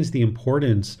explains the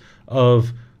importance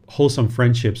of wholesome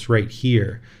friendships right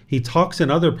here. He talks in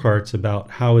other parts about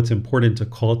how it's important to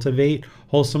cultivate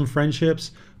wholesome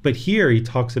friendships, but here he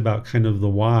talks about kind of the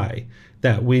why.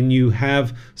 That when you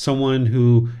have someone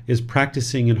who is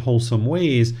practicing in wholesome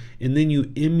ways and then you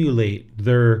emulate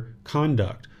their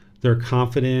conduct, their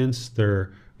confidence,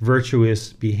 their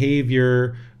virtuous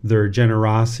behavior, their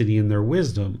generosity, and their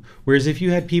wisdom. Whereas if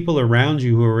you had people around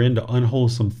you who are into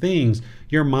unwholesome things,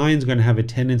 your mind's going to have a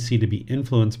tendency to be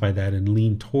influenced by that and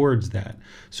lean towards that.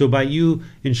 So by you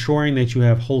ensuring that you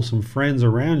have wholesome friends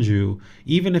around you,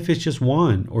 even if it's just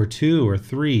 1 or 2 or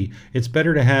 3, it's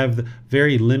better to have a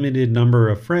very limited number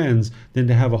of friends than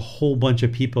to have a whole bunch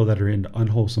of people that are into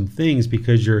unwholesome things,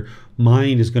 because your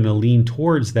mind is going to lean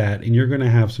towards that and you're going to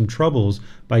have some troubles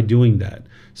by doing that.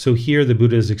 So here the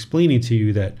Buddha is explaining to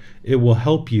you that it will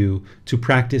help you to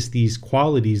practice these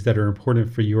qualities that are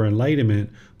important for your enlightenment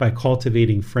by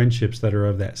cultivating friendships that are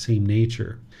of that same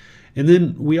nature. And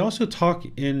then we also talk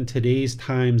in today's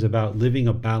times about living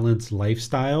a balanced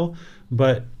lifestyle,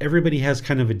 but everybody has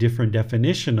kind of a different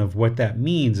definition of what that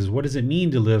means. Is what does it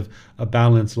mean to live a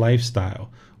balanced lifestyle?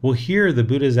 Well, here the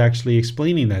Buddha is actually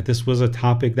explaining that. This was a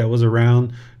topic that was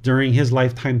around during his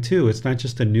lifetime too. It's not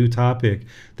just a new topic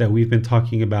that we've been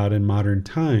talking about in modern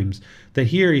times. That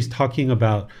here he's talking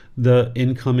about the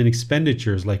income and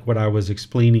expenditures, like what I was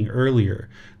explaining earlier,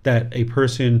 that a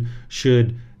person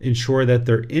should ensure that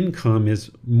their income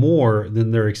is more than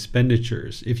their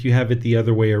expenditures. If you have it the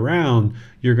other way around,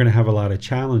 you're going to have a lot of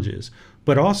challenges.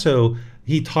 But also,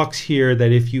 he talks here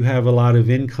that if you have a lot of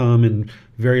income and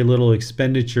very little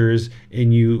expenditures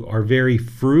and you are very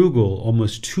frugal,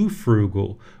 almost too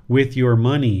frugal with your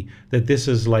money, that this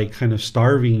is like kind of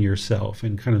starving yourself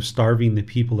and kind of starving the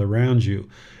people around you.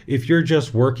 If you're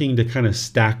just working to kind of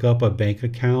stack up a bank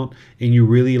account and you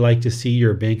really like to see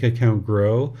your bank account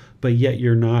grow, but yet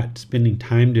you're not spending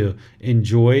time to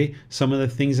enjoy some of the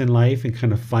things in life and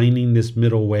kind of finding this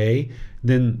middle way,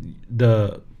 then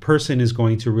the person is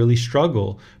going to really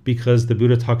struggle, because the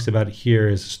Buddha talks about it here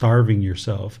as starving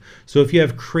yourself. So if you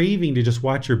have craving to just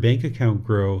watch your bank account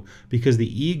grow because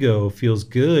the ego feels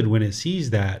good when it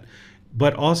sees that,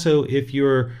 but also if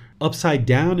you're upside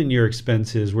down in your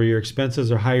expenses, where your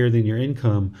expenses are higher than your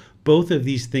income, both of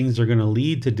these things are going to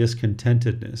lead to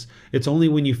discontentedness. It's only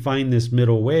when you find this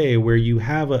middle way where you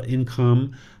have an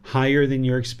income higher than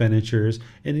your expenditures,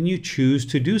 and then you choose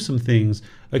to do some things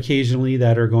occasionally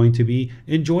that are going to be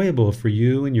enjoyable for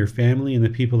you and your family and the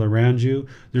people around you.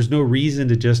 There's no reason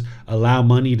to just allow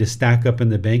money to stack up in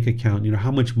the bank account.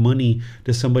 How much money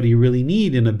does somebody really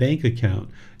need in a bank account?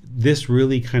 This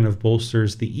really kind of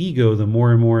bolsters the ego the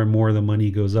more and more and more the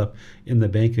money goes up in the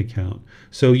bank account.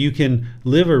 So you can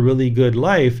live a really good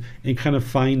life and kind of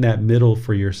find that middle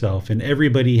for yourself. And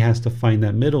everybody has to find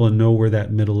that middle and know where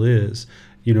that middle is.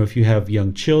 If you have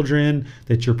young children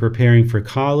that you're preparing for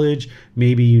college,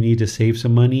 maybe you need to save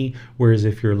some money. Whereas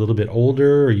if you're a little bit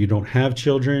older or you don't have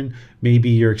children, maybe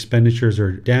your expenditures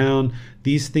are down.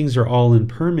 These things are all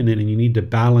impermanent, and you need to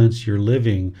balance your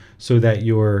living so that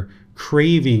your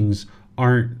cravings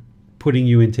aren't putting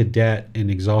you into debt and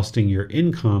exhausting your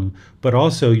income, but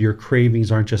also your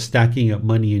cravings aren't just stacking up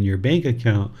money in your bank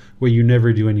account where you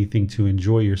never do anything to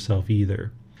enjoy yourself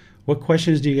either. What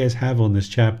questions do you guys have on this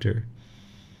chapter?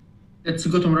 Let's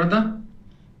go to Murada.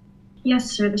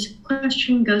 Yes, sir. This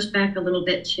question goes back a little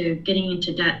bit to getting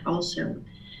into debt also.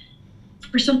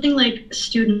 For something like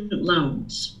student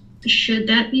loans, should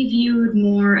that be viewed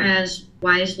more as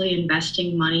wisely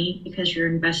investing money because you're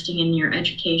investing in your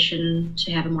education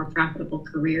to have a more profitable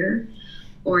career?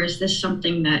 Or is this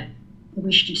something that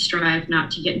we should strive not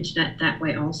to get into debt that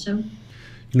way also?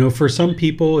 For some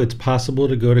people, it's possible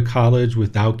to go to college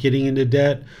without getting into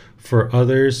debt. For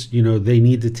others, they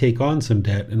need to take on some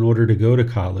debt in order to go to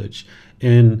college.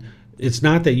 And it's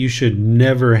not that you should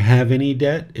never have any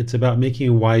debt. It's about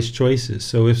making wise choices.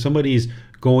 So if somebody's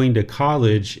going to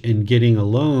college and getting a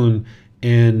loan,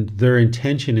 and their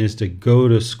intention is to go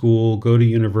to school, go to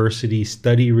university,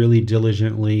 study really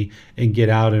diligently, and get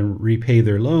out and repay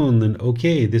their loan, then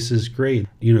okay, this is great.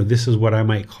 This is what I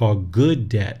might call good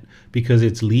debt because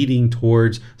it's leading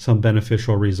towards some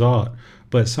beneficial result.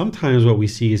 But sometimes what we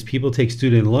see is people take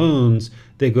student loans,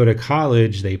 they go to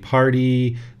college, they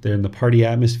party, they're in the party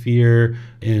atmosphere,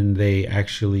 and they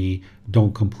actually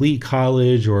don't complete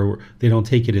college, or they don't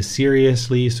take it as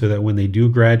seriously, so that when they do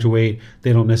graduate,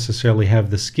 they don't necessarily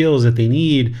have the skills that they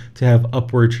need to have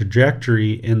upward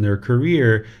trajectory in their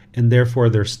career, and therefore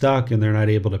they're stuck and they're not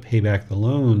able to pay back the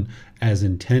loan as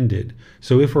intended.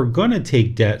 So if we're going to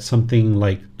take debt, something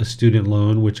like a student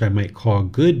loan, which I might call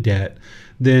good debt,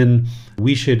 then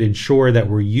we should ensure that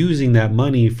we're using that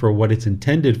money for what it's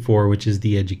intended for, which is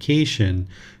the education.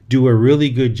 Do a really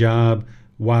good job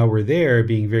while we're there,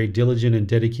 being very diligent and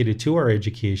dedicated to our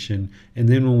education. And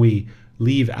then when we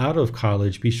leave out of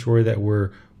college, be sure that we're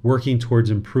working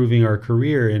towards improving our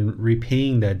career and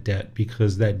repaying that debt,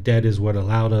 because that debt is what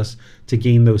allowed us to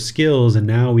gain those skills. And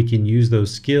now we can use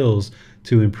those skills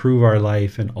to improve our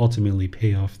life and ultimately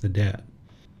pay off the debt.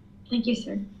 Thank you,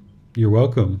 sir. You're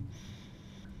welcome.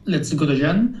 Let's go to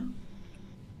Jen.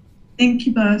 Thank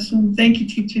you, Basim. Thank you,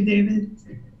 Teacher David.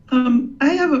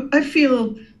 I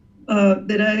feel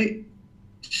that I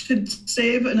should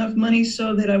save enough money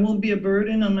so that I won't be a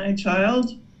burden on my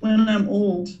child when I'm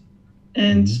old.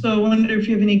 And so I wonder if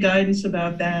you have any guidance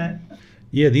about that.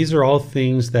 Yeah, these are all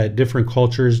things that different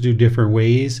cultures do different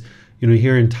ways.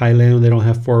 Here in Thailand, they don't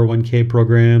have 401k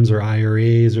programs or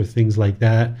IRAs or things like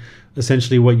that.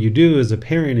 Essentially what you do as a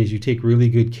parent is you take really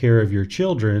good care of your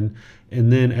children,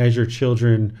 and then as your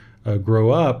children grow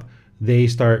up, they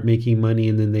start making money,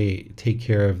 and then they take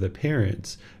care of the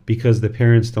parents, because the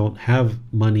parents don't have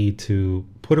money to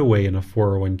put away in a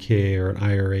 401k or an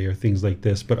IRA or things like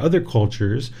this. But other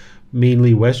cultures,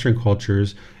 mainly Western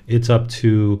cultures, it's up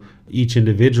to each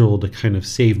individual to kind of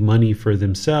save money for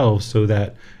themselves so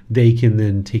that they can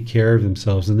then take care of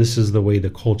themselves. And this is the way the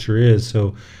culture is.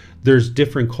 So there's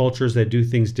different cultures that do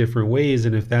things different ways.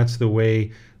 And if that's the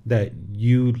way that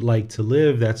you like to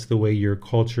live, that's the way your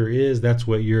culture is, that's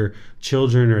what your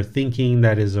children are thinking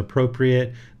that is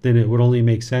appropriate, then it would only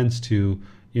make sense to,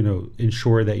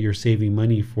 ensure that you're saving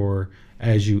money for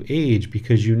as you age,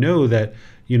 because that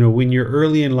when you're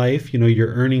early in life,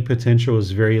 your earning potential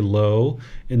is very low,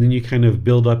 and then you kind of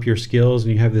build up your skills,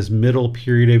 and you have this middle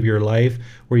period of your life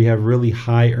where you have really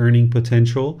high earning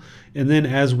potential. And then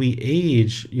as we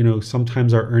age,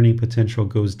 sometimes our earning potential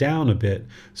goes down a bit.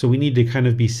 So we need to kind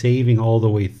of be saving all the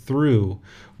way through.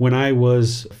 When I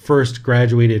was first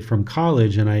graduated from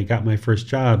college and I got my first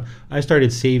job, I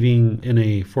started saving in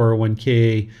a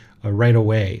 401k right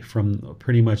away from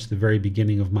pretty much the very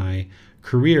beginning of my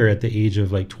career at the age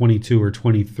of like 22 or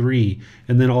 23.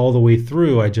 And then all the way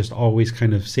through, I just always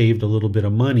kind of saved a little bit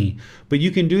of money. But you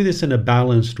can do this in a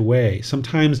balanced way.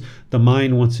 Sometimes the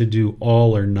mind wants to do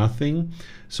all or nothing.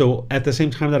 So at the same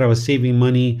time that I was saving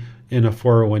money in a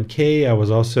 401k, I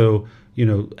was also,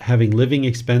 having living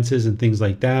expenses and things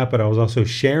like that. But I was also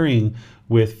sharing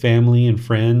with family and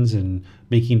friends and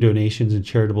making donations and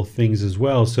charitable things as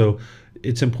well. So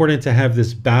it's important to have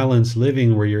this balanced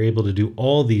living where you're able to do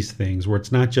all these things, where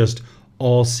it's not just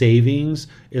all savings,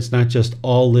 it's not just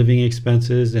all living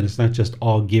expenses, and it's not just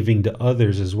all giving to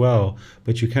others as well,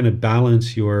 but you kind of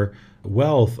balance your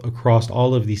wealth across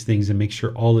all of these things and make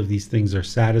sure all of these things are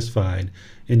satisfied.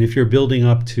 And if you're building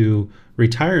up to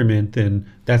retirement, then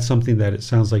that's something that it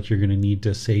sounds like you're going to need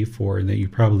to save for, and that you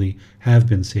probably have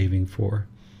been saving for.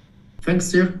 Thanks,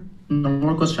 sir. No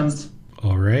more questions.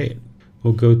 All right.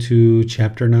 We'll go to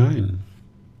chapter 9.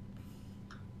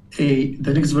 The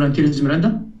next volunteer is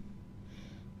Miranda.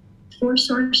 4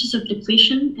 sources of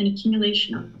depletion and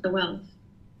accumulation of the wealth.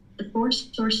 The 4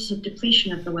 sources of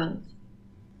depletion of the wealth.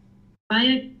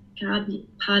 Via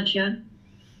Padya,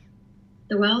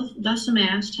 the wealth thus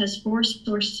amassed has 4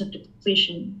 sources of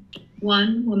depletion.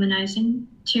 1, womanizing.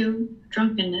 2,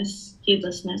 drunkenness,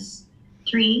 heedlessness.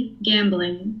 3,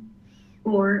 gambling.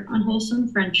 4, unwholesome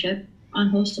friendship,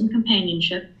 unwholesome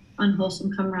companionship,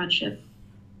 unwholesome comradeship.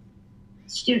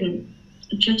 Student,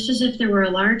 just as if there were a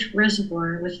large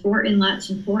reservoir with 4 inlets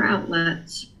and 4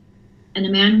 outlets, and a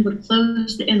man would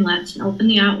close the inlets and open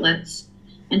the outlets,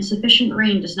 and sufficient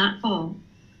rain does not fall,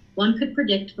 one could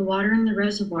predict the water in the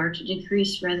reservoir to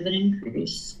decrease rather than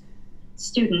increase.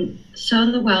 Student,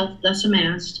 so the wealth thus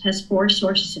amassed has 4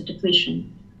 sources of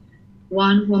depletion.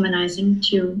 1, womanizing.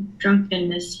 2,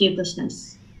 drunkenness,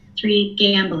 heedlessness. 3,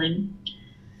 gambling.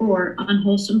 4,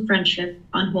 unwholesome friendship,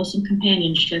 unwholesome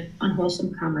companionship,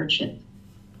 unwholesome comradeship.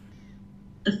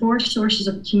 The four sources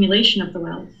of accumulation of the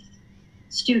wealth.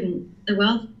 Student, the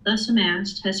wealth thus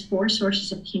amassed has four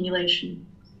sources of accumulation.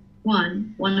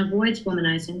 1, one avoids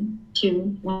womanizing.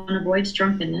 2, one avoids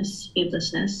drunkenness,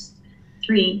 heedlessness.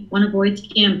 3, one avoids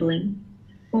gambling.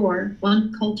 4,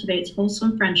 one cultivates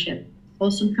wholesome friendship,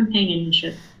 wholesome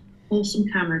companionship, wholesome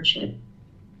comradeship.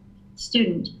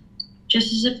 Student,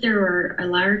 just as if there were a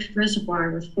large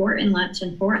reservoir with 4 inlets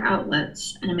and 4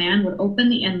 outlets, and a man would open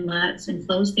the inlets and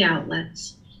close the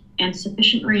outlets, and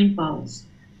sufficient rain falls,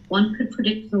 one could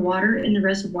predict the water in the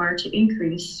reservoir to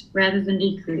increase rather than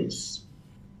decrease.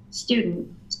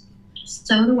 Student,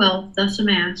 so the wealth thus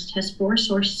amassed has 4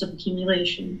 sources of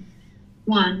accumulation.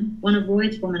 1, one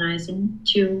avoids womanizing.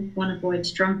 2, one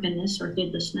avoids drunkenness or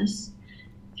heedlessness.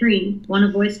 3, one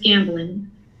avoids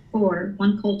gambling. 4,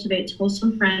 one cultivates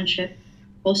wholesome friendship,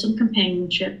 wholesome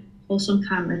companionship, wholesome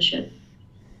comradeship.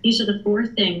 These are the 4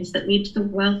 things that lead to the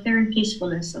welfare and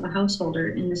peacefulness of a householder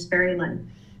in this very life.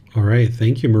 All right.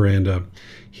 Thank you, Miranda.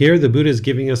 Here, the Buddha is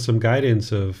giving us some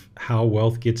guidance of how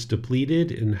wealth gets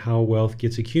depleted and how wealth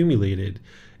gets accumulated.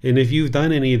 And if you've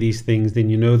done any of these things, then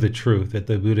you know the truth, that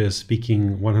the Buddha is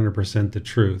speaking 100% the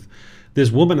truth. This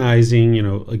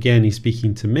womanizing, again, he's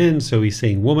speaking to men, so he's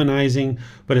saying womanizing,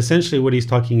 but essentially what he's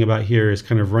talking about here is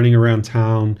kind of running around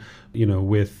town,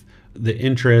 with the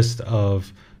interest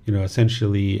of,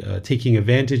 essentially taking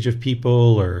advantage of people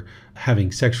or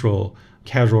having sexual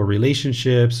casual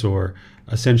relationships, or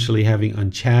essentially having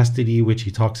unchastity, which he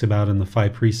talks about in the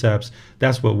 5 precepts.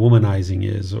 That's what womanizing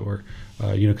is, or,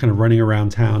 kind of running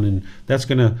around town. And that's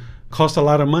going to cost a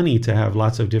lot of money to have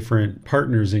lots of different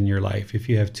partners in your life. If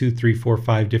you have 2, 3, 4,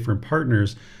 5 different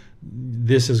partners,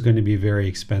 this is going to be very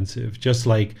expensive. Just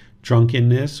like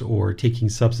drunkenness or taking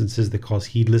substances that cause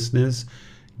heedlessness,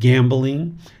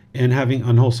 gambling, and having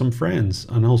unwholesome friends,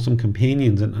 unwholesome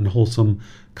companions, and unwholesome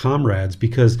comrades.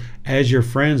 Because as your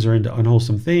friends are into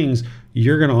unwholesome things,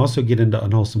 you're going to also get into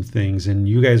unwholesome things, and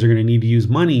you guys are going to need to use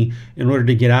money in order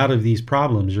to get out of these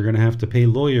problems. You're going to have to pay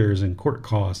lawyers and court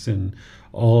costs and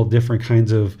all different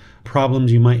kinds of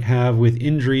problems you might have with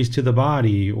injuries to the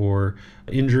body or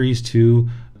injuries to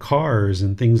cars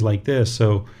and things like this.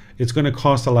 So it's going to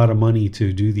cost a lot of money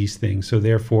to do these things. So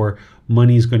therefore,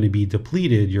 money is going to be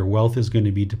depleted. Your wealth is going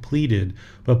to be depleted.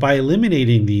 But by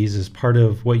eliminating these as part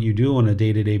of what you do on a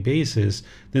day-to-day basis,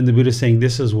 then the Buddha is saying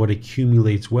this is what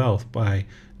accumulates wealth. By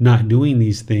not doing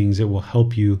these things, it will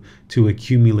help you to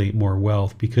accumulate more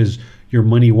wealth because your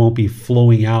money won't be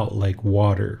flowing out like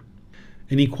water.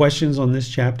 Any questions on this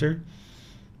chapter?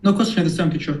 No question at this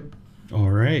time, teacher.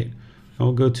 All right.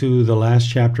 I'll go to the last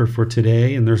chapter for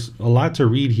today, and there's a lot to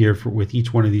read here with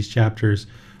each one of these chapters.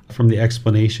 From the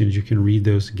explanations, you can read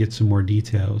those and get some more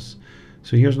details.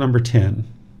 So here's number 10.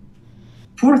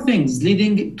 4 things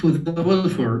leading to the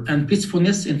welfare and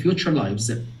peacefulness in future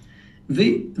lives.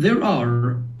 There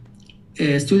are,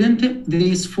 student,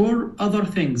 these 4 other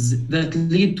things that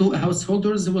lead to a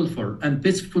householder's welfare and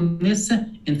peacefulness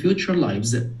in future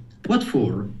lives. What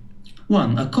 4?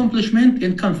 1, accomplishment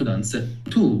in confidence.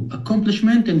 2,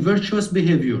 accomplishment in virtuous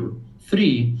behavior.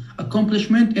 3,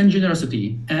 accomplishment in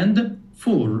generosity. And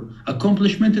 4,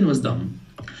 accomplishment in wisdom.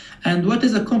 And what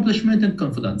is accomplishment in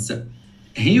confidence?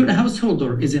 Here, a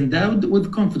householder is endowed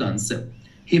with confidence.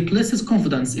 He places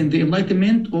confidence in the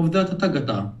enlightenment of the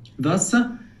Tathagata. Thus,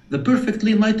 the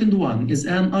perfectly enlightened one is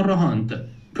an arahant,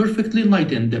 perfectly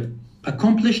enlightened,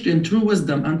 accomplished in true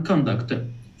wisdom and conduct,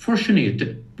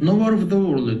 fortunate, knower of the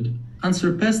world,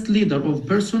 unsurpassed leader of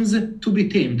persons to be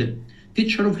tamed,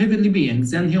 teacher of heavenly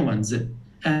beings and humans,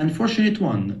 and fortunate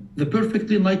one, the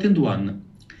perfectly enlightened one.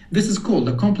 This is called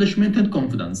accomplishment and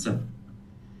confidence.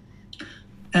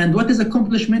 And what is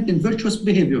accomplishment in virtuous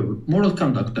behavior, moral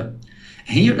conduct?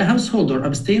 Here, a householder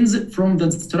abstains from the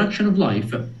destruction of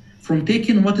life, from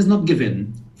taking what is not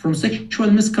given, from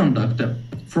sexual misconduct,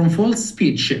 from false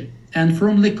speech, and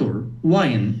from liquor,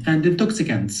 wine, and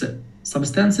intoxicants,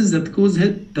 substances that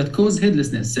cause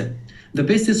heedlessness, the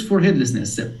basis for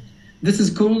heedlessness. This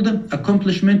is called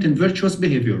accomplishment in virtuous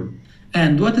behavior.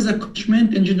 And what is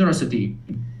accomplishment in generosity?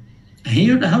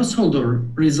 Here, a householder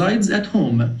resides at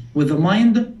home with a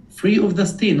mind free of the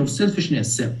stain of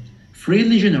selfishness,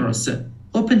 freely generous,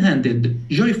 open-handed,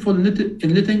 joyful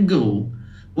in letting go,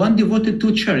 one devoted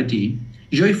to charity,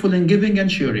 joyful in giving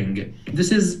and sharing.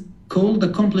 This is called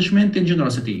accomplishment in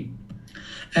generosity.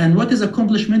 And what is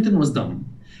accomplishment in wisdom?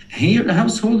 Here, a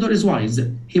householder is wise.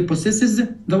 He possesses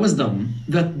the wisdom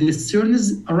that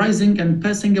discerns arising and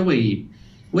passing away,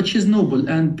 which is noble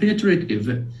and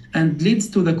penetrative, and leads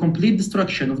to the complete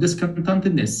destruction of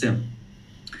discontentedness.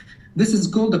 This is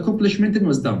called accomplishment in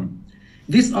wisdom.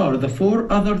 These are the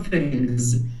four other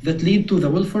things that lead to the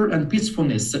welfare and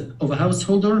peacefulness of a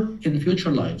householder in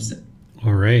future lives.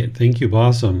 All right. Thank you,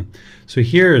 Bossum. So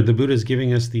here the Buddha is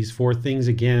giving us these four things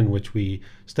again, which we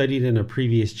studied in a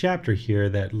previous chapter here,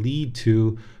 that lead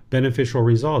to beneficial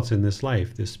results in this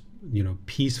life, this,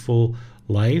 peaceful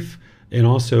life, and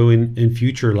also in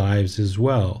future lives as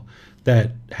well.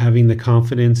 That having the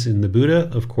confidence in the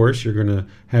Buddha, of course, you're going to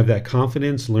have that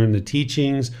confidence, learn the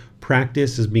teachings,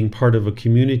 practice as being part of a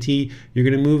community. You're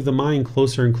going to move the mind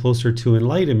closer and closer to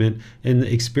enlightenment and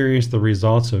experience the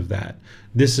results of that.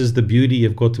 This is the beauty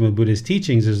of Gotama Buddha's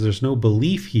teachings, is there's no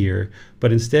belief here,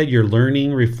 but instead you're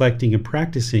learning, reflecting, and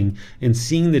practicing, and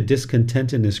seeing the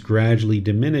discontentedness gradually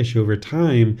diminish over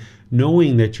time,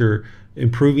 knowing that you're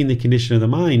improving the condition of the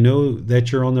mind, know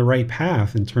that you're on the right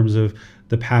path in terms of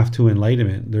the path to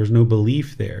enlightenment. There's no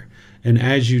belief there. And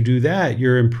as you do that,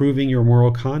 you're improving your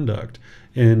moral conduct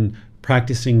and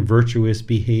practicing virtuous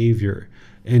behavior.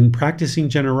 And practicing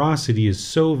generosity is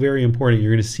so very important.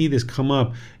 You're going to see this come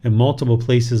up in multiple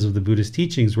places of the Buddhist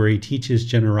teachings where he teaches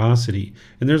generosity.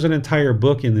 And there's an entire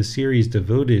book in the series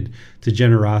devoted to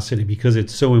generosity because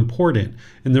it's so important.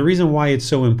 And the reason why it's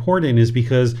so important is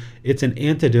because it's an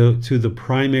antidote to the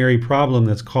primary problem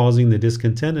that's causing the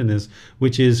discontentedness,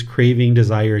 which is craving,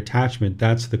 desire, attachment.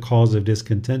 That's the cause of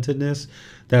discontentedness.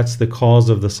 That's the cause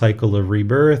of the cycle of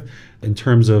rebirth in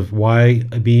terms of why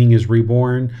a being is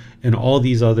reborn and all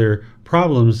these other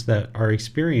problems that are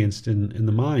experienced in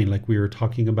the mind, like we were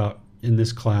talking about in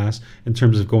this class, in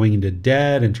terms of going into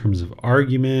debt, in terms of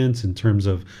arguments, in terms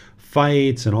of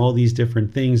fights and all these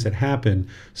different things that happen.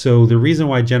 So the reason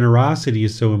why generosity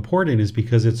is so important is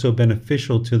because it's so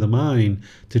beneficial to the mind,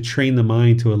 to train the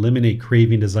mind to eliminate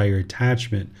craving, desire,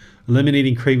 attachment.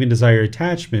 Eliminating craving, desire,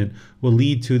 attachment will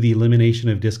lead to the elimination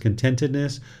of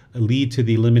discontentedness, lead to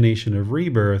the elimination of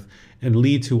rebirth, and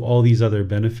lead to all these other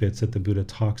benefits that the Buddha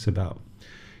talks about.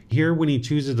 Here, when he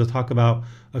chooses to talk about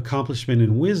accomplishment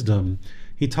and wisdom,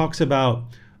 he talks about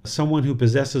someone who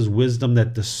possesses wisdom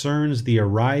that discerns the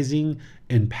arising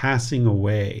and passing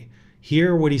away.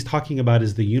 Here, what he's talking about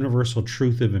is the universal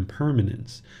truth of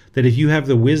impermanence. That if you have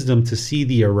the wisdom to see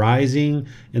the arising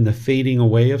and the fading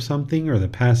away of something or the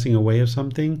passing away of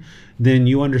something, then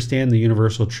you understand the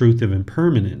universal truth of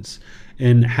impermanence.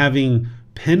 And having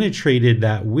penetrated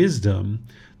that wisdom,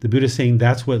 the Buddha is saying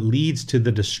that's what leads to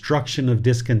the destruction of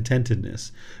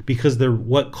discontentedness. Because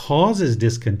what causes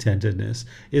discontentedness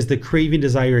is the craving,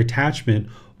 desire, attachment,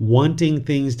 wanting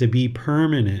things to be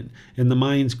permanent, and the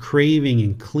mind's craving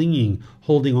and clinging,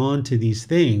 holding on to these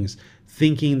things,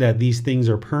 thinking that these things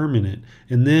are permanent.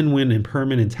 And then when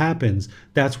impermanence happens,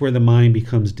 that's where the mind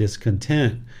becomes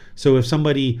discontent. So if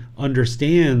somebody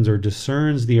understands or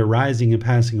discerns the arising and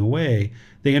passing away,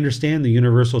 they understand the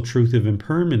universal truth of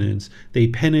impermanence, they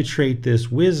penetrate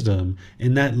this wisdom,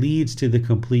 and that leads to the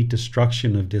complete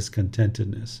destruction of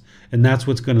discontentedness. And that's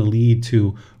what's going to lead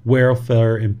to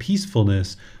welfare and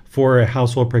peacefulness for a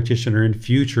household practitioner in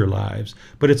future lives.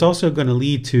 But it's also going to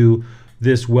lead to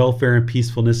this welfare and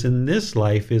peacefulness in this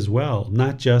life as well,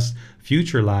 not just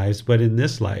future lives, but in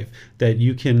this life, that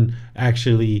you can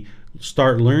actually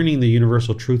start learning the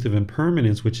universal truth of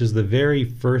impermanence, which is the very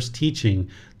first teaching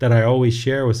that I always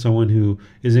share with someone who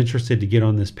is interested to get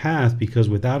on this path, because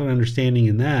without an understanding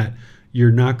in that,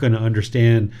 you're not going to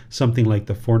understand something like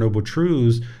the Four Noble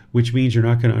Truths, which means you're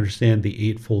not going to understand the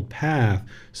Eightfold Path.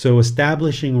 So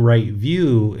establishing right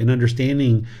view and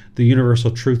understanding the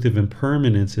universal truth of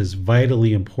impermanence is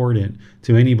vitally important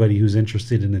to anybody who's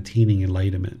interested in attaining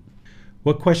enlightenment.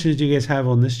 What questions do you guys have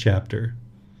on this chapter?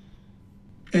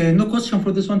 No question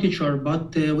for this one, teacher,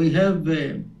 but we have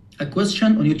a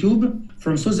question on YouTube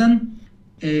from Susan.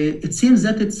 It seems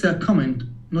that it's a comment,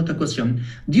 not a question.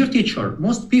 Dear teacher,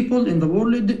 most people in the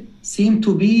world seem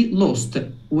to be lost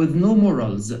with no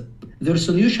morals. Their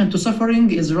solution to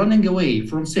suffering is running away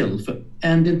from self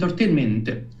and entertainment,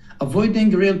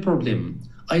 avoiding real problem.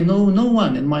 I know no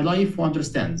one in my life who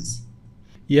understands.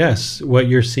 Yes, what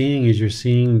you're seeing is you're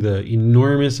seeing the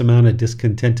enormous amount of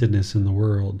discontentedness in the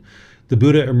world. The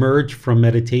Buddha emerged from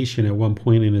meditation at one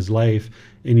point in his life,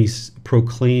 and he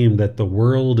proclaimed that the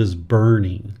world is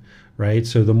burning, right?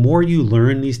 So the more you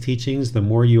learn these teachings, the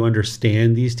more you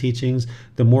understand these teachings,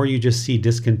 the more you just see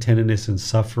discontentedness and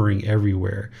suffering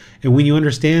everywhere. And when you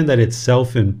understand that it's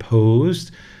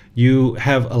self-imposed, you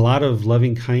have a lot of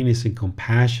loving kindness and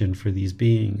compassion for these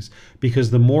beings, because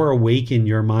the more awakened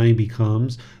your mind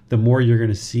becomes, the more you're going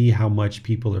to see how much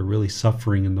people are really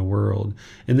suffering in the world.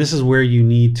 And this is where you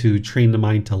need to train the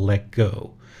mind to let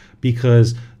go,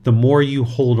 because the more you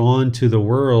hold on to the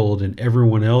world and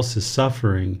everyone else is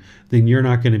suffering, then you're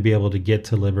not going to be able to get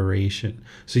to liberation.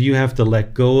 So you have to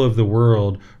let go of the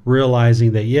world,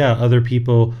 realizing that, yeah, other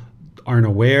people aren't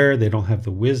aware, they don't have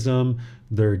the wisdom,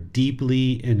 they're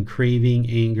deeply in craving,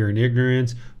 anger, and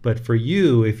ignorance. But for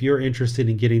you, if you're interested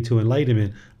in getting to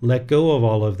enlightenment, let go of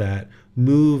all of that,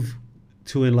 move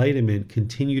to enlightenment,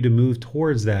 continue to move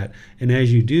towards that. And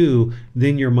as you do,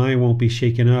 then your mind won't be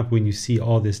shaken up when you see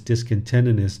all this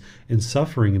discontentedness and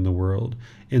suffering in the world.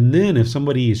 And then if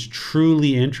somebody is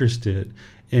truly interested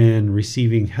in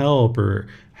receiving help or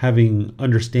having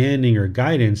understanding or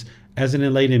guidance, as an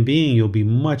enlightened being, you'll be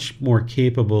much more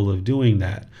capable of doing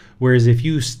that. Whereas if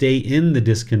you stay in the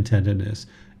discontentedness,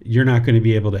 you're not going to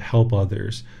be able to help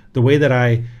others. The way that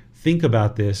I think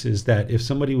about this is that if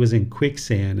somebody was in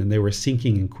quicksand and they were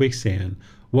sinking in quicksand,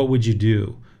 what would you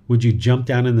do? Would you jump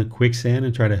down in the quicksand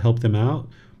and try to help them out?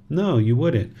 No, you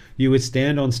wouldn't. You would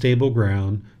stand on stable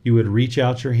ground, you would reach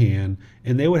out your hand,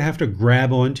 and they would have to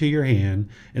grab onto your hand,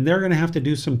 and they're going to have to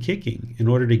do some kicking in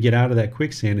order to get out of that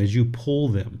quicksand as you pull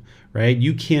them, right?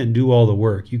 You can't do all the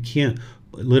work. You can't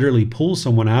literally pull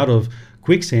someone out of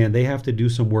quicksand. They have to do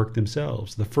some work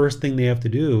themselves. The first thing they have to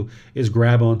do is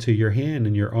grab onto your hand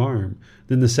and your arm.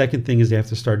 Then the second thing is they have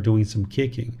to start doing some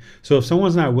kicking. So if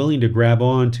someone's not willing to grab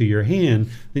onto your hand,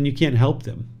 then you can't help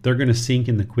them. They're going to sink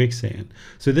in the quicksand.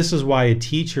 So this is why a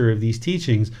teacher of these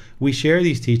teachings, we share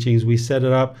these teachings, we set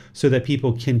it up so that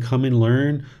people can come and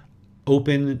learn,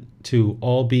 open to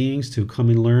all beings to come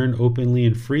and learn openly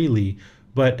and freely.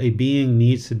 But a being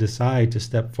needs to decide to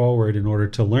step forward in order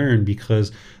to learn,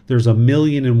 because there's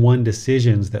 1,000,001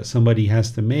 decisions that somebody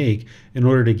has to make in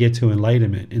order to get to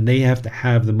enlightenment. And they have to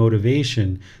have the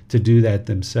motivation to do that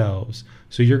themselves.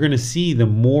 So you're going to see, the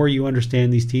more you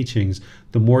understand these teachings,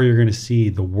 the more you're going to see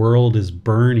the world is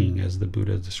burning, as the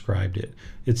Buddha described it.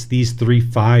 It's these three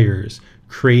fires: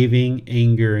 craving,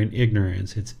 anger, and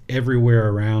ignorance. It's everywhere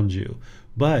around you.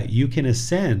 But you can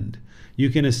ascend. You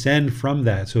can ascend from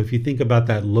that. So if you think about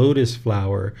that lotus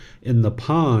flower in the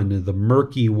pond, the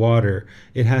murky water,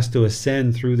 it has to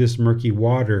ascend through this murky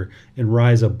water and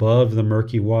rise above the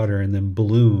murky water and then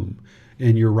bloom.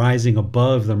 And you're rising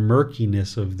above the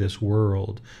murkiness of this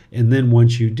world. And then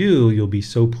once you do, you'll be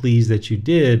so pleased that you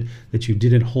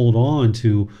didn't hold on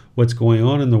to what's going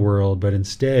on in the world, but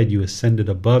instead you ascended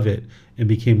above it and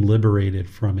became liberated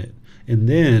from it. And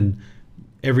then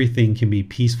everything can be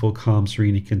peaceful, calm,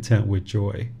 serene, and content with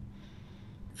joy.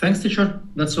 Thanks, teacher.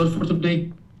 That's all for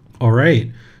today. All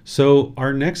right. So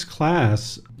our next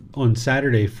class on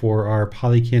Saturday for our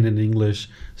Pali Canon English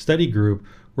study group,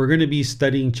 we're going to be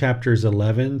studying chapters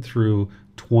 11 through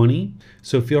 20.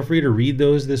 So feel free to read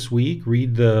those this week.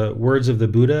 Read the words of the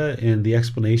Buddha and the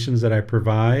explanations that I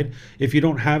provide. If you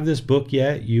don't have this book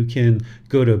yet, you can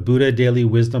go to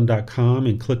buddhadailywisdom.com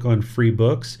and click on free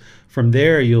books. From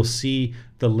there, you'll see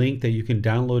the link that you can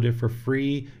download it for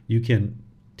free. You can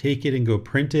take it and go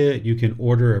print it. You can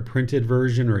order a printed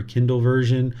version or a Kindle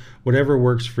version. Whatever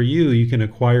works for you, you can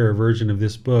acquire a version of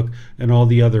this book and all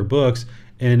the other books.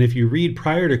 And if you read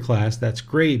prior to class, that's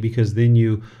great, because then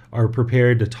you are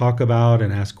prepared to talk about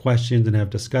and ask questions and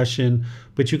have discussion.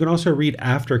 But you can also read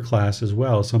after class as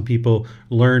well. Some people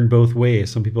learn both ways.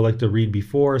 Some people like to read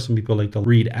before, some people like to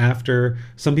read after.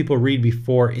 Some people read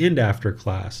before and after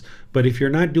class. But if you're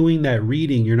not doing that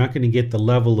reading, you're not going to get the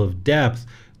level of depth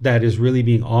that is really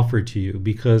being offered to you,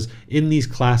 because in these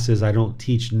classes, I don't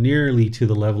teach nearly to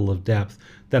the level of depth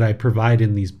that I provide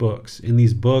in these books. In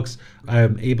these books,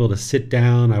 I'm able to sit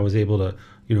down. I was able to,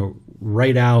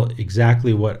 write out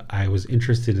exactly what I was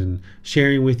interested in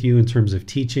sharing with you in terms of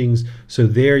teachings. So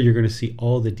there you're going to see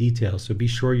all the details. So be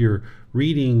sure you're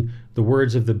reading the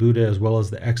words of the Buddha as well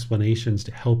as the explanations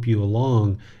to help you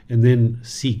along, and then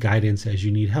seek guidance as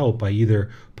you need help by either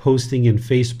posting in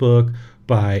Facebook,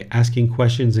 by asking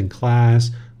questions in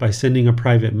class, by sending a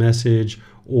private message,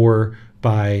 or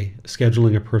by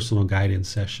scheduling a personal guidance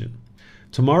session.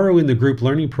 Tomorrow in the group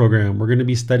learning program, we're going to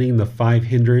be studying the 5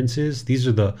 hindrances. These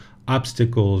are the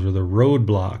obstacles or the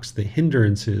roadblocks, the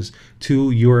hindrances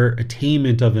to your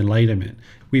attainment of enlightenment.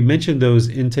 We mentioned those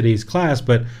in today's class,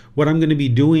 but what I'm going to be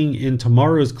doing in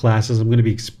tomorrow's class is I'm going to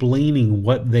be explaining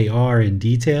what they are in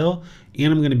detail,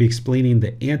 and I'm going to be explaining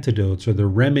the antidotes or the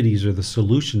remedies or the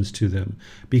solutions to them,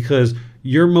 because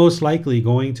you're most likely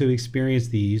going to experience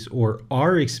these or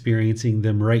are experiencing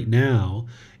them right now.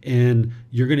 And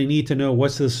you're going to need to know,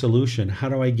 what's the solution? How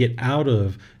do I get out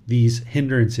of these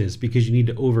hindrances? Because you need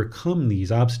to overcome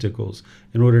these obstacles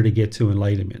in order to get to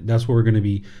enlightenment. That's what we're going to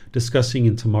be discussing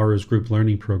in tomorrow's group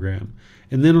learning program.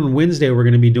 And then on Wednesday, we're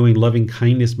going to be doing loving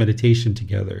kindness meditation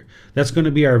together. That's going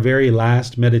to be our very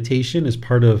last meditation as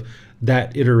part of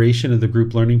that iteration of the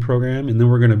group learning program. And then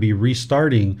we're going to be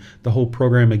restarting the whole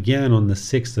program again on the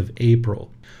 6th of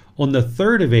April. On the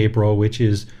 3rd of April, which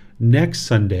is next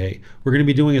Sunday, we're going to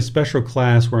be doing a special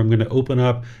class where I'm going to open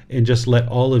up and just let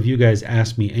all of you guys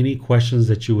ask me any questions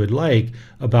that you would like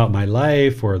about my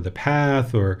life or the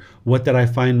path, or what did I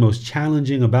find most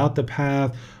challenging about the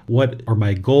path, what are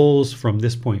my goals from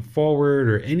this point forward,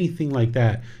 or anything like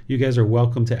that. You guys are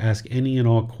welcome to ask any and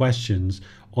all questions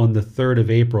on the 3rd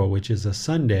of April, which is a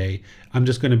Sunday. I'm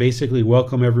just going to basically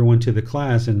welcome everyone to the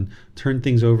class and turn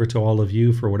things over to all of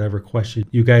you for whatever question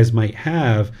you guys might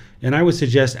have. And I would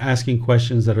suggest asking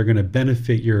questions that are going to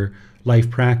benefit your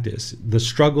life practice. The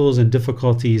struggles and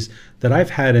difficulties that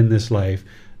I've had in this life,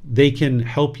 they can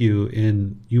help you,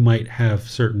 and you might have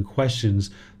certain questions,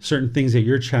 certain things that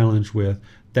you're challenged with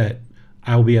that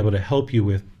I'll be able to help you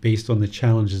with based on the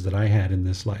challenges that I had in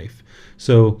this life.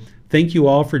 So thank you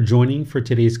all for joining for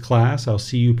today's class. I'll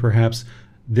see you perhaps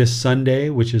this Sunday,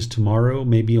 which is tomorrow,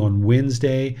 maybe on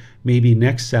Wednesday, maybe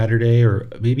next Saturday, or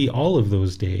maybe all of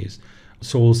those days.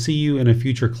 So we'll see you in a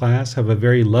future class. Have a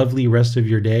very lovely rest of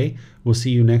your day. We'll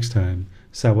see you next time.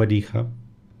 Sawadee khap.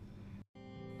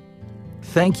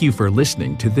 Thank you for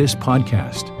listening to this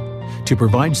podcast. To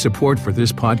provide support for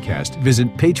this podcast, visit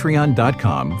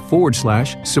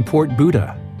patreon.com/support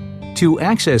Buddha. To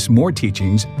access more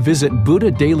teachings, visit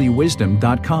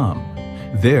buddhadailywisdom.com.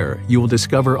 There, you will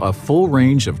discover a full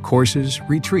range of courses,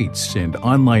 retreats, and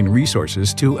online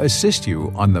resources to assist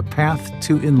you on the path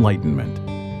to enlightenment.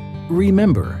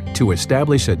 Remember to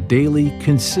establish a daily,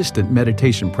 consistent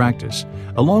meditation practice,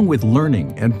 along with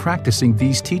learning and practicing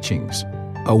these teachings.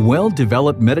 A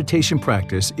well-developed meditation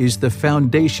practice is the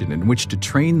foundation in which to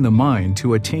train the mind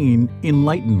to attain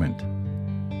enlightenment.